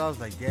always thought, I was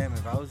like, damn,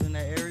 if I was in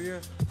that area,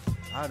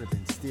 I would have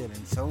been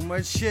stealing so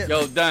much shit.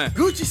 Yo, done.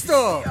 Gucci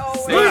store,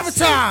 Louis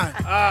Vuitton.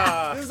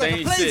 It was like a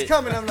same plane's shit.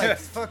 coming. I'm like,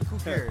 fuck, who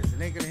cares? It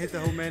ain't gonna hit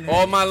the whole Manhattan.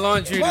 All my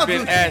laundry would have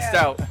been assed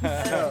out.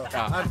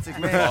 I took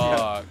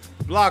man.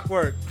 Block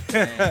work.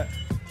 Man.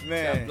 Man.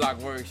 That block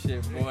work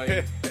shit,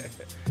 boy.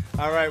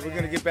 All right, we're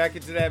gonna get back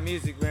into that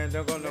music, man.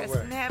 Don't go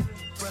nowhere.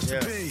 Rest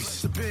in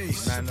peace.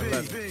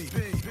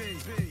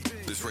 9/11.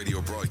 This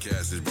radio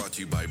broadcast is brought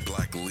to you by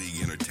Black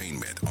League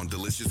Entertainment on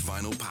Delicious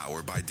Vinyl,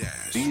 powered by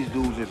Dash. These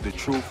dudes is the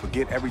truth.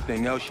 Forget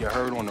everything else you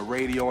heard on the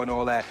radio and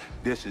all that.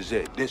 This is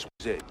it. This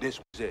was it. This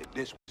was it.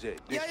 This was it.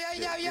 Yo,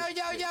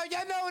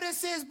 y'all know what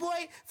this is,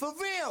 boy. For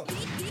real.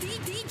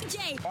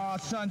 DJ. All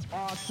sons. I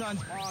know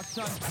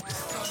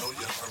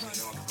you heard me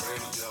on the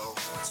radio.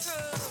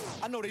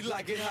 I know they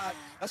like it hot.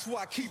 That's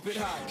why I keep it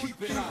hot.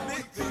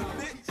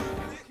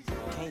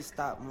 Can't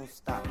stop, won't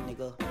stop,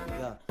 nigga.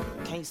 Yeah.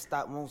 Can't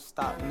stop, won't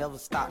stop, never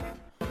stop.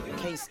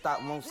 Can't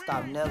stop, won't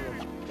stop, never.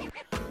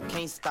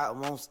 Can't stop,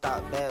 won't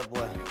stop, bad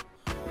boy.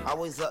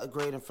 Always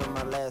upgrading from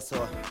my last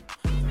whore.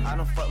 I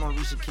done fucked on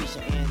Risha, Keisha,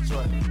 and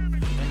Joy.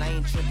 And I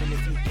ain't tripping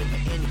if you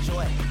didn't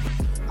enjoy.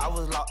 I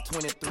was locked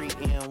 23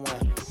 and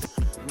 1.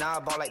 Now I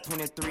bought like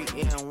 23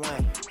 and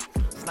 1.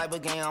 Sniper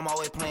game, I'm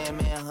always playing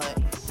manhunt.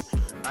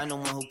 I'm the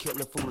one who killed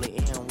the fool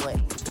and what?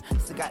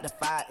 Still got the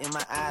fire in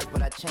my eyes,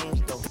 but I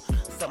changed though.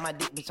 Suck my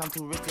dick, bitch, I'm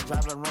too rich to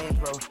drive a Range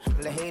Rover.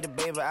 Let hater,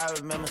 baby, I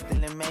remember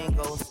stealing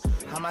mangoes.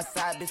 How my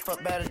side bitch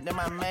fuck better than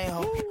my main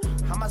hoe.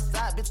 How my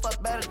side bitch fuck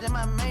better than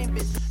my main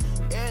bitch.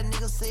 Every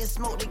nigga say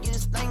smoke, they get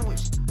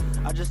extinguished.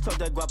 I just talk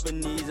that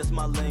Guapanese, that's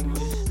my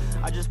language.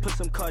 I just put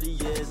some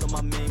Cartiers on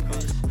my main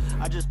bitch.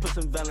 I just put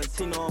some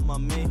Valentino on my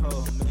main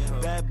hoe.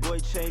 Bad boy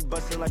chain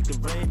bustin' like the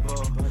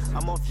rainbow.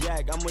 I'm off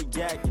yak, I'm with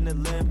yak in the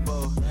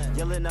limbo.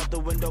 Yelling out the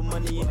window,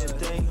 money in the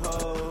thing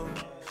ho.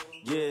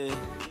 Yeah.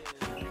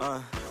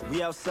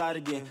 We outside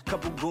again.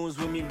 Couple goons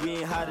with me, we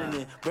ain't hiding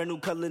it. Brand new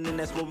color, and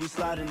that's what we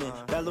sliding in.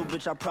 That little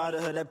bitch, I proud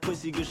of her. That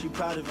pussy good, she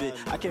proud of it.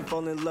 I can't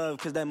fall in love,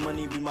 cause that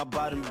money be my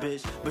bottom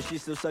bitch. But she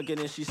still suck it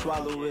and she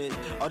swallow it.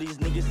 All these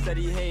niggas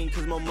steady hating,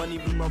 cause more money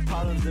be more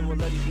problems. And we'll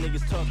let these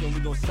niggas talk and we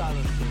gon'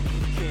 silence them.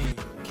 King.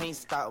 Can't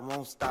stop,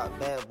 won't stop,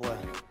 bad boy.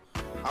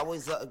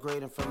 Always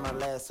upgrading from my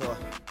last whore.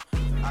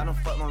 I done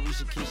fucked on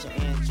Risha, Keisha,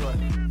 and Joy.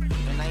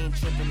 And I ain't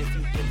tripping if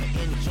you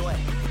didn't enjoy.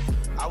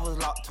 I was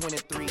locked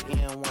 23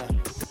 and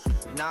 1.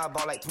 Now I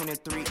bought like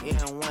 23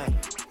 and 1.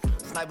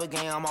 Sniper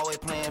game, I'm always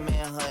playing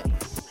manhunt.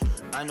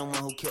 I'm the one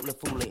who killed the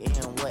fool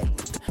and what?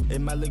 It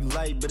might look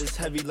light, but it's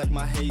heavy like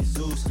my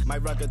Jesus.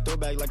 Might rock a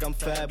throwback like I'm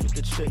fab with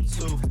the chick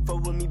too.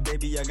 Fuck with me,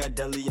 baby, I got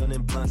deli on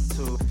and blunts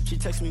too. She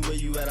text me where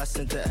you at, I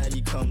sent the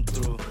Addy come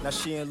through. Now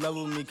she in love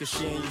with me cause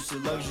she ain't used to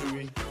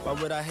luxury. Why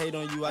would I hate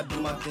on you? I do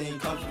my thing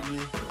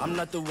comfortably. I'm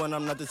not the one,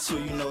 I'm not the two,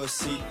 you know it's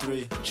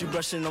C3. She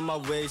brushing on my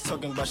waist,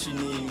 talking about she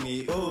need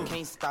me. Ooh.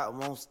 Can't stop,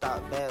 won't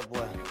stop, bad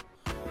boy.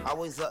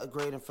 Always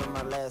upgrading from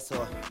my last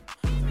whore.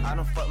 I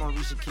done fucked on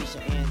Risha,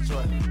 Keisha, and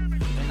Joy.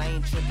 And I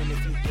ain't tripping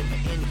if you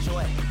didn't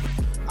enjoy.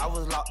 I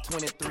was locked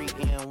 23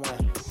 and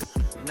 1.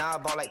 Now I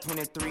bought like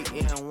 23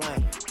 and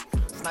 1.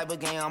 Sniper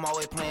game, I'm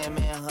always playing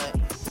manhunt.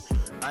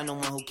 I'm the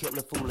one who killed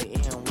the fool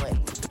and what?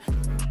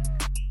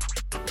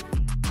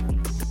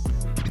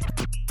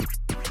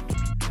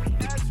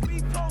 As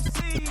we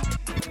proceed,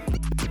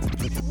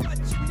 what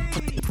you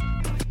need,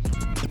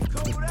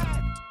 Kodak.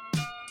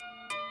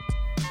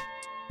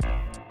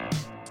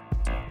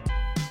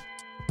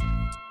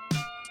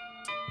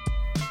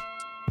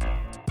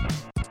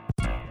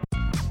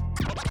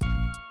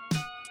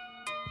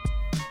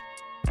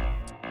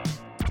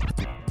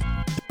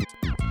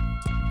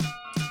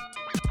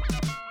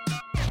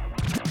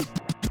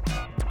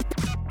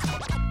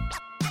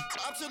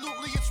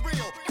 Absolutely, it's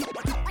real.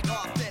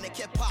 Authentic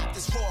hip hop,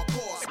 this raw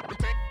course.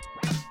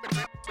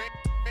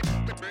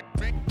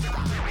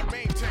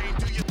 Maintain,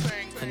 do your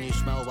thing. Can you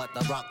smell what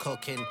the rock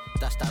cooking?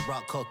 That's that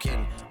rock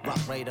cooking. Rock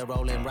raider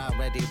rolling, round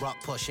ready, rock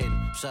pushing.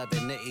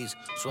 Serving nitties,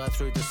 swerve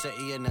through the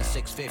city in a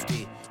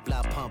 650.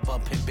 Blood pump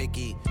bumping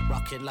Biggie,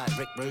 rocking like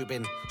Rick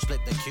Rubin.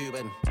 Split the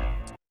Cuban.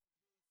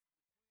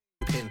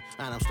 And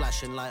I'm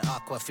splashing like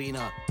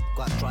Aquafina.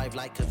 Got drive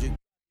like Kazuki.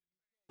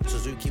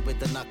 Suzuki with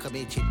the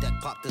Nakamichi deck,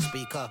 pop the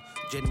speaker.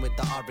 Gin with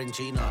the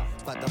Orangina.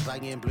 Got the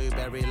banging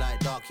blueberry like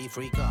Darky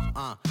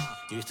Freaker.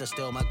 Used to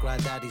steal my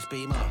granddaddy's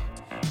Beamer.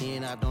 He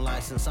ain't have no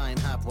license, I ain't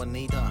have one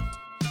neither.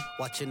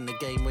 Watching the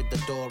game with the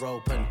door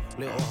open.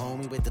 Little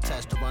homie with the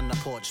tester on the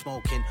porch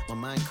smoking. My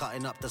man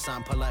cutting up the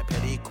sample like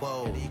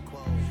Periquo.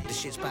 This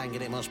shit's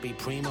banging, it must be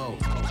primo.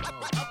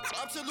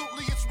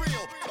 Absolutely, it's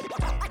real.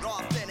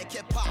 Authentic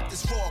hip hop,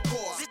 this raw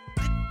course.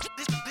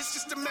 This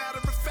is the matter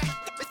of fact.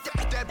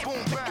 That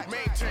boom back.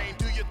 Maintain,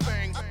 do your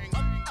thing.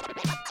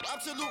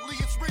 Absolutely,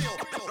 it's real.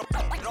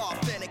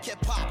 Authentic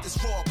hip hop, this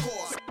raw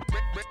course.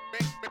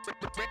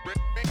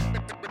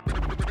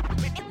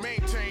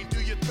 Maintain,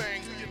 do your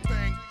thing.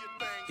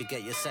 You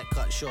get your set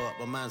cut short,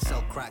 but man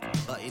sell crack,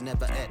 but he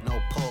never ate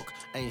no pork.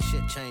 Ain't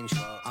shit changed.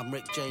 I'm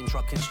Rick James,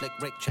 rockin' slick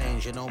Rick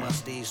change. You know my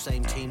Steve,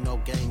 same team, no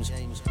games.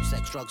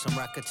 Sex, drugs, and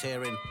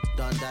racketeering.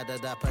 Dun da da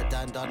dapper,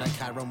 dan dun a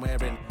Karen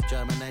wearing.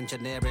 German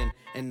engineering,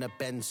 in the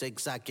Benz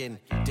zigzagging.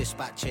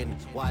 Dispatching,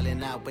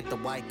 whiling out with the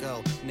white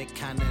girl. Nick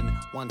Cannon,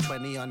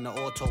 120 on the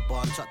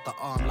Autobahn. Tuck the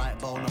arm like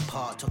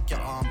Bonaparte. Took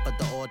your arm, but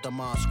the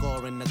Audemars.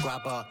 Scoring the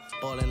grabber.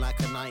 Balling like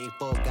a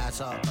 94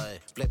 gasser.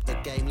 Flip the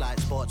game like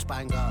sports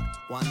banger.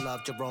 One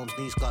love, Jerome's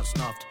knees got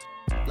snuffed.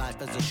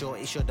 Life as a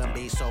shorty shouldn't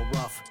be so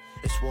rough.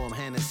 It's warm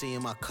Hennessy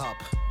in my cup.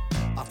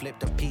 I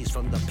flipped a piece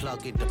from the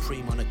plug into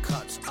Preem on the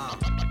cuts.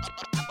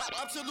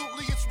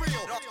 Absolutely, it's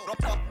real.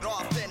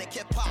 Authentic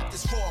hip hop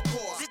is raw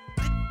core.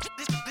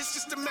 This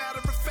just a matter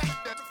of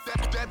fact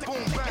that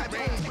boom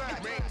bang.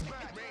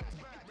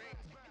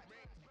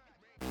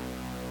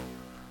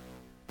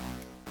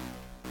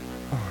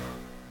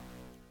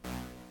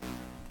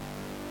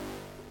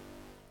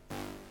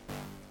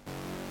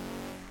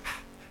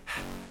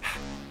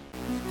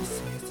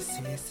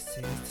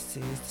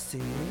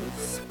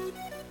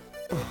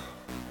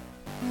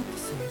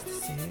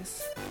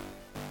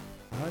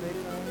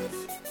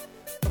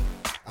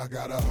 I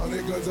got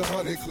 100 guns,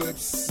 100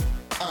 clips.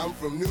 I'm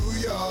from New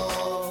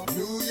York,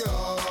 New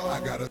York.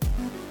 I got a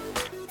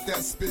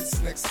that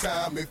spits next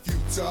time if you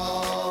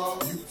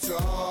talk, you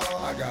talk.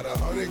 I got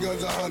 100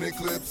 guns, 100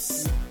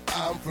 clips.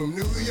 I'm from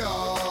New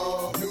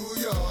York,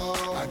 New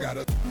York. I got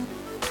a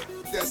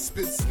that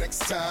spits next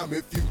time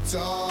if you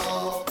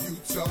talk, you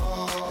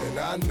talk. And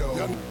I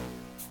know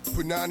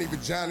Punani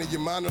vagina,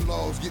 your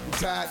monologues getting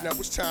tired. Now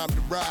it's time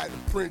to ride.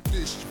 The print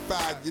this, you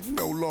fired, you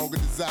no longer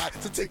desire.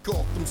 So take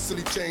off them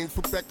silly chains,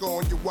 put back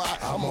on your wire.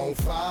 I'm on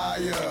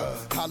fire,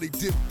 highly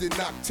dipped in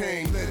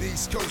octane. Let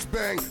East Coast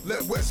bang,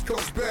 let West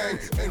Coast bang.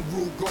 And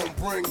Rue gon'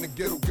 bring the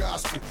ghetto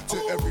gospel to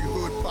every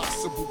hood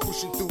possible.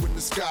 Pushing through in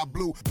the sky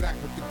blue, back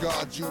with the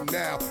guard you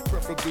now.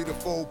 Preferably the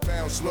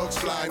 4-pound slugs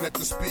flying at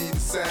the speed of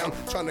sound.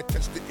 Trying to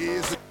catch the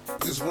ears of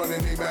just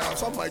running their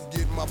mouths. I might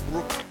get my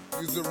brook.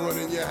 To run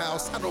in your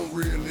house. I don't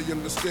really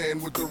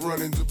understand what the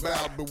running's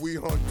about, but we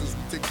hunters,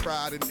 we take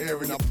pride in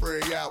airing our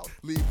prey out,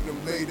 leaving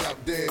them laid out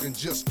dead and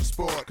just for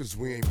sport, cause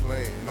we ain't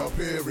playing up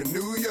here in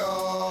New York.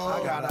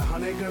 I got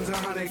 100 guns,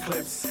 100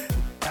 clips.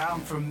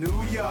 I'm from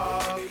New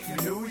York,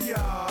 New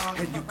York.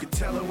 And you could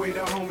tell the way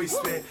the homies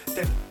spit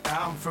that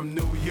I'm from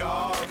New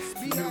York,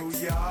 New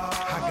York.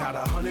 I got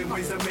 100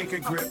 ways to make a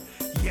grip.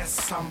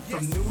 Yes, I'm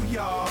from New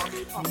York,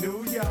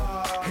 New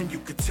York. And you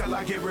could tell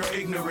I get real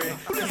ignorant.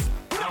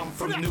 I'm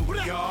from New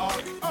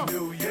York,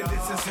 New York. And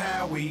this is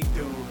how we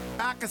do.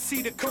 I can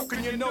see the coke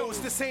in your nose.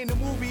 This ain't a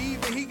movie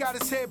either. He got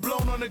his head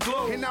blown on the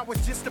globe. And I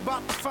was just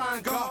about to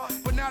find God,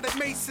 but now that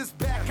Mace is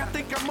back, I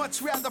think I'd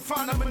much rather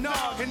find a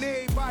Menard. And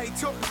everybody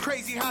talking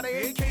crazy how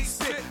they AK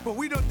spit, but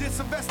we don't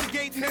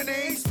disinvestigating and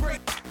they ain't spray.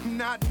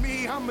 Not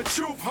me, I'm a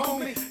truth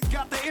homie.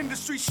 Got the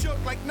industry shook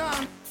like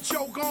nine.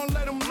 Joe gon'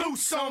 let him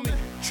loose on me.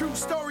 True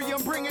story,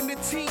 I'm bringing the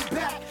team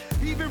back.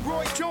 Even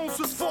Roy Jones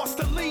was forced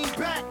to lean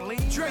back.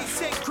 Dre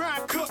said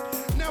grind cook,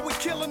 now we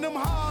killing them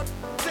hard.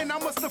 Then I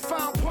must have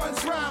found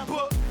Pun's rhyme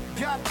book.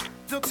 Got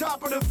the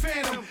top of the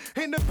Phantom,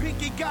 and the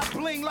pinky got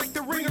bling like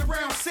the ring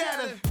around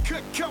Saturn.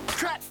 Cut,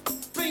 crack,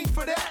 thing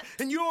for that,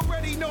 and you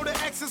already know the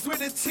X's where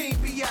the team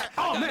be at.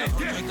 Oh man,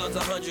 100 guns,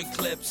 100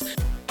 clips.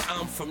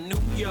 I'm from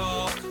New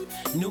York,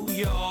 New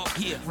York.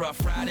 Yeah,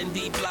 rough riding,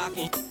 deep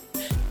blocking.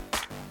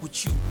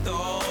 What you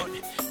thought,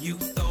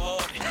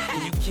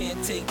 and you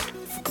can't take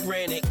for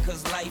granted,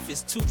 cause life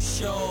is too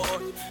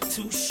short,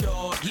 too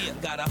short. Yeah,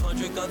 got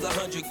 100 guns,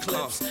 100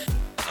 clips.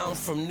 I'm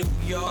from New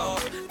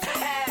York.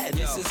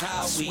 This is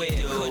how we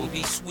do. Couldn't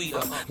be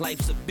sweeter.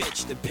 Life's a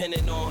bitch,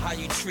 depending on how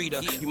you treat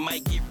her. You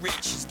might get rich,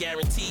 it's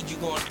guaranteed you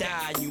gon'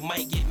 die. You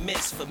might get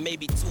missed for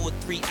maybe 2 or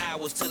 3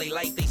 hours till they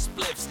light they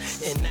spliffs.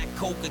 And that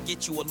coke could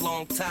get you a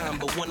long time.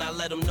 But when I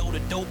let them know the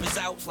dope is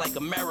out, it's like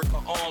America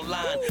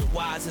Online.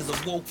 Wise is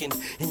awoken.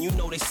 And you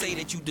know they say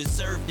that you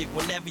deserved it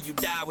whenever you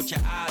die with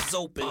your eyes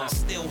open. I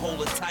still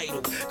hold a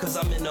title, cause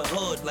I'm in the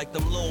hood like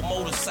them little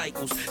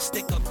motorcycles.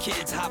 Stick up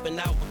kids hopping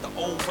out with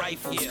the old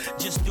rifles.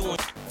 Just doing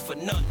for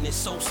nothing, it's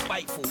so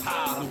spiteful.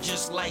 I'm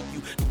just like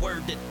you. The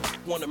word that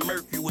wanna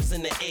murk you is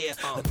in the air.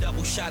 A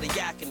double shot of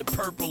yak and the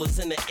purple is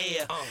in the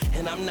air.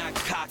 And I'm not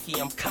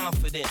cocky, I'm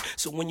confident.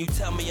 So when you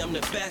tell me I'm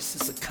the best,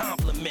 it's a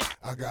compliment.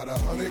 I got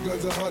 100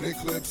 guns, 100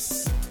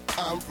 clips.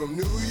 I'm from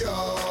New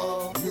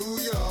York, New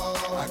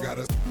York. I got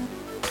a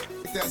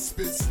that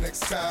spits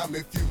next time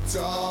if you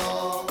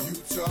talk, you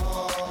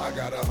talk. I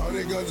got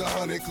 100 guns,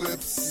 100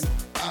 clips.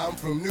 I'm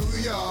from New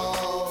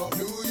York,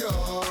 New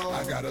York.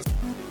 I got a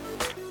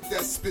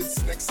that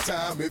spits next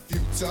time if you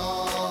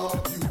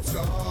talk, you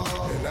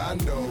talk. And I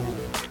know.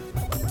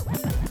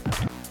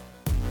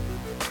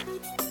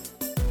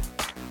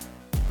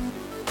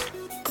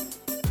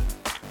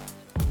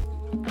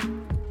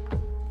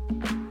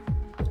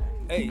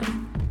 Hey,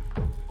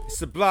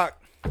 it's a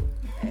block.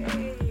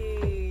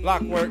 Hey.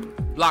 Block work.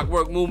 Block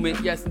work movement,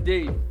 yes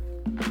indeed.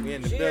 We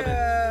in the building.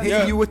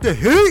 Hitting you with the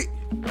heat.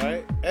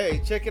 Right?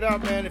 Hey, check it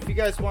out, man. If you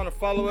guys want to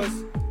follow us,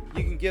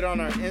 you can get on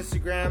our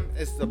Instagram.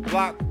 It's the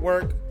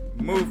Blockwork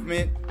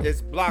Movement.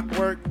 It's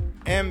Blockwork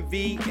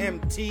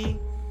MVMT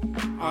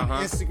on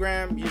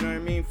Instagram. You know what I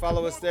mean?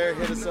 Follow us there.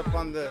 Hit us up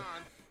on the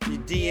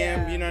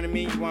DM. You know what I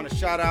mean? You want to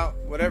shout out,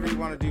 whatever you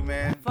want to do,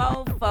 man.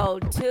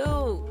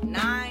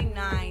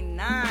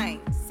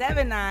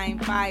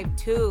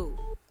 442-999-7952.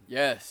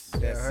 Yes.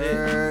 That's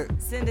it.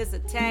 Send us a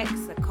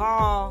text, a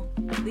call,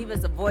 leave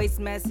us a voice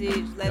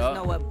message. Let us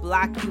know what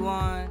block you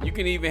on. You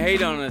can even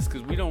hate on us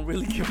because we don't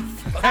really give a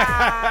fuck.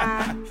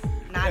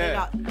 Not at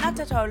all. Not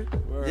at all.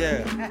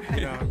 Yeah.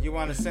 You know, you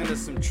want to send us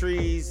some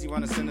trees. You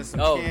want to send us some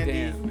candy.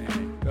 Damn,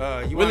 man.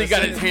 You Willie wanna got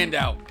send his us- hand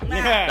out.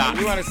 Yeah.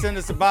 You want to send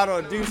us a bottle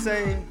of Douce?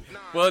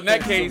 Well, in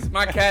that case,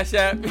 my Cash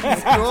App.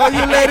 To all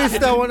you ladies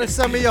that want to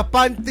send me your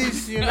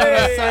panties, you know what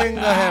I'm saying?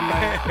 Go ahead,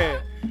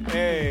 man.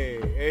 Hey,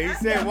 he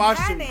said wash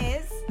them.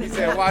 He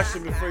said wash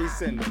them before you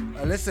send them.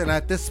 Listen,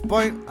 at this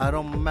point, I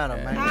don't matter,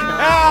 man. You know,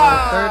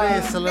 Ah,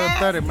 30 is a little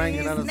 30, man.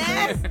 You know what I'm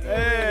saying?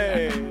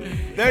 Hey,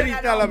 dirty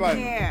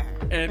Taliban.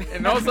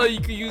 And also you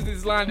can use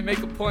this line to make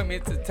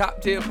appointments to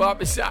Top Tier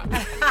Barbershop.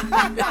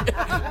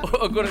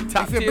 Or go to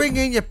Top If you Tier. bring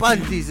in your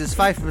panties, it's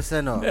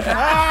 5% off.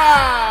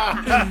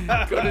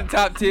 Go to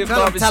Top Tier Tell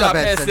 'em Barbershop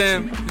Taliban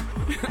sent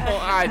SM on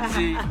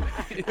IG.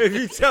 If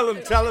you tell them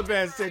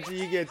Taliban sent you,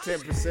 you get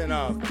 10%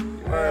 off.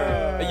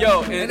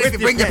 Yo, And if you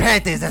bring your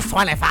panties, that's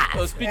 25.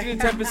 Oh, speaking of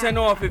 10%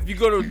 off, if you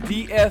go to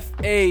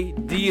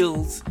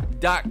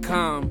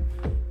dfadeals.com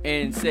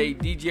and say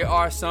DJ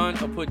R Son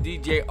or put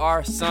DJ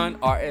R Son,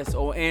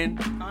 RSON,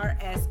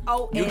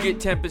 you get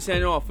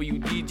 10% off for you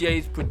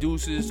DJs,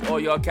 producers, all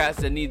y'all cats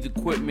that needs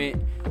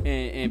equipment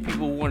and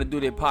people who want to do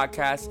their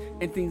podcasts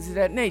and things of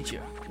that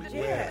nature.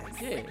 Yes.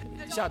 Yeah.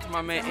 Shout out to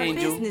my man I'm a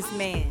Angel.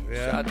 businessman.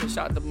 Shout out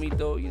to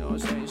Mito, you know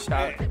what I'm saying?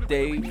 Shout out to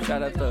Dave.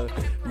 Shout out to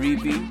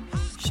Reby.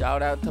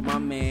 Shout out to my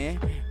man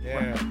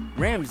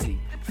Ramsey.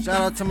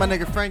 Shout out to my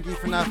nigga Frankie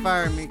for not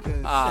firing me, because,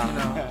 you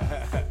know,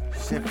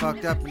 shit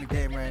fucked up in the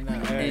game right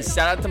now. And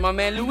shout out to my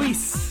man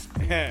Luis.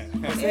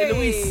 Jose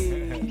Luis.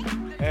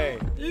 Hey.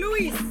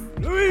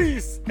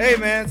 Luis. Hey,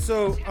 man.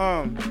 So,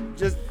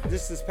 just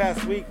this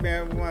past week,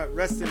 man, we want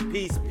rest in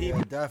peace, people.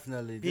 Yeah,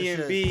 definitely.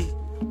 P&B.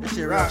 This shit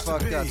real Rock.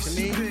 fucked up. To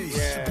me,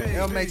 Yeah. it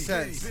don't make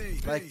sense.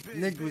 Like,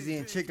 nigga was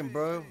eating chicken,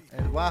 bro,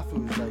 and waffle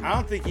was like, I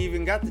don't think he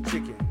even got the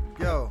chicken.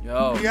 Yo.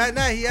 He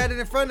had it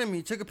in front of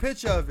me. Took a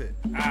picture of it.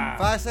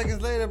 5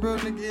 seconds later, bro,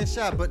 nigga getting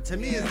shot. But to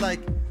me, it's like,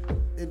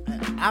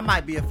 I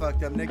might be a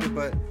fucked up nigga,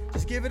 but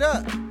just give it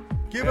up.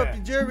 Give up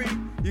your jury.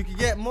 You can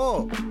get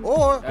more.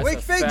 Or That's wake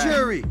a fake fact.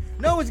 jury.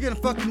 No one's gonna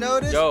fucking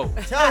notice. Yo.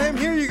 Tell him,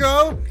 here you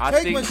go.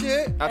 Take my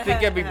shit. I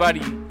think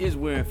everybody is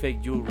wearing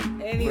fake jewelry for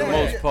the Anyway.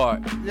 most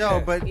part.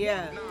 Yo, but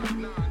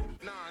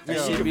That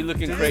shit be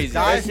looking Just crazy.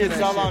 That shit's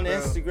that all shit, on bro.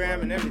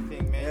 Instagram and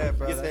everything, man. Yeah,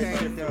 bro, You get that that shit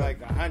shit for dope.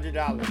 like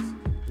 $100.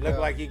 Look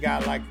like you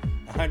got like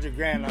 100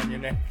 grand on your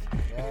neck.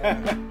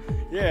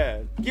 Yeah,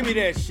 give me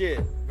that shit.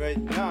 But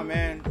no,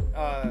 man,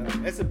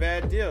 it's a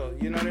bad deal.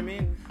 You know what I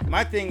mean?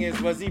 My thing is,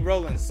 was he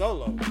rolling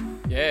solo?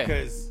 Yeah.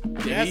 Because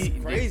Yeah, that's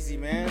crazy,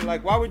 man.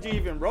 Like, why would you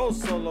even roll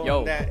solo Yo,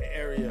 in that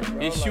area, bro?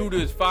 His Like, shooter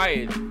is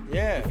fired.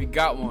 Yeah. If he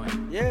got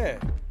one. Yeah.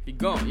 He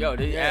gone. Yo,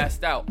 they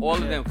asked out. All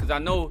of them. Because I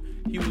know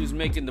he was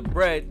making the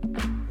bread.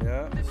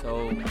 Yeah.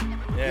 So.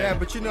 Yeah,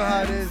 but you know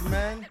how it is,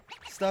 man.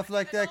 Stuff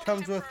like that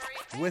comes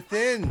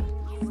within.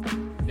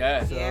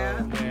 Yeah. So,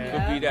 Could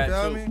be that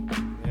feel too. me?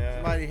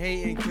 Somebody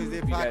hating because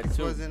their Be that pockets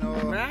too. wasn't all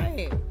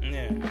right.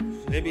 Yeah.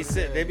 They be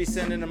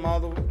sending them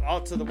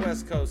all to the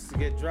West Coast to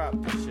get dropped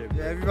and shit.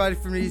 Yeah, everybody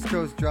from the East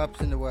Coast drops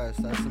in the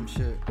West. That's some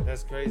shit.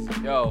 That's crazy.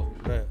 Yo.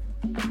 But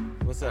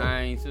what's up?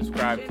 I ain't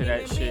subscribed to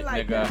that shit,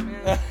 nigga.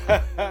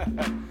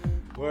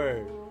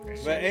 Word. But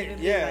Shouldn't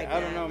be yeah, like I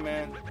don't that. know,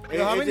 man.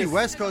 Yo, how It many just-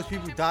 West Coast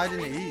people died in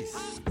the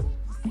East?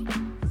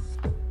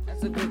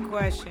 That's a good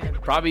question.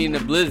 Probably in the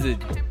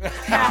blizzard.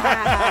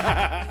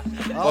 I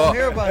don't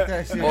hear about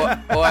that shit.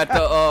 Or at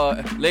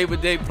the Labor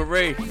Day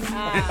parade.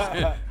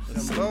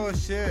 Some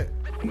bullshit.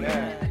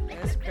 Yeah.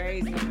 That's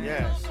crazy, man.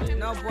 Yeah.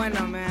 No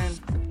bueno, man.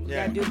 You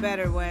Yeah. gotta do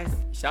better, Wes.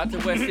 Shout out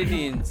to West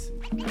Indians.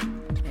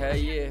 Hell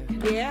yeah.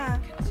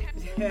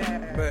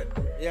 Yeah. But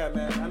yeah,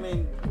 man. I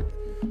mean,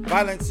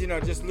 violence. You know,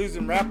 just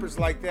losing rappers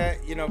like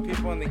that. You know,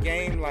 people in the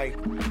game. Like,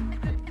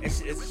 it's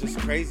just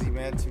crazy,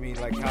 man. To me,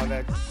 like how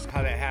that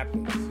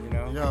happens. You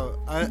know. Yo,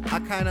 I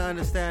kind of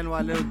understand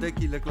why Lil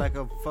Dicky look like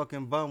a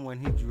fucking bum when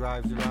he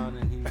drives around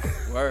and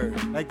he's Word.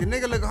 like the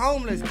nigga look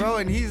homeless, bro,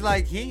 and he's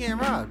like he ain't getting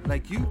robbed.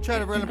 Like you try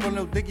to run up on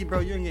Lil Dicky, bro,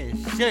 you ain't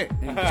getting shit.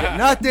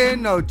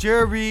 Nothing, no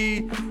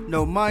jury,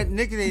 no money.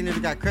 Nigga ain't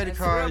even got credit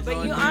cards. But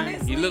on you him.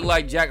 honestly, You look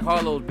like Jack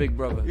Harlow's big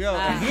brother. Yo,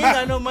 and he ain't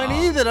got no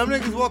money either. Them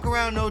niggas walk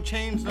around no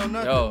chains, no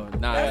nothing. Yo,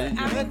 nah.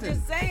 I'm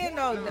just saying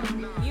though,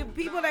 you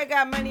people that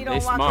got money don't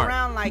They walk smart.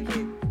 around like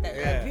it.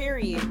 Yeah.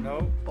 Period.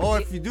 No. Or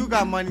if you do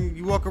got money,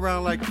 you walk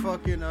around like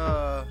fucking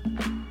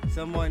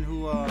someone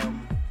who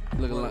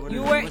Looking like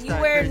You what's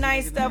wear that crazy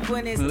nice nigga stuff name?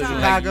 when it's looking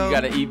time. like Chicago. you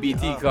got an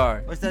EBT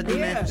card. What's that dude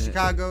name Yeah. from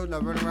Chicago?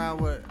 That run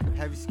around with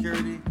heavy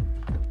security.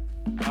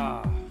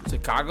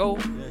 Chicago?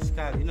 Yeah,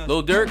 Chicago. You know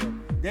Lil Chicago. Durk?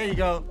 There you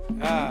go.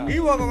 He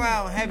walk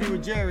around heavy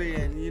with Jerry,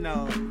 and you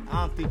know,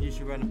 I don't think you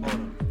should run up on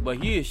him. But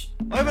he is.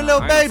 Or even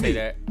Lil I ain't Baby. say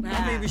that.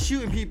 I mean, he's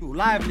shooting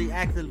people, actively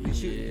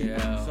shooting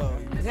people. So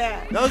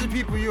those are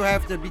people you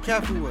have to be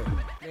careful with.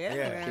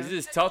 Yeah. It's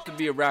just tough to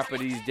be a rapper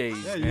these days.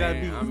 Yeah, you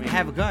gotta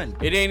have a gun.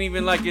 It ain't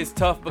even like it's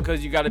tough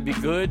because you gotta be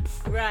good.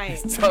 Right.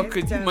 It's tough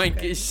because you might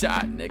get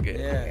shot, nigga.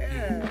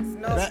 Yeah, it's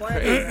no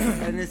point.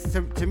 And it's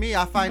to me,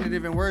 I find it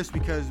even worse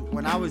because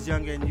when I was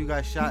younger and you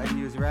got shot and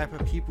you was a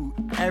rapper, people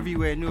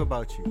everywhere knew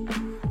about you.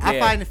 I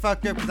find it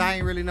fucked up because I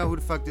ain't really know who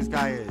the fuck this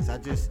guy is. I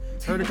just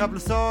heard a couple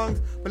of songs,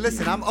 but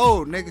listen, I'm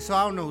old, nigga, so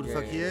I don't know who the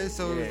fuck he is.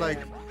 So it was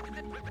like,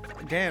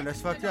 damn,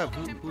 that's fucked up.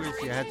 Who is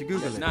he? I had to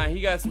Google it. Nah,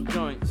 he got some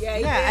joints.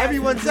 Yeah,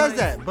 everyone says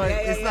that, but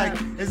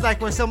it's like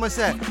when someone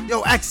said,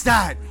 "Yo, X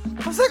died."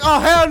 I was like, "Oh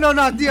hell no,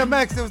 not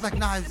DMX." It was like,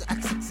 "Nah, it's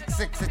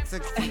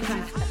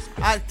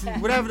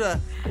X666. Whatever.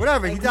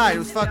 He died. It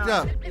was fucked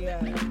up."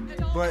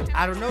 But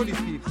I don't know these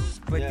people.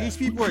 But these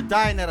people are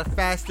dying at a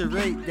faster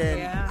rate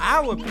than I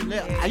would.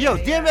 Yo,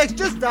 DMX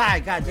just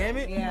died. God damn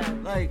it.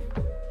 Like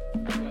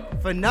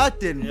for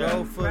nothing,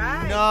 bro. For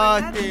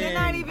nothing. They're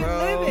not even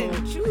bro. living.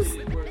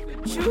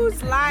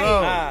 Choose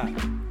life.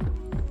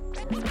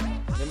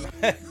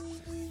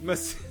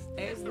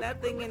 There's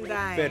nothing in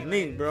dying.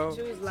 Fernin, bro.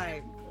 Choose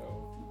life.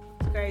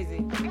 It's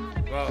crazy.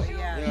 Well,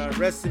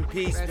 rest in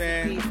peace,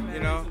 man. You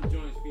know.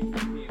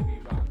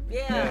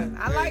 Yeah,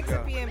 I like the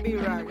PNB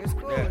Rock. It's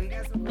cool. He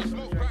got some good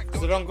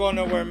shit. So don't go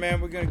nowhere, man.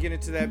 We're gonna get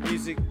into that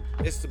music.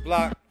 It's the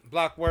block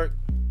work.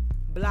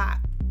 Block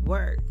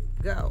work.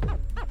 Go.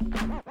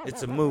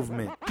 It's a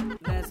movement.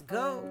 Let's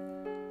go.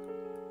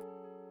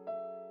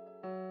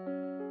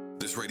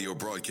 This radio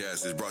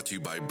broadcast is brought to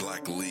you by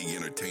Black League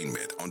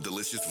Entertainment on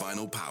Delicious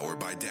Vinyl Power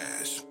by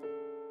Dash.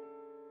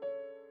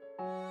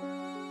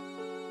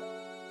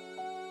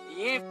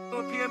 You ain't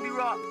with PNB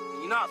Rock.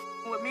 You're not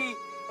with me. You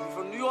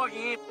from New York,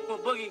 you ain't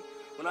with Boogie.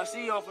 When I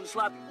see you, I'm from the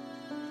sloppy.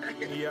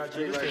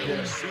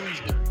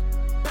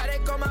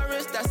 Paddock on my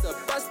wrist, that's a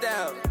bust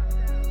down.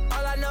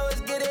 All I know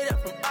is get it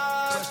up from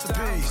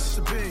uptown.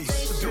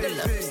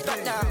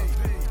 Stop down.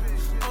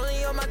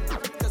 Only on my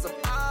cause I'm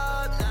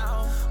up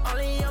now.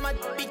 Only on my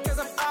because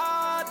I'm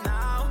up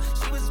now.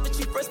 She was with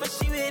you first, but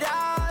she with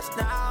us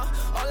now.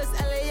 All this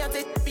LA out,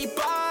 they be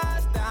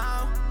buzzed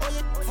down. Oh,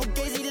 you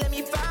fugazi, let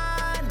me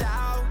find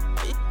out.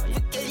 Oh, you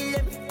fugazi,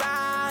 let me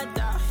find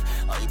out.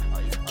 Oh, you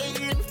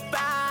fugazi, let me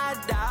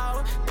find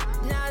out.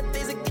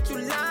 Nowadays, I get you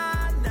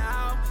line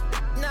now.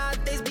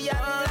 Nowadays, be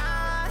out of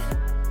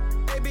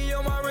line. Baby,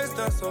 on my wrist,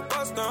 that's a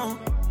bust down.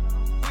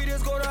 We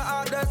just go to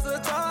out, that's a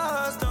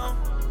touchdown.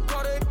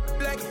 Call it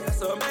black,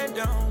 that's a man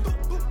down.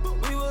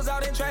 We was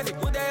out in traffic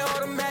with that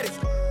automatic.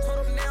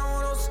 Told them they don't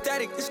want no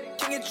static, this shit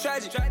can get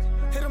tragic.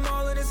 Hit them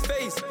all in his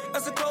face,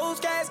 that's a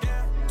closed casket.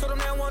 Told them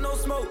they don't want no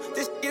smoke,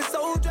 this shit get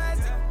so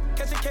drastic.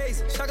 Catch a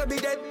case, Shaka be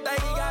that thing,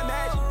 he got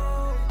magic.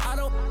 I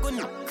don't with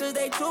n***, cause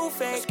they too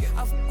fake.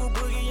 I f*** with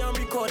Boogie, I'm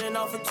recording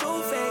off of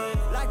too fake.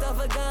 Locked up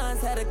for guns,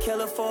 had a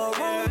killer for a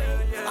room.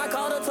 I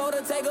called her, told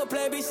her take a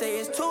plan B, say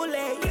it's too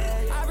late.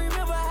 I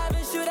remember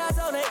having shootouts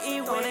on the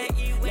E-way.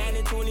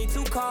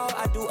 922 call,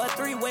 I do a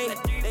three-way.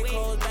 They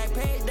close back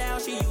page down,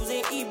 she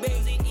using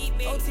eBay.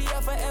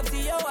 OTF or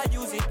FTO, I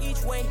use it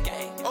each way.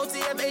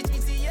 OTF,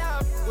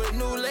 HETF with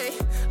new lay.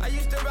 I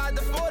used to ride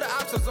the 4, the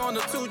options on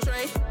the 2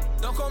 tray.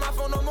 Don't call my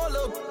phone no more,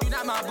 little you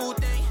not my boo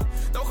thing.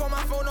 Don't call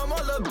my phone no more,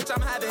 little bitch,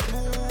 I'm having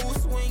mood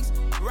swings.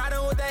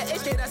 Riding with that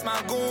HK, that's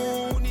my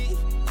goonie.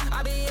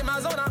 I be in my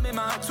zone, I'm in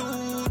my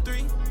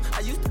 2-3. I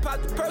used to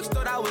pop the perks,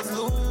 thought I was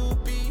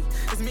loopy.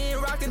 It's me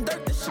and Rock and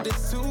Dirt, this shit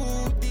is too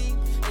deep.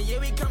 And yeah,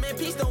 we come in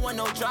peace, don't want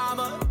no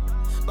drama.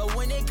 But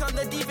when it come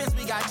to defense,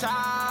 we got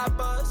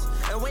choppers.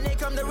 And when they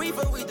come to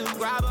reefer, we do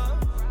grabber.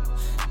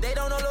 They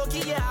don't know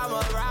low-key, yeah, I'm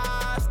a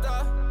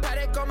roster.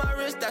 Paddock on my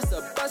wrist, that's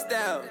a bust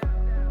down.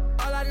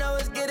 All I know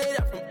is get it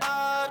up from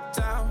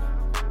uptown.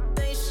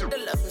 They ain't shit that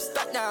left me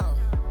stuck down.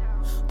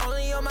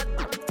 Only on my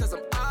cause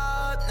I'm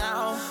up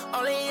now.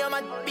 Only on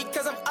my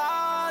because I'm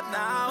up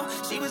now.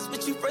 She was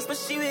with you first, but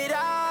she with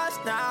us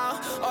now.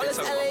 All this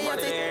LA, I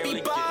think be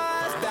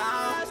buzzed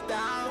down.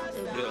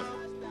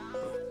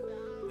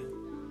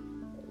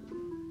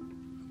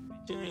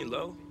 You ain't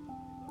low.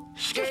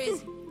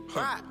 Crazy.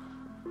 Rock.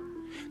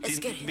 These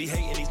be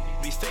hating, these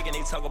be faking,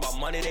 they talk about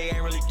money, they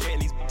ain't really getting.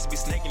 These be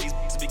snaking, these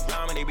be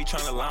climbing, they be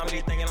trying to lie me, they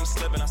thinking I'm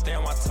slipping, I stay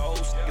on my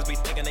toes. Niggas be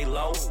thinking they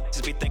low,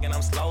 just be thinking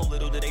I'm slow,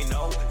 little do they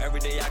know.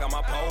 Every day I got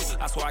my pose,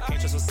 I swear I can't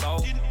trust a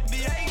soul. Be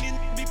hating,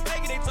 be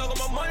faking, they talk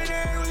about money, they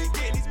ain't really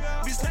getting.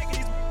 These be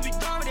snaking, these be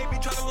climbing, they be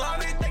trying to lie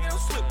me, they thinking I'm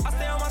slipping, I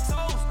stay on my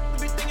toes.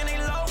 They be thinking they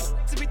low,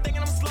 just be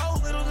thinking I'm slow,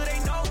 little do they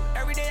know.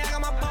 Every day I got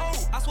my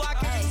pose, I swear I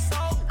can't trust a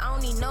soul. I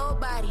don't need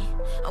nobody.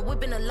 I I'm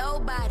whipping a low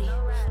body.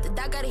 The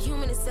dog got a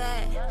human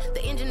inside.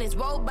 The engine is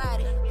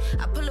robotic.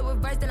 I pull it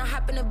reverse, then I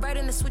hop in the bird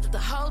and I switch up the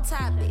whole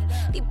topic.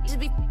 These bitches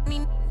be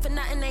me for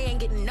nothing, they ain't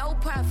getting no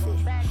profit.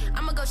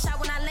 I'ma go shop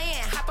when I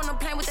land. Hop on a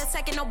plane with that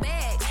sack and no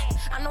bags.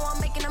 I know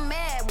I'm making them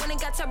mad. When it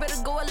got turbo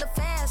to go a little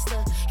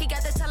faster. He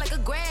got that tie like a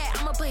grad.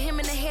 I'ma put him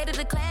in the head of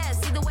the class.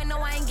 Either way, no,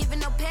 I ain't giving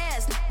no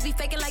pass. Be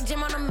faking like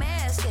Jim on a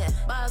mask, yeah.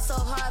 Ball so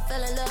hard,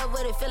 fell in love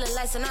with it, feeling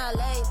like Sanaa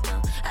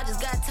Lathan. I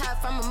just got tired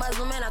from a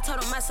Muslim man, I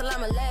told him my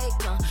salam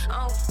alaikum.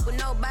 I don't with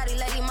nobody,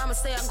 lady mama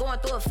say I'm going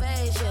through a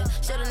phase, yeah.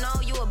 Should've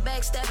known you a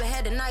backstabber,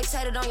 had the knife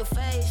tatted on your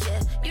face,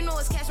 yeah. You know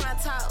it's catch when I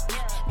talk,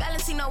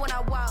 Valentino when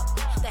I walk.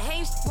 The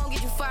hate won't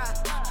get you far.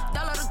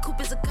 Dollar the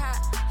coupe is a cop.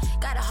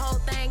 Got a whole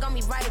thing on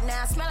me right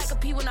now. Smell like a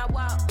pee when I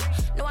walk.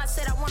 No, I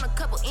said I want a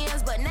couple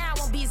ends, but now I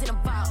want bees in the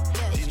vault.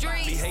 Yeah, these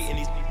be hating,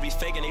 these be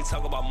faking. They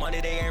talk about money,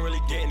 they ain't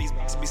really getting. These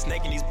be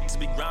snaking, these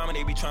be grinding.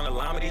 They be trying to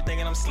lie me. They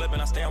thinking I'm slipping.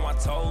 I stay on my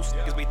toes.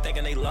 Niggas be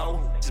thinking they low.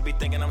 Just be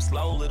thinking I'm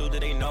slow. Little do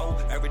they know.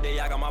 Every day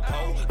I got my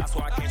pole. I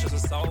swear I can't trust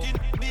a soul.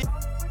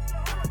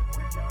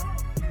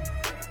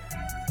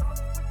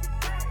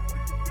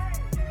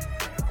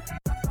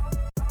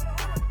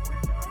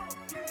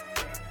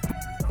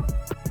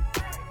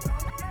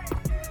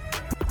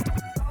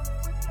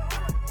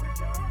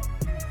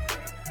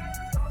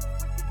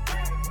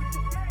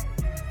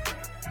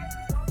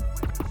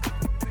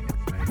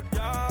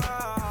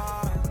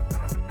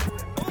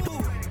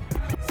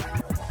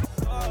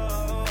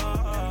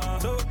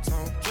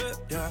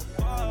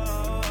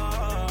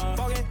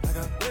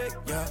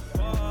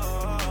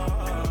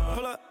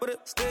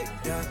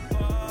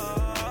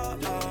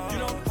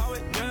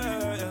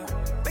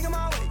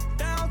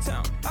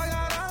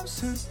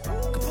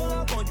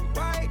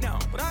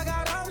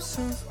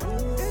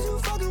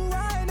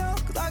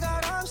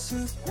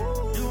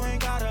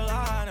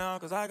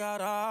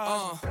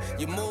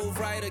 You move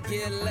right or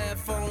get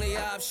left, only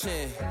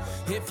option.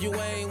 If you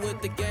ain't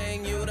with the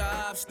gang, you the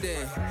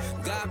option.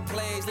 Got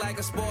plays like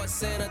a sports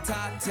center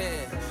top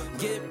 10.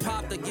 Get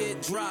popped or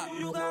get dropped.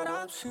 You got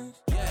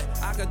options. Yeah,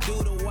 I could do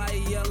the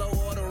white, yellow,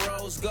 or the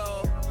rose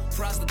gold.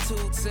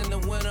 Prostitutes in the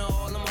winter,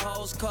 all them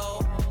hoes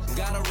cold.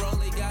 Got a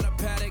rollie, got a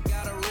paddock,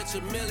 got a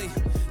Richard Millie.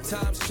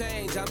 Times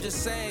change, I'm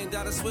just saying,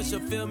 gotta switch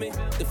up, feel me?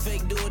 The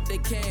fake do what they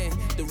can,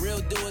 the real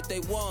do what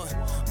they want.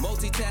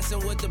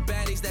 Multitasking with the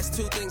baddies, that's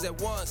two things at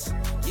once.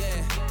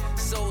 Yeah,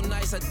 so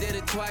nice, I did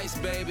it twice,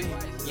 baby.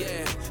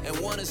 Yeah, and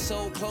one is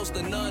so close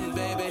to none,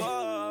 baby.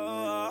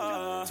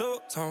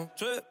 Two-tone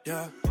trip,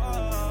 yeah.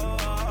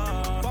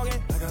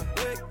 Walking like a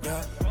lick,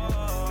 yeah.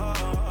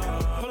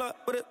 Pull up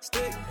with a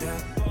stick, yeah.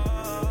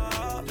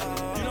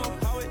 You know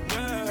how it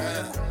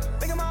goes.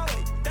 Making my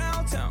way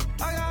downtown,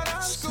 I got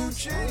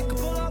options. Can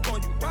pull up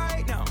on you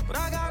right now, but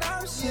I got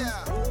options.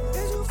 Yeah.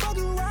 Is you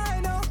fucking right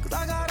now, cause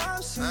I got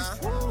options.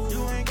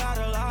 You ain't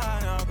gotta lie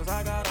now, cause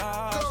I got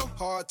options.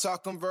 Hard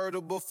talk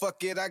convertible,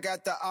 fuck it, I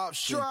got the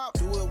option.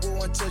 Do it with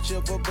one touch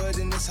of a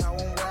button, that's how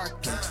I'm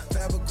rocking.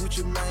 Fab a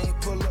Gucci Mane,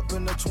 pull up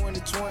in the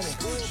 2020.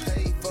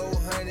 Pay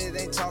 400,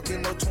 ain't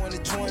talking no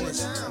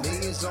 2020s.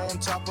 Millions on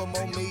top of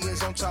more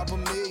millions on top of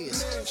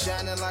millions.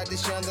 Shining like the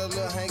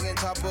chandelier hanging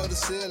top of the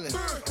ceiling.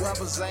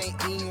 Rappers ain't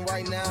eating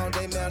right now,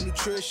 they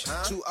malnutrition.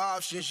 Two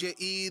options, you're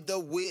either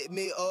with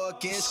me or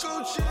against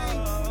Gucci.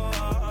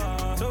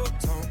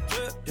 Two-tone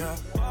drip, yeah.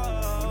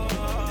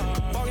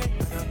 Walking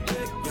like a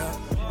lick, yeah.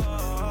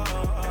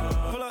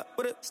 Pull up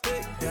with a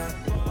stick, yeah.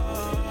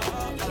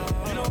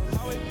 You know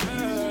how it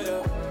goes,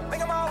 yeah.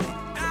 Make 'em all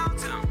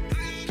downtown.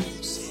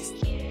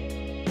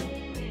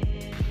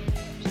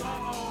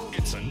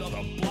 It's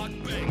another block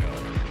banger.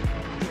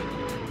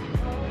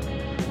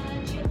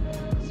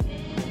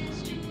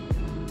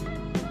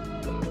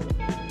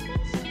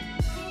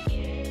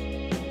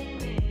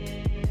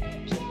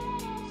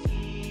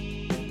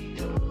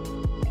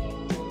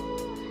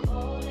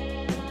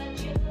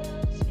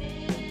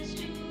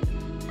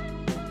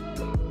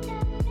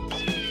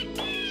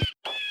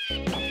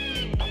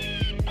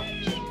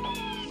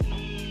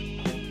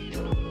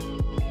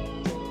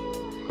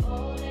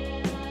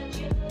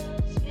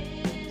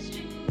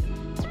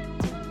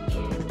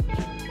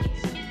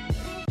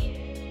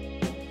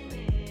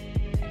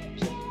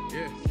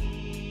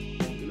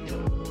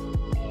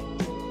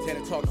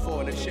 Talk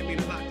forward, that shit mean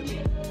a lot to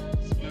me.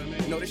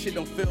 You know, this shit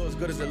don't feel as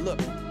good as it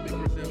look.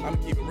 I'ma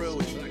keep it real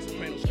with you.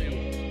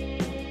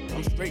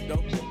 I'm straight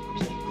though.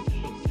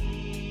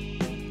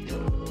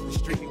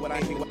 Strictly what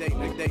I need what day.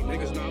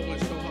 Niggas know I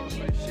went so hard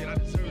for this shit. I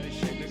deserve this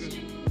shit, niggas.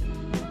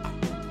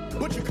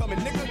 What you coming,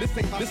 nigga? This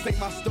ain't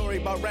my story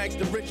about rags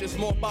to riches.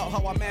 More about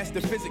how I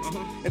mastered physics.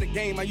 In the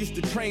game, I used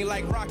to train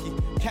like Rocky,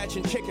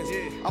 catching chickens.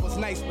 I was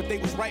nice, but they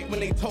was right when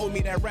they told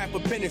me that rapper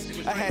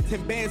business. I had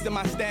 10 bands in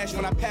my stash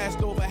when I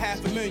passed over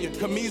 $500,000.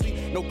 Come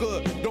easy, no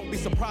good. Don't be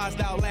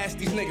surprised I'll last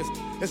these niggas.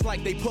 It's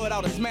like they put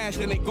out a smash,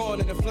 then they gone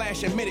in a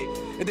flash, admit it.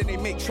 And then they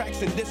make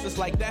tracks and distance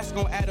like that's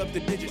gonna add up the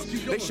digits.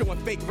 They showing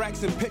fake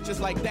racks and pictures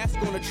like that's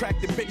gonna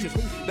attract the bitches.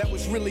 That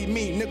was really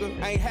me,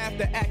 nigga. I ain't have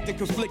to act and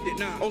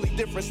conflicted. Only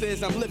difference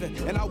is I'm living,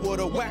 and I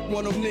would've whacked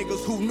one of them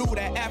niggas who knew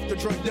that after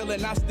drug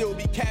dealing, I still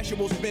be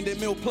casual, spending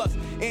mil plus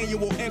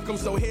annual income.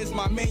 So here's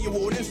my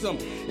manual, then some.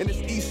 And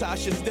this east side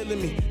shit still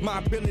in me. My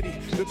ability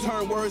to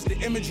turn words to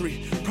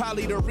imagery.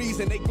 Probably the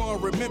reason they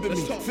gon' remember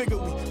me. Figure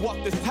we walk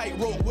this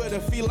tightrope with a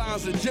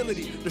feline's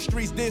agility. The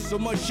streets did so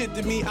much shit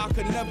to me, I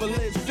could never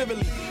live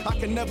civilly. I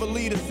can never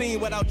lead a scene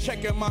without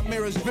checking my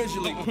mirrors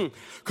visually.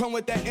 Come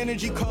with that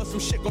energy, cause some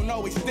shit gon'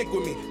 always stick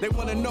with me. They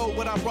wanna know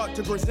what I brought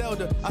to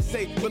Griselda. I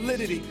say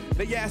validity.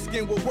 They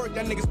asking what work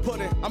that niggas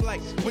put in. I'm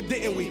like, what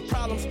didn't we?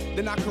 Problems,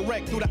 then I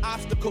correct. Through the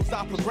obstacles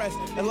I progress.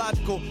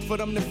 Illogical for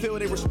them to feel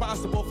they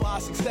responsible for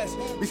our success.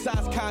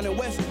 Besides Kanye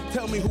West,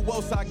 tell me who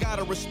else I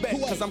gotta respect.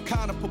 Cause I'm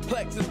kinda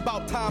perplexed. It's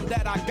about time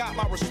that I got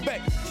my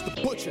respect. It's the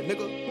butcher,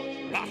 nigga.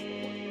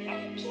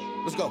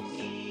 Let's go.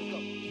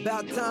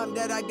 About time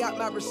that I got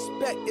my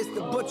respect. It's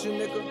the butcher,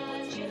 nigga.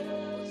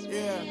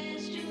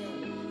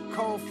 Yeah.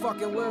 Cold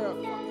fucking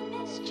world.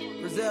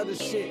 Griselda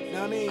shit,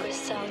 know what I mean?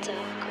 Griselda.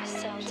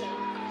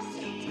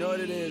 You know what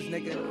it is,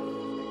 nigga.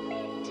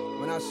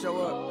 When I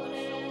show up,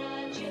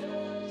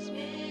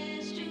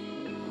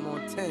 I'm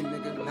on 10,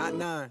 nigga, not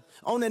 9.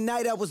 On the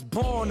night I was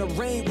born, the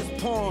rain was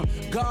pouring,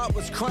 God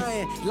was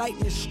crying,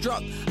 lightning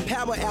struck,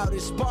 power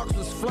outage, sparks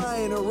was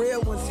flying, the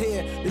real one's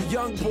here, the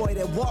young boy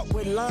that walked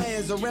with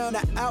lions around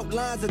the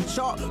outlines of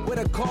chalk where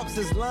the corpse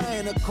is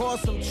lying. Of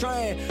course I'm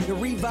trying to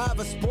revive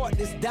a sport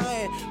that's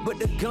dying, but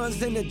the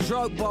guns and the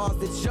drug bars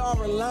that y'all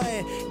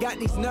relying got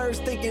these nerves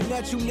thinking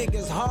that you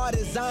niggas hard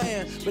as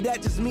iron, but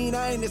that just mean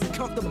I ain't as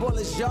comfortable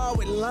as y'all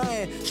with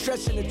lying,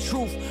 stretching the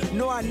truth.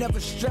 No, I never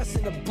stress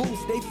in the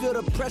booth. They feel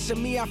the pressure,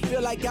 me I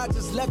feel like I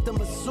just left them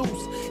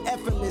masseuse.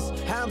 Effortless,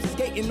 how I'm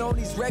skating on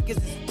these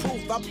records is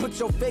proof. I put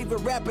your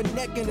favorite rapper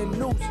neck in a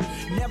noose,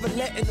 never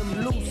letting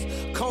them loose.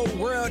 Cold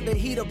world, the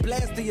heater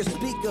blast to your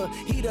speaker.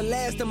 He the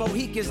last of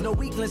Mohicans, no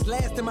weakness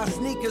last in my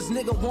sneakers.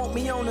 Nigga want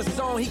me on the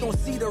song, he gon'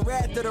 see the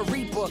wrath of the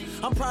reaper.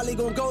 I'm probably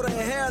gon' go to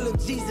hell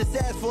if Jesus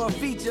asks for a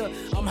feature.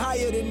 I'm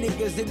higher than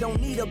niggas that don't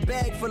need a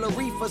bag full of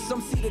reefer.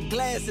 Some see the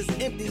glass is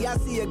empty, I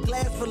see a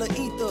glass full of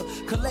ether.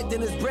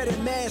 Collecting his bread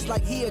and mass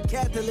like he a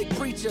Catholic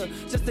preacher.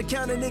 Just to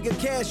count a nigga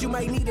cash, you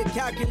might need a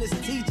calculus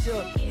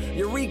teacher.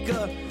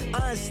 Eureka,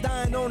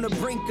 Einstein on the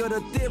brink of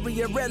the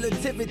theory of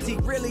relativity.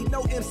 Really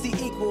no MC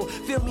equal.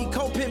 Feel me,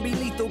 Copen be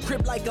lethal.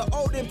 Crip like an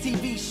old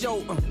MTV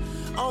show.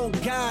 On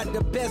God,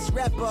 the best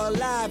rapper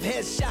alive.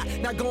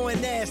 Headshot, now go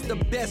and ask the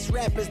best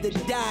rappers that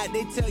died.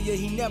 They tell you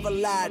he never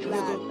lied,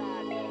 nigga.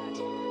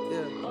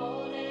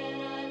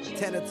 Yeah.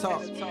 Tenor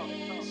talk.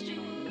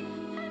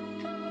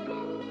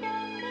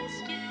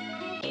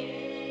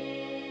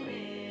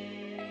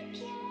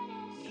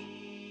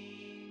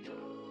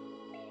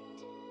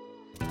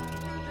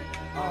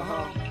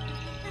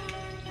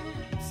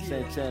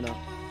 Santana.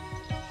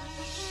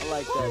 I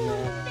like that,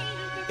 man.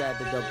 Got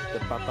the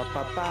pa pa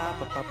pa pa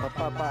pa pa pa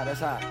pa pa. That's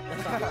hot.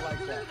 That's hot. I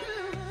like that.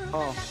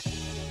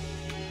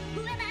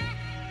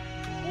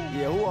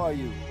 Yeah, who are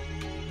you?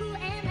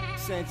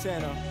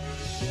 Santana.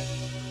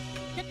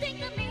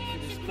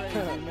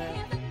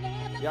 man.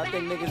 Y'all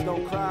think niggas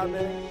don't cry,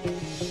 man?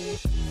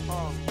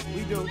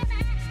 We do.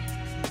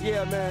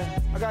 Yeah,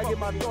 man. I gotta get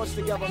my thoughts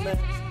together, man.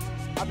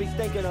 I be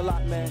thinking a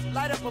lot, man.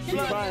 Light up a be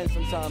crying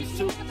sometimes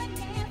too.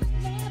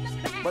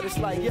 But it's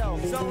like, yo,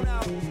 zone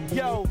out.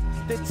 Yo,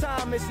 the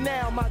time is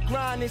now, my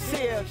grind is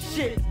here.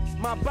 Shit,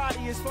 my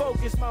body is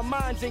focused, my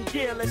mind's in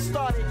gear. Let's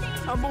start it.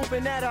 I'm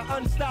moving at an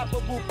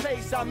unstoppable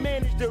pace. I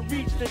managed to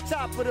reach the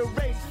top of the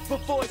race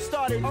before it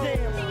started.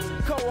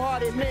 Damn,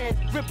 cold-hearted man,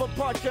 rip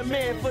apart your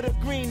man for the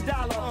green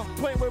dollar.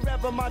 Point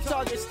wherever my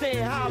targets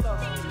stand, holler.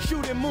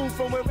 Shoot and move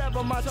from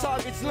wherever my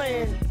targets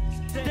land.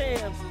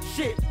 Damn,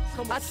 shit.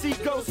 I see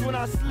ghosts when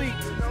I sleep.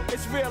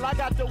 It's real, I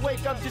got to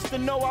wake up just to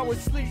know I was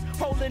asleep.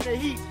 Holding the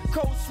heat,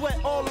 cold sweat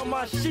all on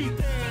my sheet.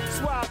 That's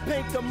why I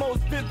paint the most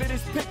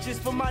vividest pictures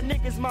for my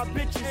niggas, my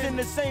bitches in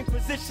the same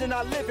position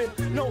I live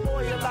in. No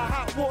oil or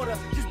hot water,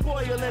 just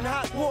boiling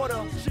hot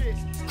water. Shit,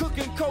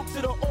 cooking coke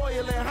to the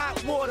oil and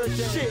hot water.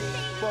 Shit,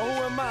 but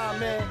who am I,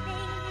 man?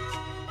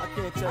 I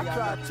can't tell you. I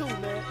cry too,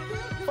 man.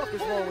 Fuck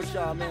is wrong with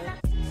y'all, man?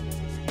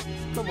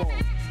 Come on.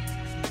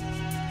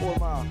 Who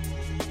am I?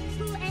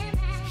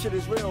 Shit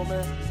is real,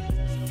 man.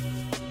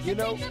 You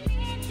know?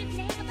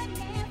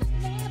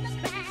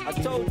 I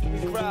told you we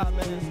cry,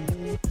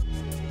 man.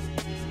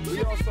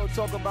 We also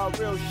talk about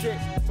real shit,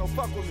 so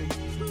fuck with me.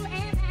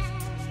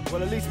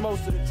 Well, at least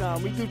most of the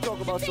time, we do talk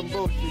about some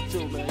bullshit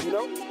too, man, you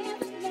know?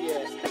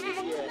 Yeah.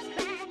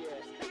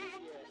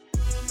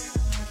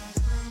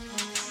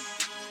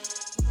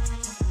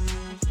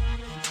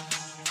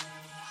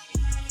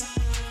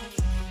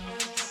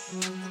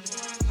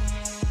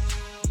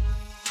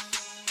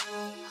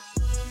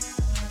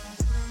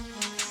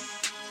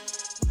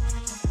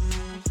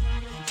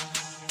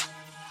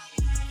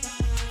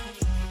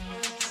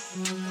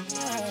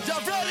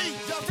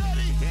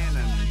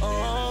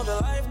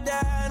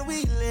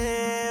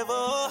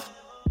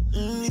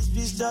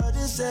 This start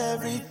is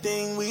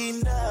everything we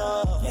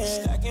know.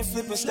 Stack and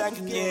flip and stack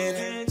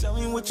again. Tell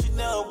me what you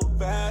know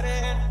about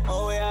it.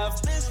 Oh, we have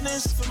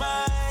business for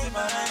mine.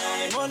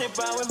 Run it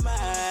by with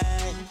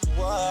mine.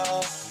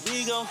 Whoa,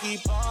 we gon'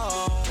 keep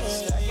on.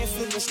 Stack and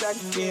flip and stack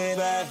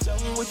again. Tell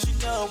me what you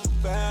know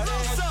about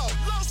it.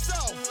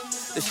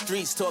 The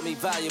streets taught me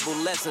valuable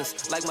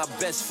lessons, like my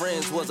best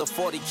friends was a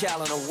 40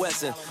 caliber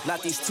Wesson.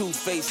 Not these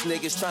two-faced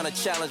niggas trying to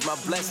challenge my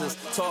blessings.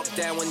 Talk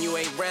down when you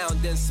ain't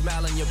round, then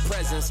smile in your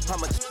presence.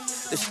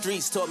 The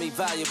streets taught me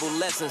valuable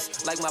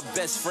lessons, like my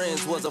best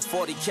friends was a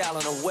 40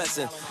 caliber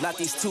Wesson. Not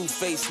these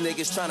two-faced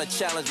niggas trying to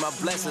challenge my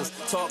blessings.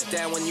 Talk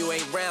down when you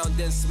ain't round,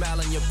 then smile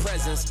in your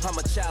presence. I'm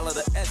a child of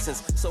the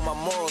essence, so my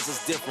morals is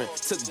different.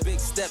 Took big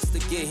steps to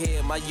get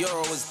here, my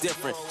euro is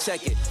different.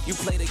 Check it, you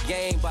play the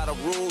game by the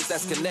rules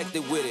that's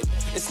connected with it.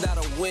 It's not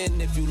a win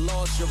if you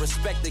lost your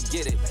respect to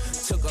get it.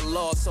 Took a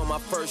loss on my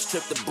first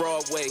trip to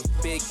Broadway.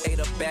 Big 8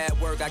 of bad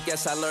work, I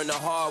guess I learned the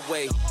hard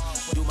way.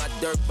 Do my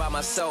dirt by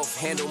myself,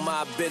 handle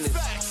my business.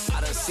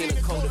 I done seen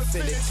a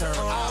co-defendant turn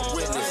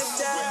eyewitness.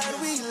 That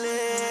we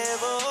live,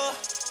 oh.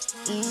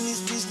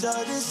 This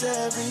start is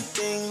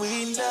everything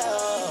we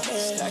know.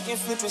 Stack and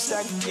flip and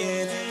stack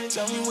again.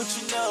 Tell me what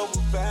you know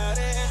about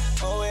it.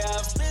 Oh, we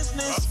have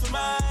business for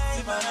mine.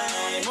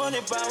 Run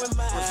it by with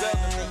mine.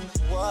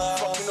 Whoa,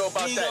 fuck you know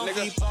about we that, gon'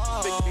 nigga? keep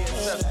on. Big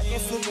BSF. Stack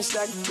and flip and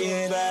stack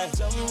again.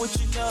 Tell me what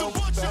you know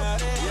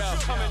about it. Yeah,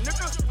 coming,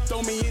 nigga.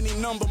 Throw me any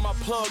number, my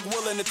plug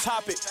willing to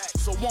top it.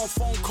 So one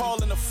phone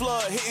call and a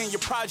flood hitting your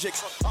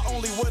projects. I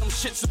only wear them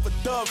shits if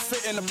a dove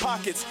fit in the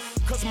pockets.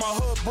 Cause my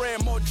hood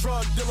bred more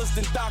drug dealers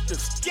than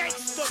doctors.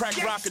 Crack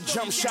rock a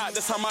jump shot,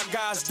 that's how my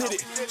guys did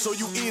it. So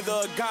you either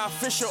a Guy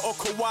Fisher or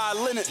Kawhi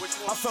Leonard.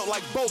 I felt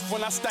like both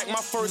when I stacked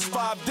my first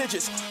 5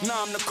 digits.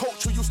 Now I'm the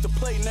coach who used to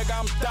play, nigga,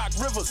 I'm Doc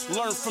Rivers.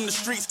 Learn from the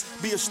streets,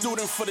 be a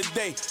student for the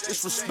day.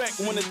 It's respect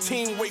when the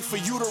team wait for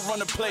you to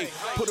run a play.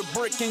 Put a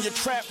brick in your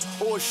trap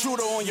or a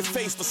shooter on your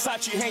face.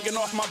 Versace hanging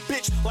off my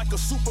bitch like a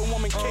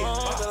superwoman cape.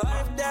 The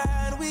life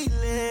that we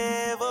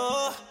live,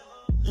 oh.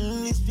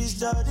 This bitch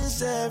start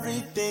is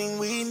everything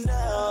we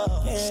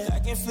know.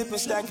 Stack and flip and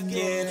stack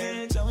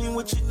again. Tell me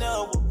what you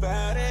know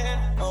about it.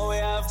 Oh, we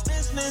have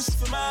business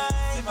for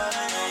mine.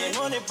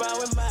 Run it by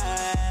with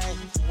mine.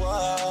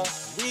 Whoa,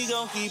 we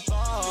gon' keep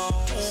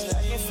on.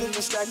 Stack and flip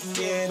and stack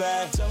again.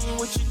 Tell me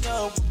what you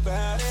know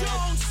about it.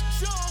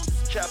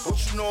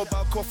 What you know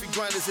about coffee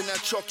grinders in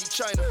that chalky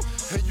China?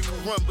 And you can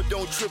run, but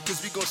don't trip,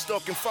 cause we gon'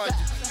 stalk and find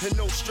you. And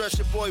no stress,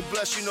 your boy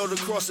bless, you know the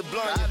cross the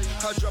blind.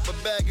 I drop a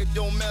bag, it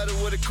don't matter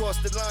what it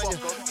costs to line you.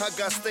 I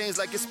got stains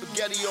like it's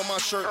spaghetti on my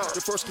shirt.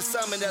 The first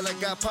consignment that I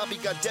got, Poppy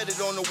got deaded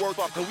on the work.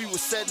 And we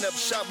was setting up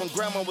shop when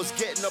Grandma was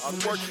getting up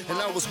from work. And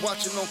I was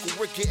watching Uncle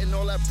Rick getting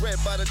all that bread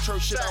by the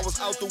church. And I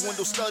was out the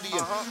window studying.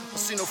 I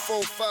seen a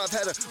 4-5,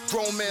 had a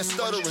grown man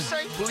stuttering.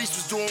 Police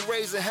was doing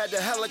raids and had the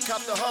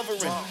helicopter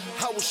hovering.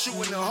 I was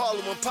shooting in Harlem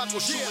when Pac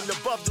was shooting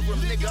above the rim.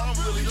 Nigga, I'm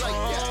really like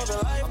that. The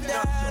life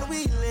that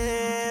we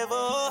live,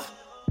 oh.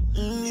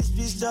 This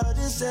bitch start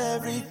is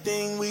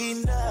everything we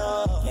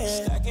know.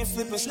 Stack and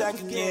flip and stack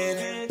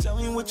again. Tell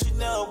me what you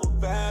know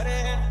about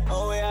it.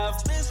 Oh, we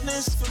have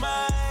business for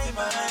mine.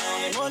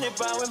 Run it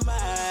by with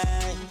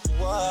mine.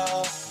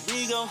 Whoa,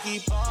 we gon'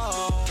 keep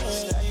on.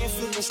 Stack and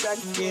flip and stack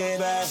again.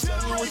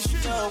 Tell me what you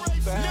know about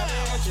it.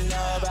 What you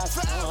know about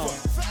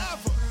it.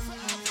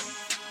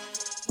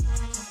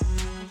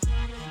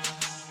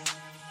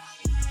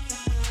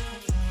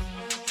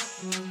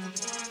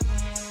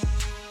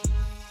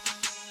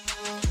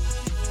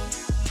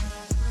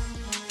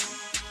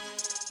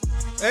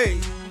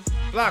 Hey,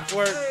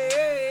 Blockwork.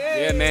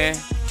 Yeah, man.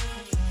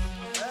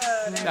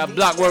 That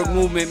Blockwork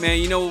movement, man.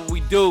 You know what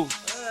we do.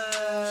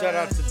 Shout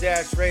out to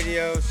Dash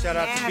Radio. Shout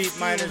out to Beat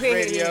Miners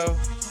Radio.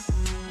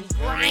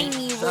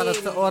 Grimy Shout out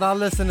to all our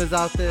listeners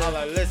out there. All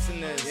our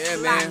listeners. Yeah,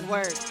 man.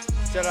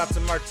 Shout out to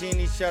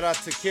Martini. Shout out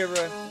to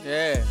Kira.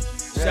 Yeah.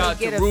 Shout out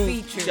to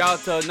Ruth.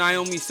 Shout out to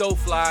Naomi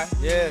Soulfly.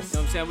 Yes. You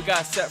know what I'm saying? We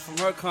got a set from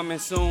her coming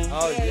soon.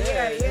 Oh,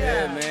 yeah.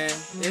 Yeah, man.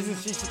 Isn't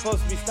she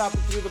supposed to be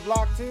stopping through the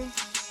block, too?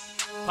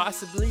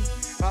 Possibly.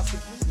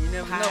 You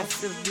never know.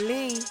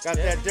 Got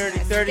that Dirty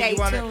 30. Stay You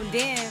wanna, tuned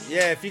in.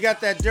 Yeah, if you got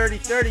that Dirty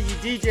 30, you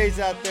DJs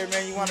out there,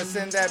 man, you want to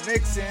send that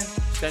mix in.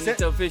 Send it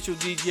to official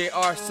DJ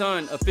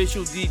RSon,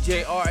 official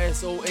DJ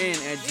RSON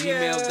at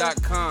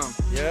gmail.com.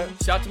 Yeah.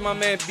 Shout out to my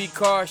man B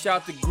Car.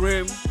 Shout out to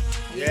Grim.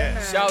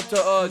 Yeah. Shout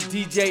out to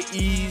DJ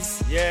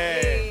Ease.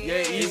 Yeah.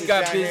 Yeah, Ease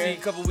got down busy here. a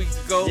couple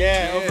weeks ago.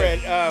 Yeah, over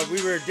at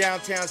we were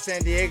downtown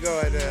San Diego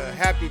at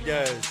Happy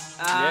Does.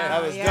 Yeah.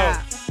 That was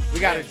dope. We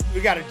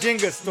got a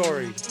Jenga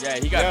story. Yeah,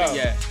 he got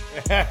yeah,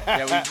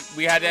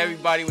 we had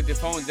everybody with their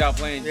phones out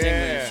playing Jenga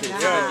and shit.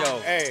 Yo.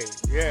 Hey,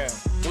 yeah.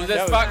 What was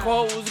that spot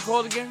called? What was it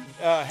called again?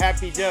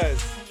 Happy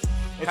Does.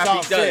 It's Happy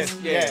on Does.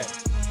 Fifth. Yeah.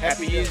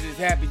 Happy is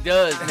Happy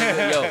Does.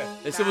 Nigga. Yo,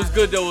 this shit was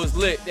good though. It was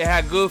lit. They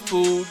had good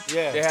food.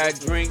 Yeah. They had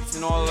drinks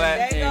and all of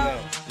that. And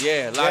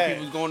yeah, a lot of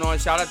people was going on.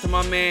 Shout out to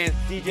my man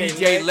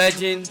DJ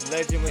Legend.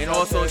 Legend was and out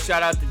also there.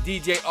 shout out to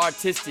DJ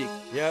Artistic.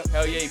 Yep.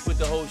 Hell yeah, he put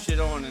the whole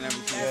shit on and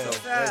everything. Yeah, so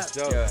that's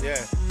dope.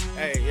 Yeah.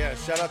 Hey, yeah,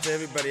 shout out to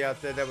everybody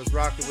out there that was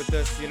rocking with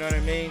us, you know what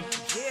I mean?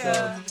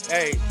 Yeah. So,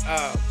 hey,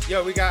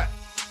 yo, we got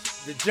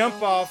the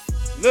jump off,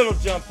 little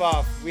jump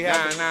off. We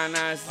have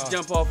It's a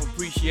jump off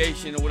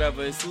appreciation or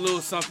whatever. It's a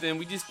little something.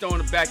 We just throwing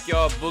the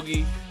backyard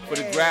boogie for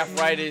the graph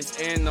writers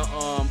and the,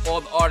 all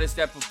the artists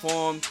that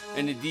performed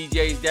and the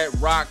DJs that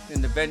rocked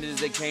and the vendors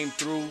that came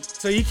through.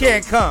 So you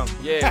can't come.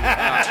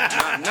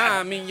 Yeah.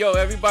 I mean, yo,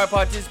 everybody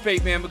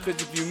participate, man, because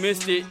if you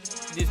missed it,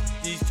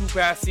 these 2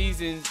 past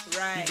seasons,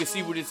 you can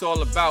see what it's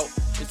all about.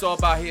 It's all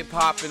about hip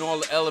hop and all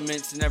the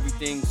elements and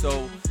everything.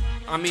 So,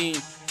 I mean,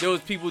 there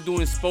was people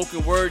doing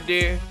spoken word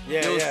there.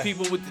 Yeah, there was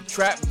people with the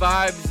trap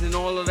vibes and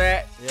all of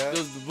that. Yeah. There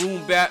was the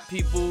boom bap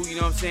people, you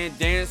know what I'm saying?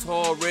 Dance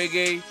hall,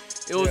 reggae.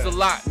 It was a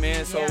lot,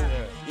 man. So,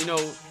 you know,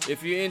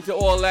 if you're into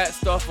all that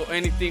stuff or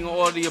anything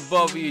or all the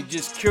above, or you're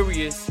just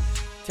curious,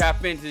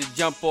 tap into the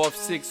Jump Off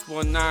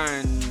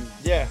 619.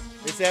 Yeah,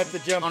 it's at the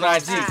Jump on Off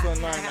IG.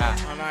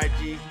 619 on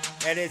IG.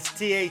 And it's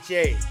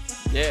THA.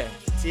 Yeah.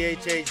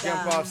 THA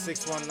Jump Off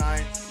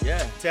 619.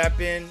 Yeah. Tap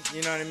in,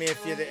 you know what I mean?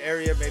 If you're in the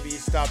area, maybe you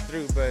stop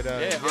through. But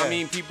I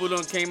mean, people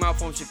done came out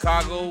from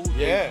Chicago.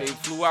 They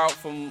flew out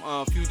from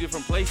a few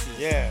different places.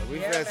 Yeah,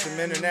 we've had some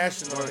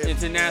international.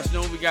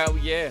 International, we got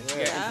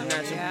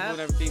international people and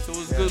everything. So it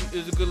was good.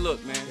 It was a good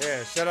look, man.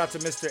 Yeah, shout out to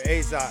Mr.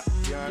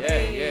 Azot. You know what I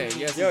mean?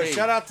 Yes, Yo, indeed.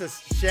 shout out to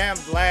Sham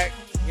Black,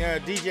 you know,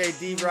 DJ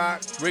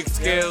D-Rock. Rick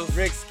Scales.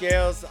 Rick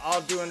Scales,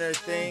 all doing their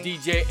thing.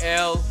 DJ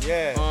L.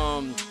 Yeah.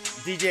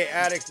 DJ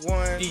Addict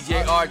 1.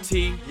 DJ RT.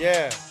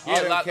 Yeah.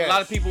 Yeah, a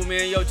lot of people,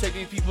 man. Yo, check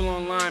these people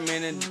online,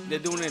 man, and they're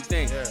doing their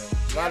thing. Yeah.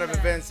 A lot of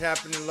events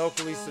happening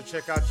locally, so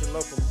check out your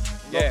local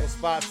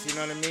spots, you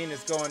know what I mean?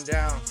 It's going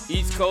down.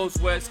 East Coast,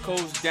 West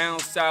Coast, down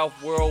south,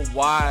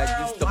 worldwide.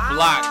 This the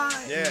block.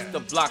 Yeah. This the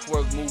block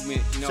work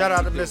movement. You know Shout out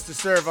to what we do. Mr.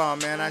 Servon,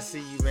 man. I see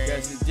you, man.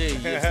 Yes, indeed.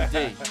 Yes,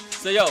 indeed.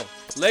 So, yo,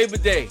 Labor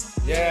Day.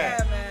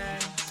 Yeah. man.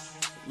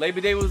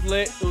 Labor Day was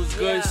lit. It was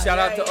good. Shout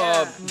out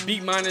to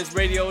Beat Miners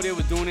Radio. They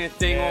was doing their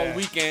thing all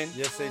weekend.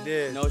 Yes, they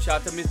did. You know,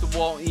 shout out to Mr.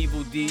 Walt and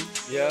Evil D.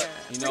 Yeah.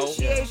 You know.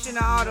 Appreciation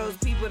to all those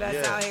people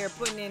that's out here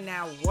putting in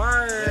that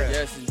work.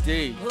 Yes,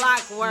 indeed.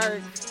 Block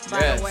work,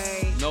 by the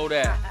way. Know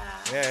that.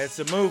 Yeah, it's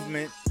a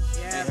movement.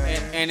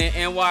 And in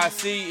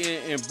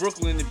NYC, in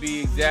Brooklyn to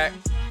be exact,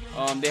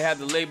 they have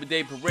the Labor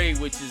Day Parade,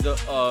 which is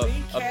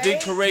a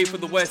big parade for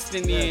the West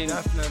Indian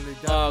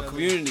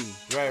community.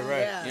 Right.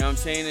 You know what I'm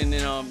saying? And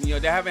then, you know,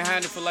 they haven't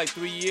had it for like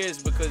 3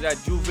 years because that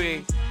Juve,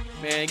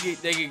 man,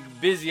 they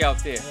get busy out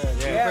there.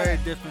 Yeah, very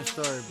different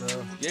story,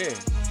 bro. Yeah.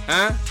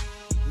 Huh?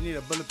 You need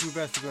a bulletproof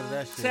vest to go to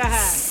that shit.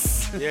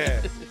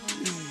 Yeah.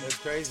 That's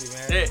crazy,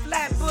 man.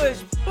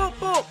 Flatbush, boop,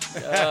 boop.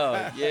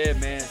 Oh, yeah,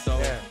 man.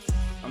 So,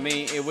 I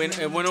mean, it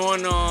went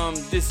on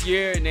this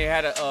year, and they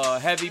had a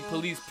heavy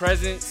police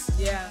presence.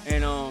 Yeah.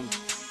 And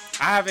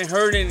I haven't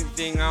heard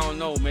anything. I don't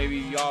know. Maybe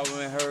y'all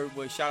haven't heard,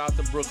 but shout out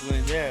to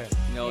Brooklyn. Yeah.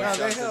 You know, Yeah, shout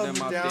they out to held them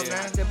me out down, there.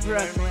 man. The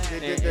Brooklyn. They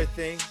did their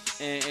thing.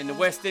 And the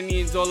West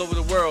Indians all over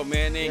the world,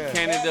 man. They in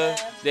Canada,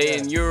 they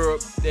in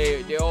Europe,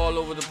 they're all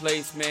over the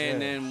place,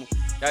 man. And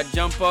that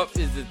jump up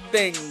is the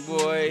thing,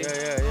 boy.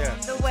 Yeah.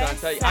 The So I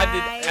West tell you, Side.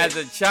 I did as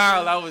a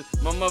child.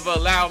 My mother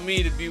allowed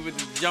me to be with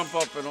the jump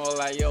up and all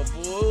that. Yo,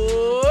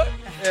 boy.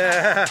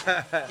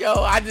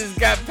 Yo, I just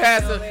got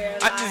past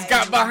I just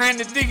got behind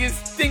the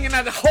thing and I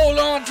had to hold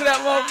on to that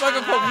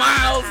motherfucker for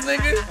miles,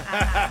 nigga.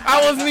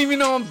 I wasn't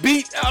even on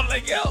beat. I was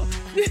like, yo.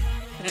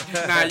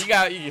 Nah, you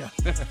got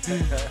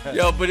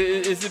yo, but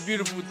it's a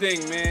beautiful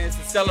thing, man. It's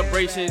a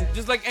celebration,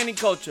 just like any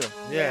culture.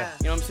 Yeah.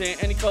 You know what I'm saying?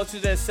 Any culture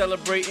that's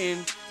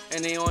celebrating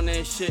and they on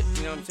their shit,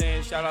 you know what I'm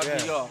saying? Shout out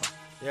to y'all.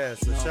 Yeah,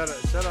 so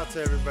shout out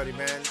to everybody,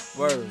 man.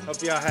 Word.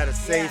 Hope y'all had a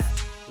safe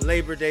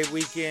Labor Day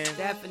weekend.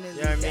 Definitely.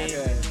 You know what I mean?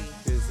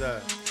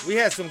 Because we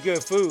had some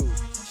good food.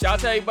 Shout out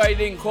to everybody that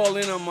didn't call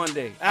in on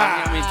Monday.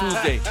 I mean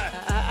Tuesday.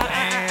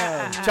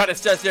 Damn. Try to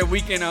stretch their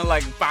weekend on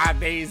like 5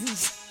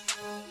 days.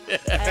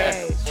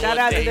 Hey, shout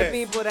out to the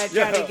people that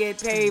try to get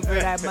paid for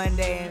that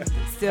Monday and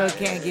still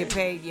can't get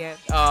paid yet.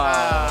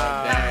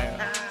 Oh,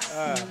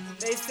 damn.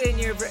 They send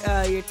your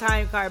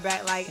time card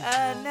back like,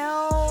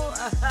 no.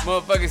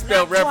 Motherfucker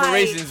spelled Not quite.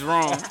 reparations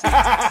wrong.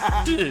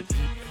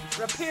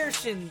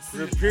 Reparations.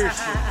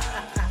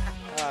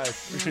 Oh,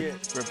 shit.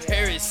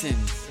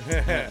 Reparations.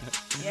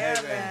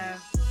 Yeah, man.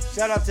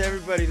 Shout out to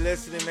everybody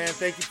listening, man.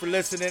 Thank you for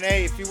listening.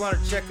 Hey, if you want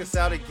to check us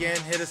out again,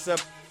 hit us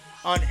up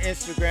on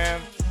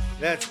Instagram.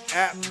 That's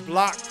at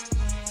Block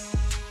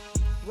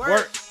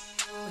Work.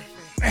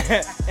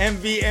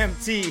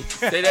 MVMT.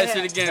 Say that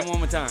shit again one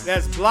more time.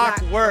 That's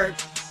Block Work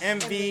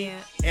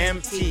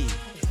MVMT.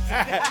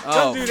 Oh,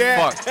 Don't do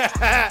that.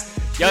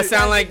 fuck. Y'all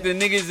sound like the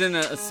niggas in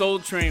a Soul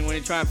Train when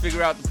they try and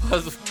figure out the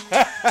puzzle.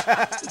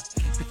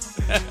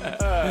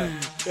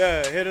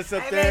 Yeah, hit us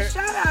up Hey there. man,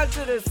 shout out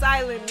to the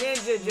silent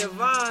ninja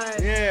Javon.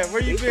 Yeah,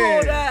 where you he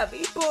been?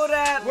 He pulled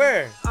up.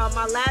 Where?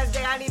 My last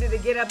day, I needed to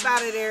get up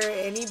out of there,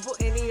 and he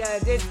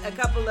did a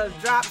couple of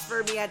drops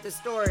for me at the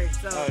storage.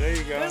 So there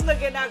you go. Good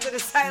looking out to the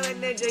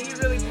silent ninja. He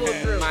really pulled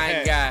through.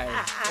 My guy.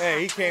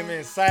 Hey, he came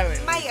in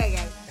silent. My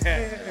guy. You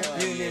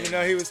didn't even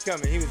know he was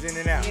coming. He was in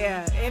and out.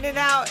 Yeah, in and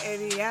out,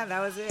 and yeah, that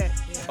was it.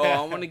 Yeah. Oh,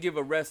 I want to give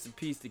a rest in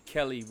peace to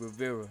Kelly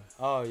Rivera.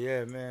 Oh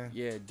yeah, man.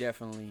 Yeah,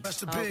 definitely.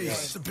 Rest in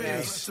peace.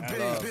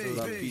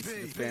 Love, peace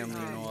to the family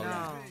and all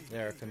that.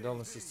 Yeah, our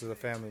condolences to the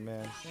family,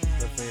 man.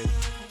 Definitely.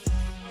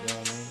 You know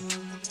what I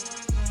mean?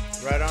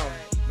 Right on.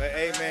 But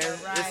hey, man,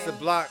 it's the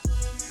block.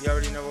 You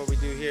already know what we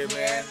do here, man.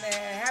 Yeah,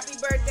 man. Happy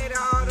birthday to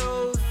all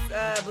those.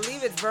 I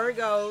believe it's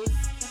Virgos.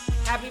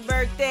 Happy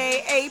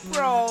birthday,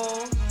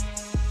 April.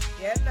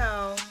 Yeah,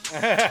 no.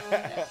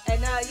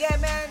 And yeah,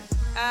 man.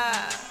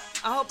 I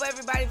hope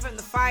everybody from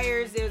the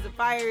fires. There's the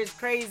fires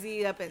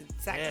crazy up in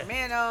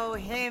Sacramento,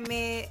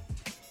 Hemet.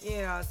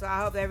 You know, so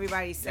I hope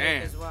everybody's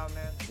safe as well,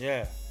 man.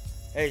 Yeah.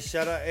 Hey,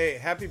 shout out. Hey,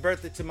 happy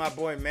birthday to my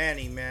boy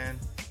Manny, man.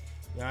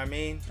 You know what I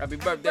mean? Happy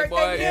birthday,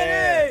 boy.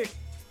 Yeah.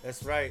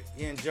 That's right.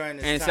 He enjoying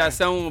this and time. And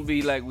someone will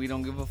be like, we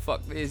don't give a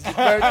fuck. It's your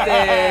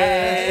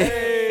birthday.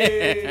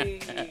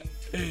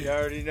 You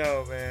already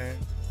know, man.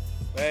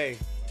 Hey,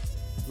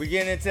 we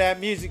getting into that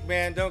music,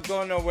 man. Don't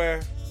go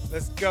nowhere.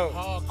 Let's go.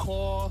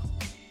 Hardcore,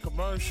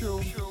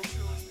 commercial.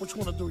 What you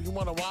want to do? You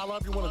want to wild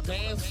up? You want to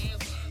dance?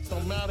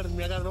 Don't matter to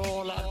me. I got it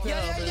all locked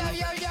down, baby.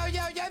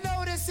 Yo, you know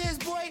what this is,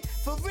 boy.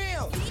 For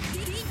real.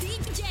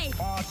 DJ.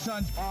 Our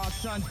son.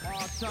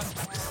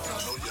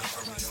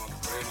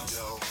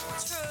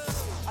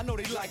 I know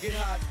they like it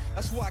hot.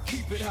 That's why I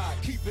keep it hot.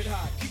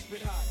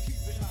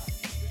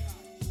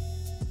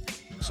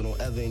 So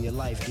don't ever in your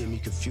life get me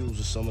confused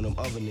with some of them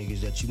other niggas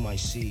that you might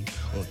see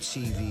on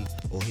TV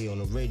or hear on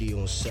the radio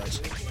and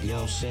such. You know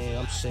what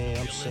I'm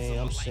saying?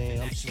 I'm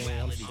saying.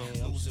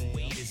 Losing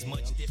weight is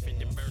much different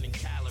than burning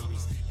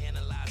calories.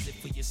 Analyze it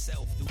for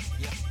yourself.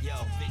 Yo,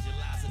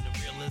 visualizing the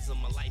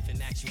realism of life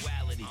in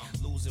actuality.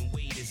 Losing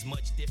weight is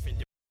much different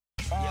than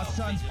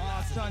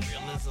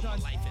realism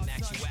of life in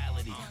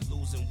actuality.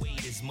 Losing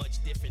weight is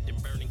much different than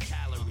burning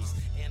calories.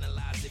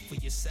 Analyze it for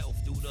yourself.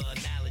 Do the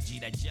analogy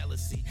that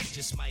jealousy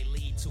just might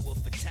lead to a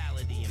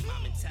fatality. And my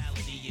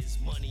mentality is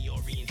money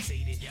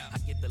orientated. I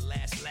get the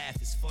last laugh.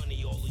 It's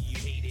funny. All of you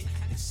hate it.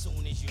 As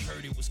soon as you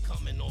heard it was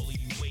coming, all of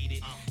you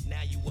waited.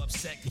 Now you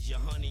upset cause your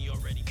honey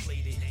already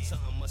played it.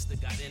 Something must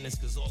have got in us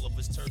cause all of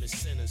us turning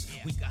sinners.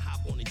 We could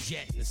hop on a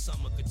jet and the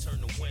summer could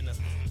turn to winter.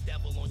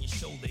 Devil on your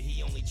shoulder,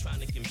 he only trying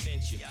to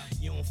convince you.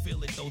 You don't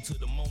feel it though till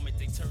the moment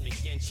they turn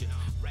against you.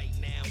 Right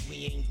now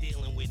we ain't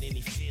dealing with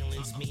any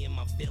feelings. Me and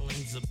my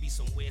villains will be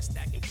somewhere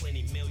stacking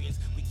plenty millions.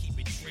 We keep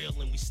it trill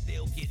and we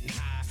still getting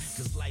high.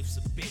 Cause life's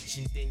a bitch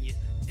and then you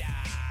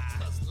die.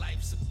 Cause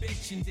life's a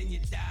bitch and then you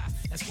die.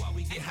 That's why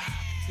we get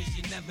high. Cause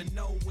you never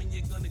know when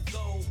you're gonna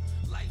go.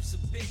 Life's a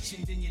bitch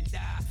and then you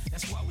die.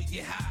 That's why we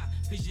get high.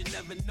 Cause you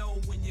never know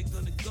when you're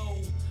gonna go.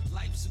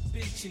 Life's a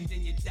bitch and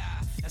then you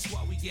die. That's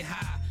why we get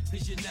high.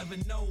 Cause you never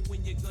know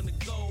when you're gonna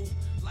go.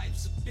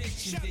 Life's a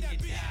bitch and then you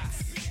die.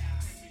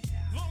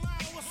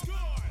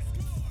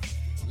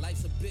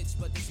 Life's a bitch,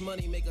 but this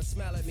money make her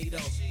smile at me though.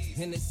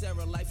 In this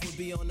era, life would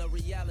be on a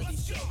reality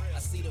show. I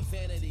see the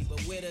vanity, but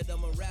where did the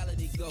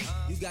morality go?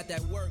 You got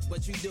that work,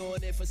 but you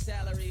doing it for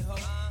salary, ho.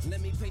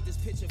 Let me paint this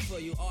picture for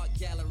you, art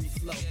gallery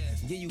flow.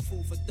 Give you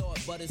food for thought,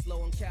 but it's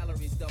low on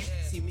calories though.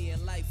 See me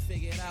in life,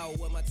 figured out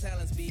what my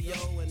talents be,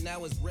 yo. And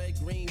now it's red,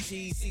 green,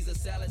 cheese, Caesar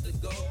salad to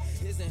go.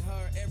 Isn't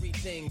her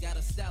everything? Got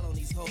a style on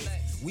these hoes.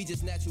 We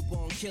just natural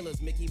born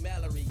killers, Mickey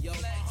Mallory, yo.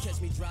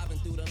 Catch me driving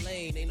through the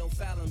lane, ain't no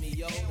fouling me,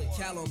 yo. The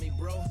cal on me,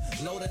 bro.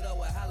 Loaded up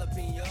with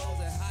jalapenos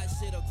and hot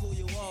shit'll cool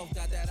you off.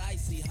 Got that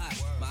icy hot.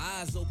 My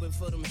eyes open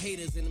for them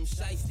haters and them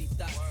shiesty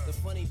thoughts. The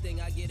funny thing,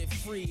 I get it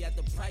free at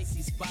the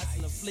pricey spots.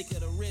 And a flick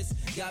of the wrist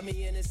got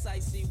me in this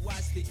icy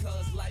watch.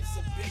 Because life's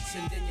a bitch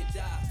and then you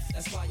die.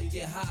 That's why you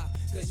get high.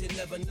 Cause you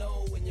never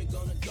know when you're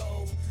gonna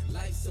go.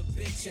 Life's a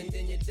bitch and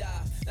then you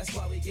die. That's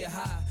why we get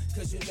high.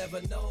 Cause you never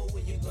know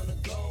when you're gonna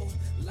go.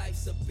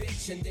 Life's a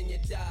bitch and then you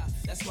die.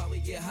 That's why we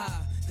get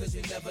high. Cause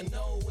you never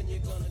know when you're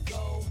gonna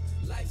go.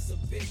 Life's a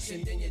bitch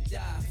and then you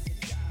die.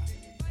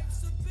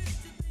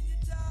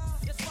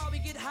 That's why we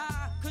get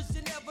high, cause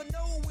you never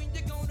know when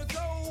you're gonna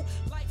go.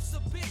 Life's a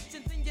bitch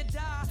and then you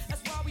die.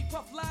 That's why we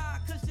puff lie,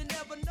 cause you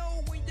never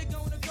know when you're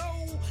gonna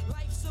go.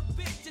 Life's a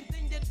bitch and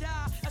then you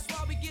die. That's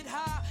why we get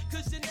high,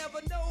 cause you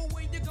never know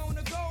when you're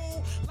gonna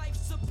go.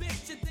 Life's a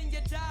bitch and then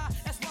you die.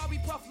 That's why we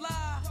puff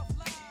lie.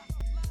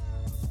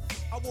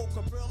 I woke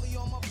up early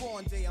on my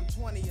born day. I'm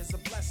 20 is a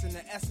blessing.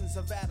 The essence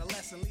of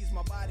adolescent leaves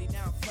my body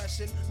now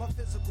freshened. My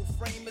physical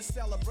frame is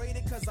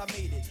celebrated cause I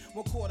made it.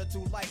 1/4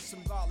 through life,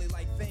 some godly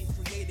like thing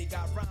created.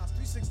 Got rhymes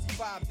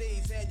 365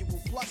 days annual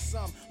plus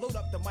some. Load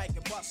up the mic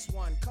and bust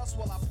one. Cuss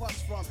while I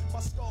puss from my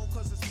skull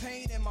cause it's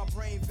pain in my my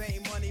brain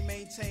vein, money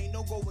maintained,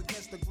 no go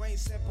against the grain,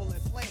 simple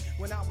and plain.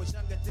 When I was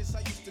younger, this I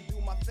used to do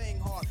my thing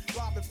hard.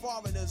 Robbing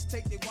foreigners,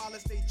 take their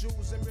wallets, they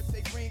jewels, and rip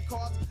their green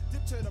cards.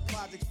 Dip to the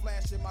projects,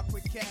 flashing my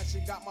quick cash,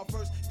 and got my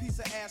first piece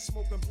of ass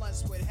smoking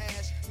blunts with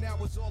hash. Now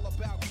it's all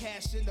about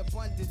cash in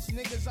abundance.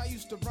 Niggas I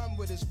used to run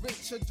with is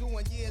rich, are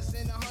doing years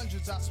in the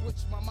hundreds. I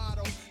switched my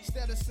motto.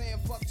 Instead of saying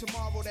fuck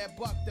tomorrow, that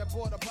buck that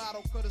bought a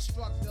bottle could've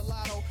struck the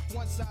lotto.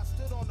 Once I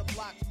stood on the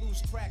block,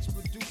 loose cracks,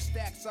 produce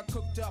stacks. I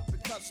cooked up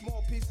and cut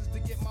small pieces to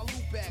get my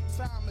loot back.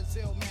 Time is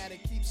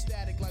illmatic, keep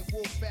static like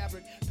wool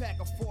fabric. Pack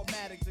a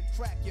 4-matic to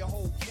crack your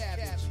whole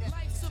cabbage.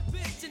 Life's a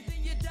bitch and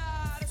then you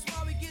die. That's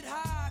why we get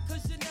high,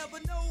 cause you never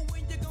know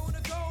when you're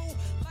gonna go.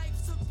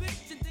 Life's a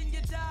bitch and then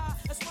you die.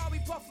 That's why we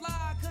puff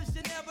fly, cause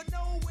you never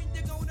know when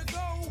you're gonna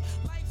go.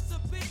 Life's a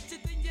bitch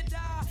and then you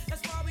die.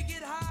 That's why we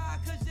get high,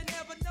 cause you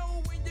never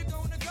know when you're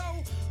gonna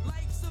go.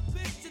 Life's a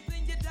bitch and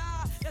then you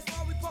die. That's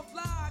why we puff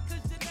fly,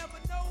 cause you never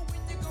know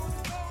when you're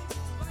gonna go.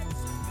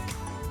 Life's a bitch.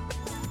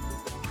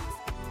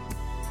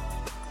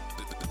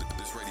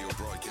 This radio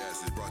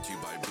broadcast is brought to you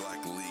by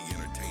Black League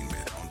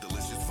Entertainment on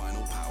Delicious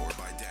Vinyl powered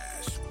by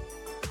Dash.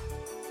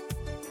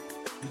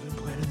 You've been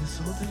planning this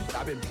all day?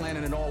 I've been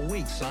planning it all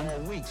week, son. All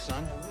week,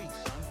 son.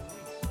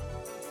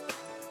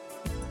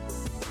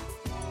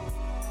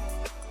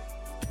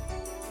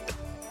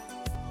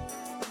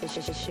 It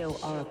should show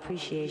our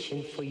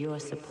appreciation for your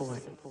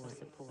support.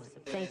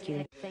 Thank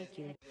you, thank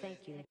you,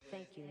 thank you,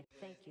 thank you,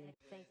 thank you,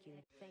 thank you,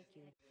 thank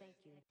you, thank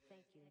you,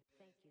 thank you.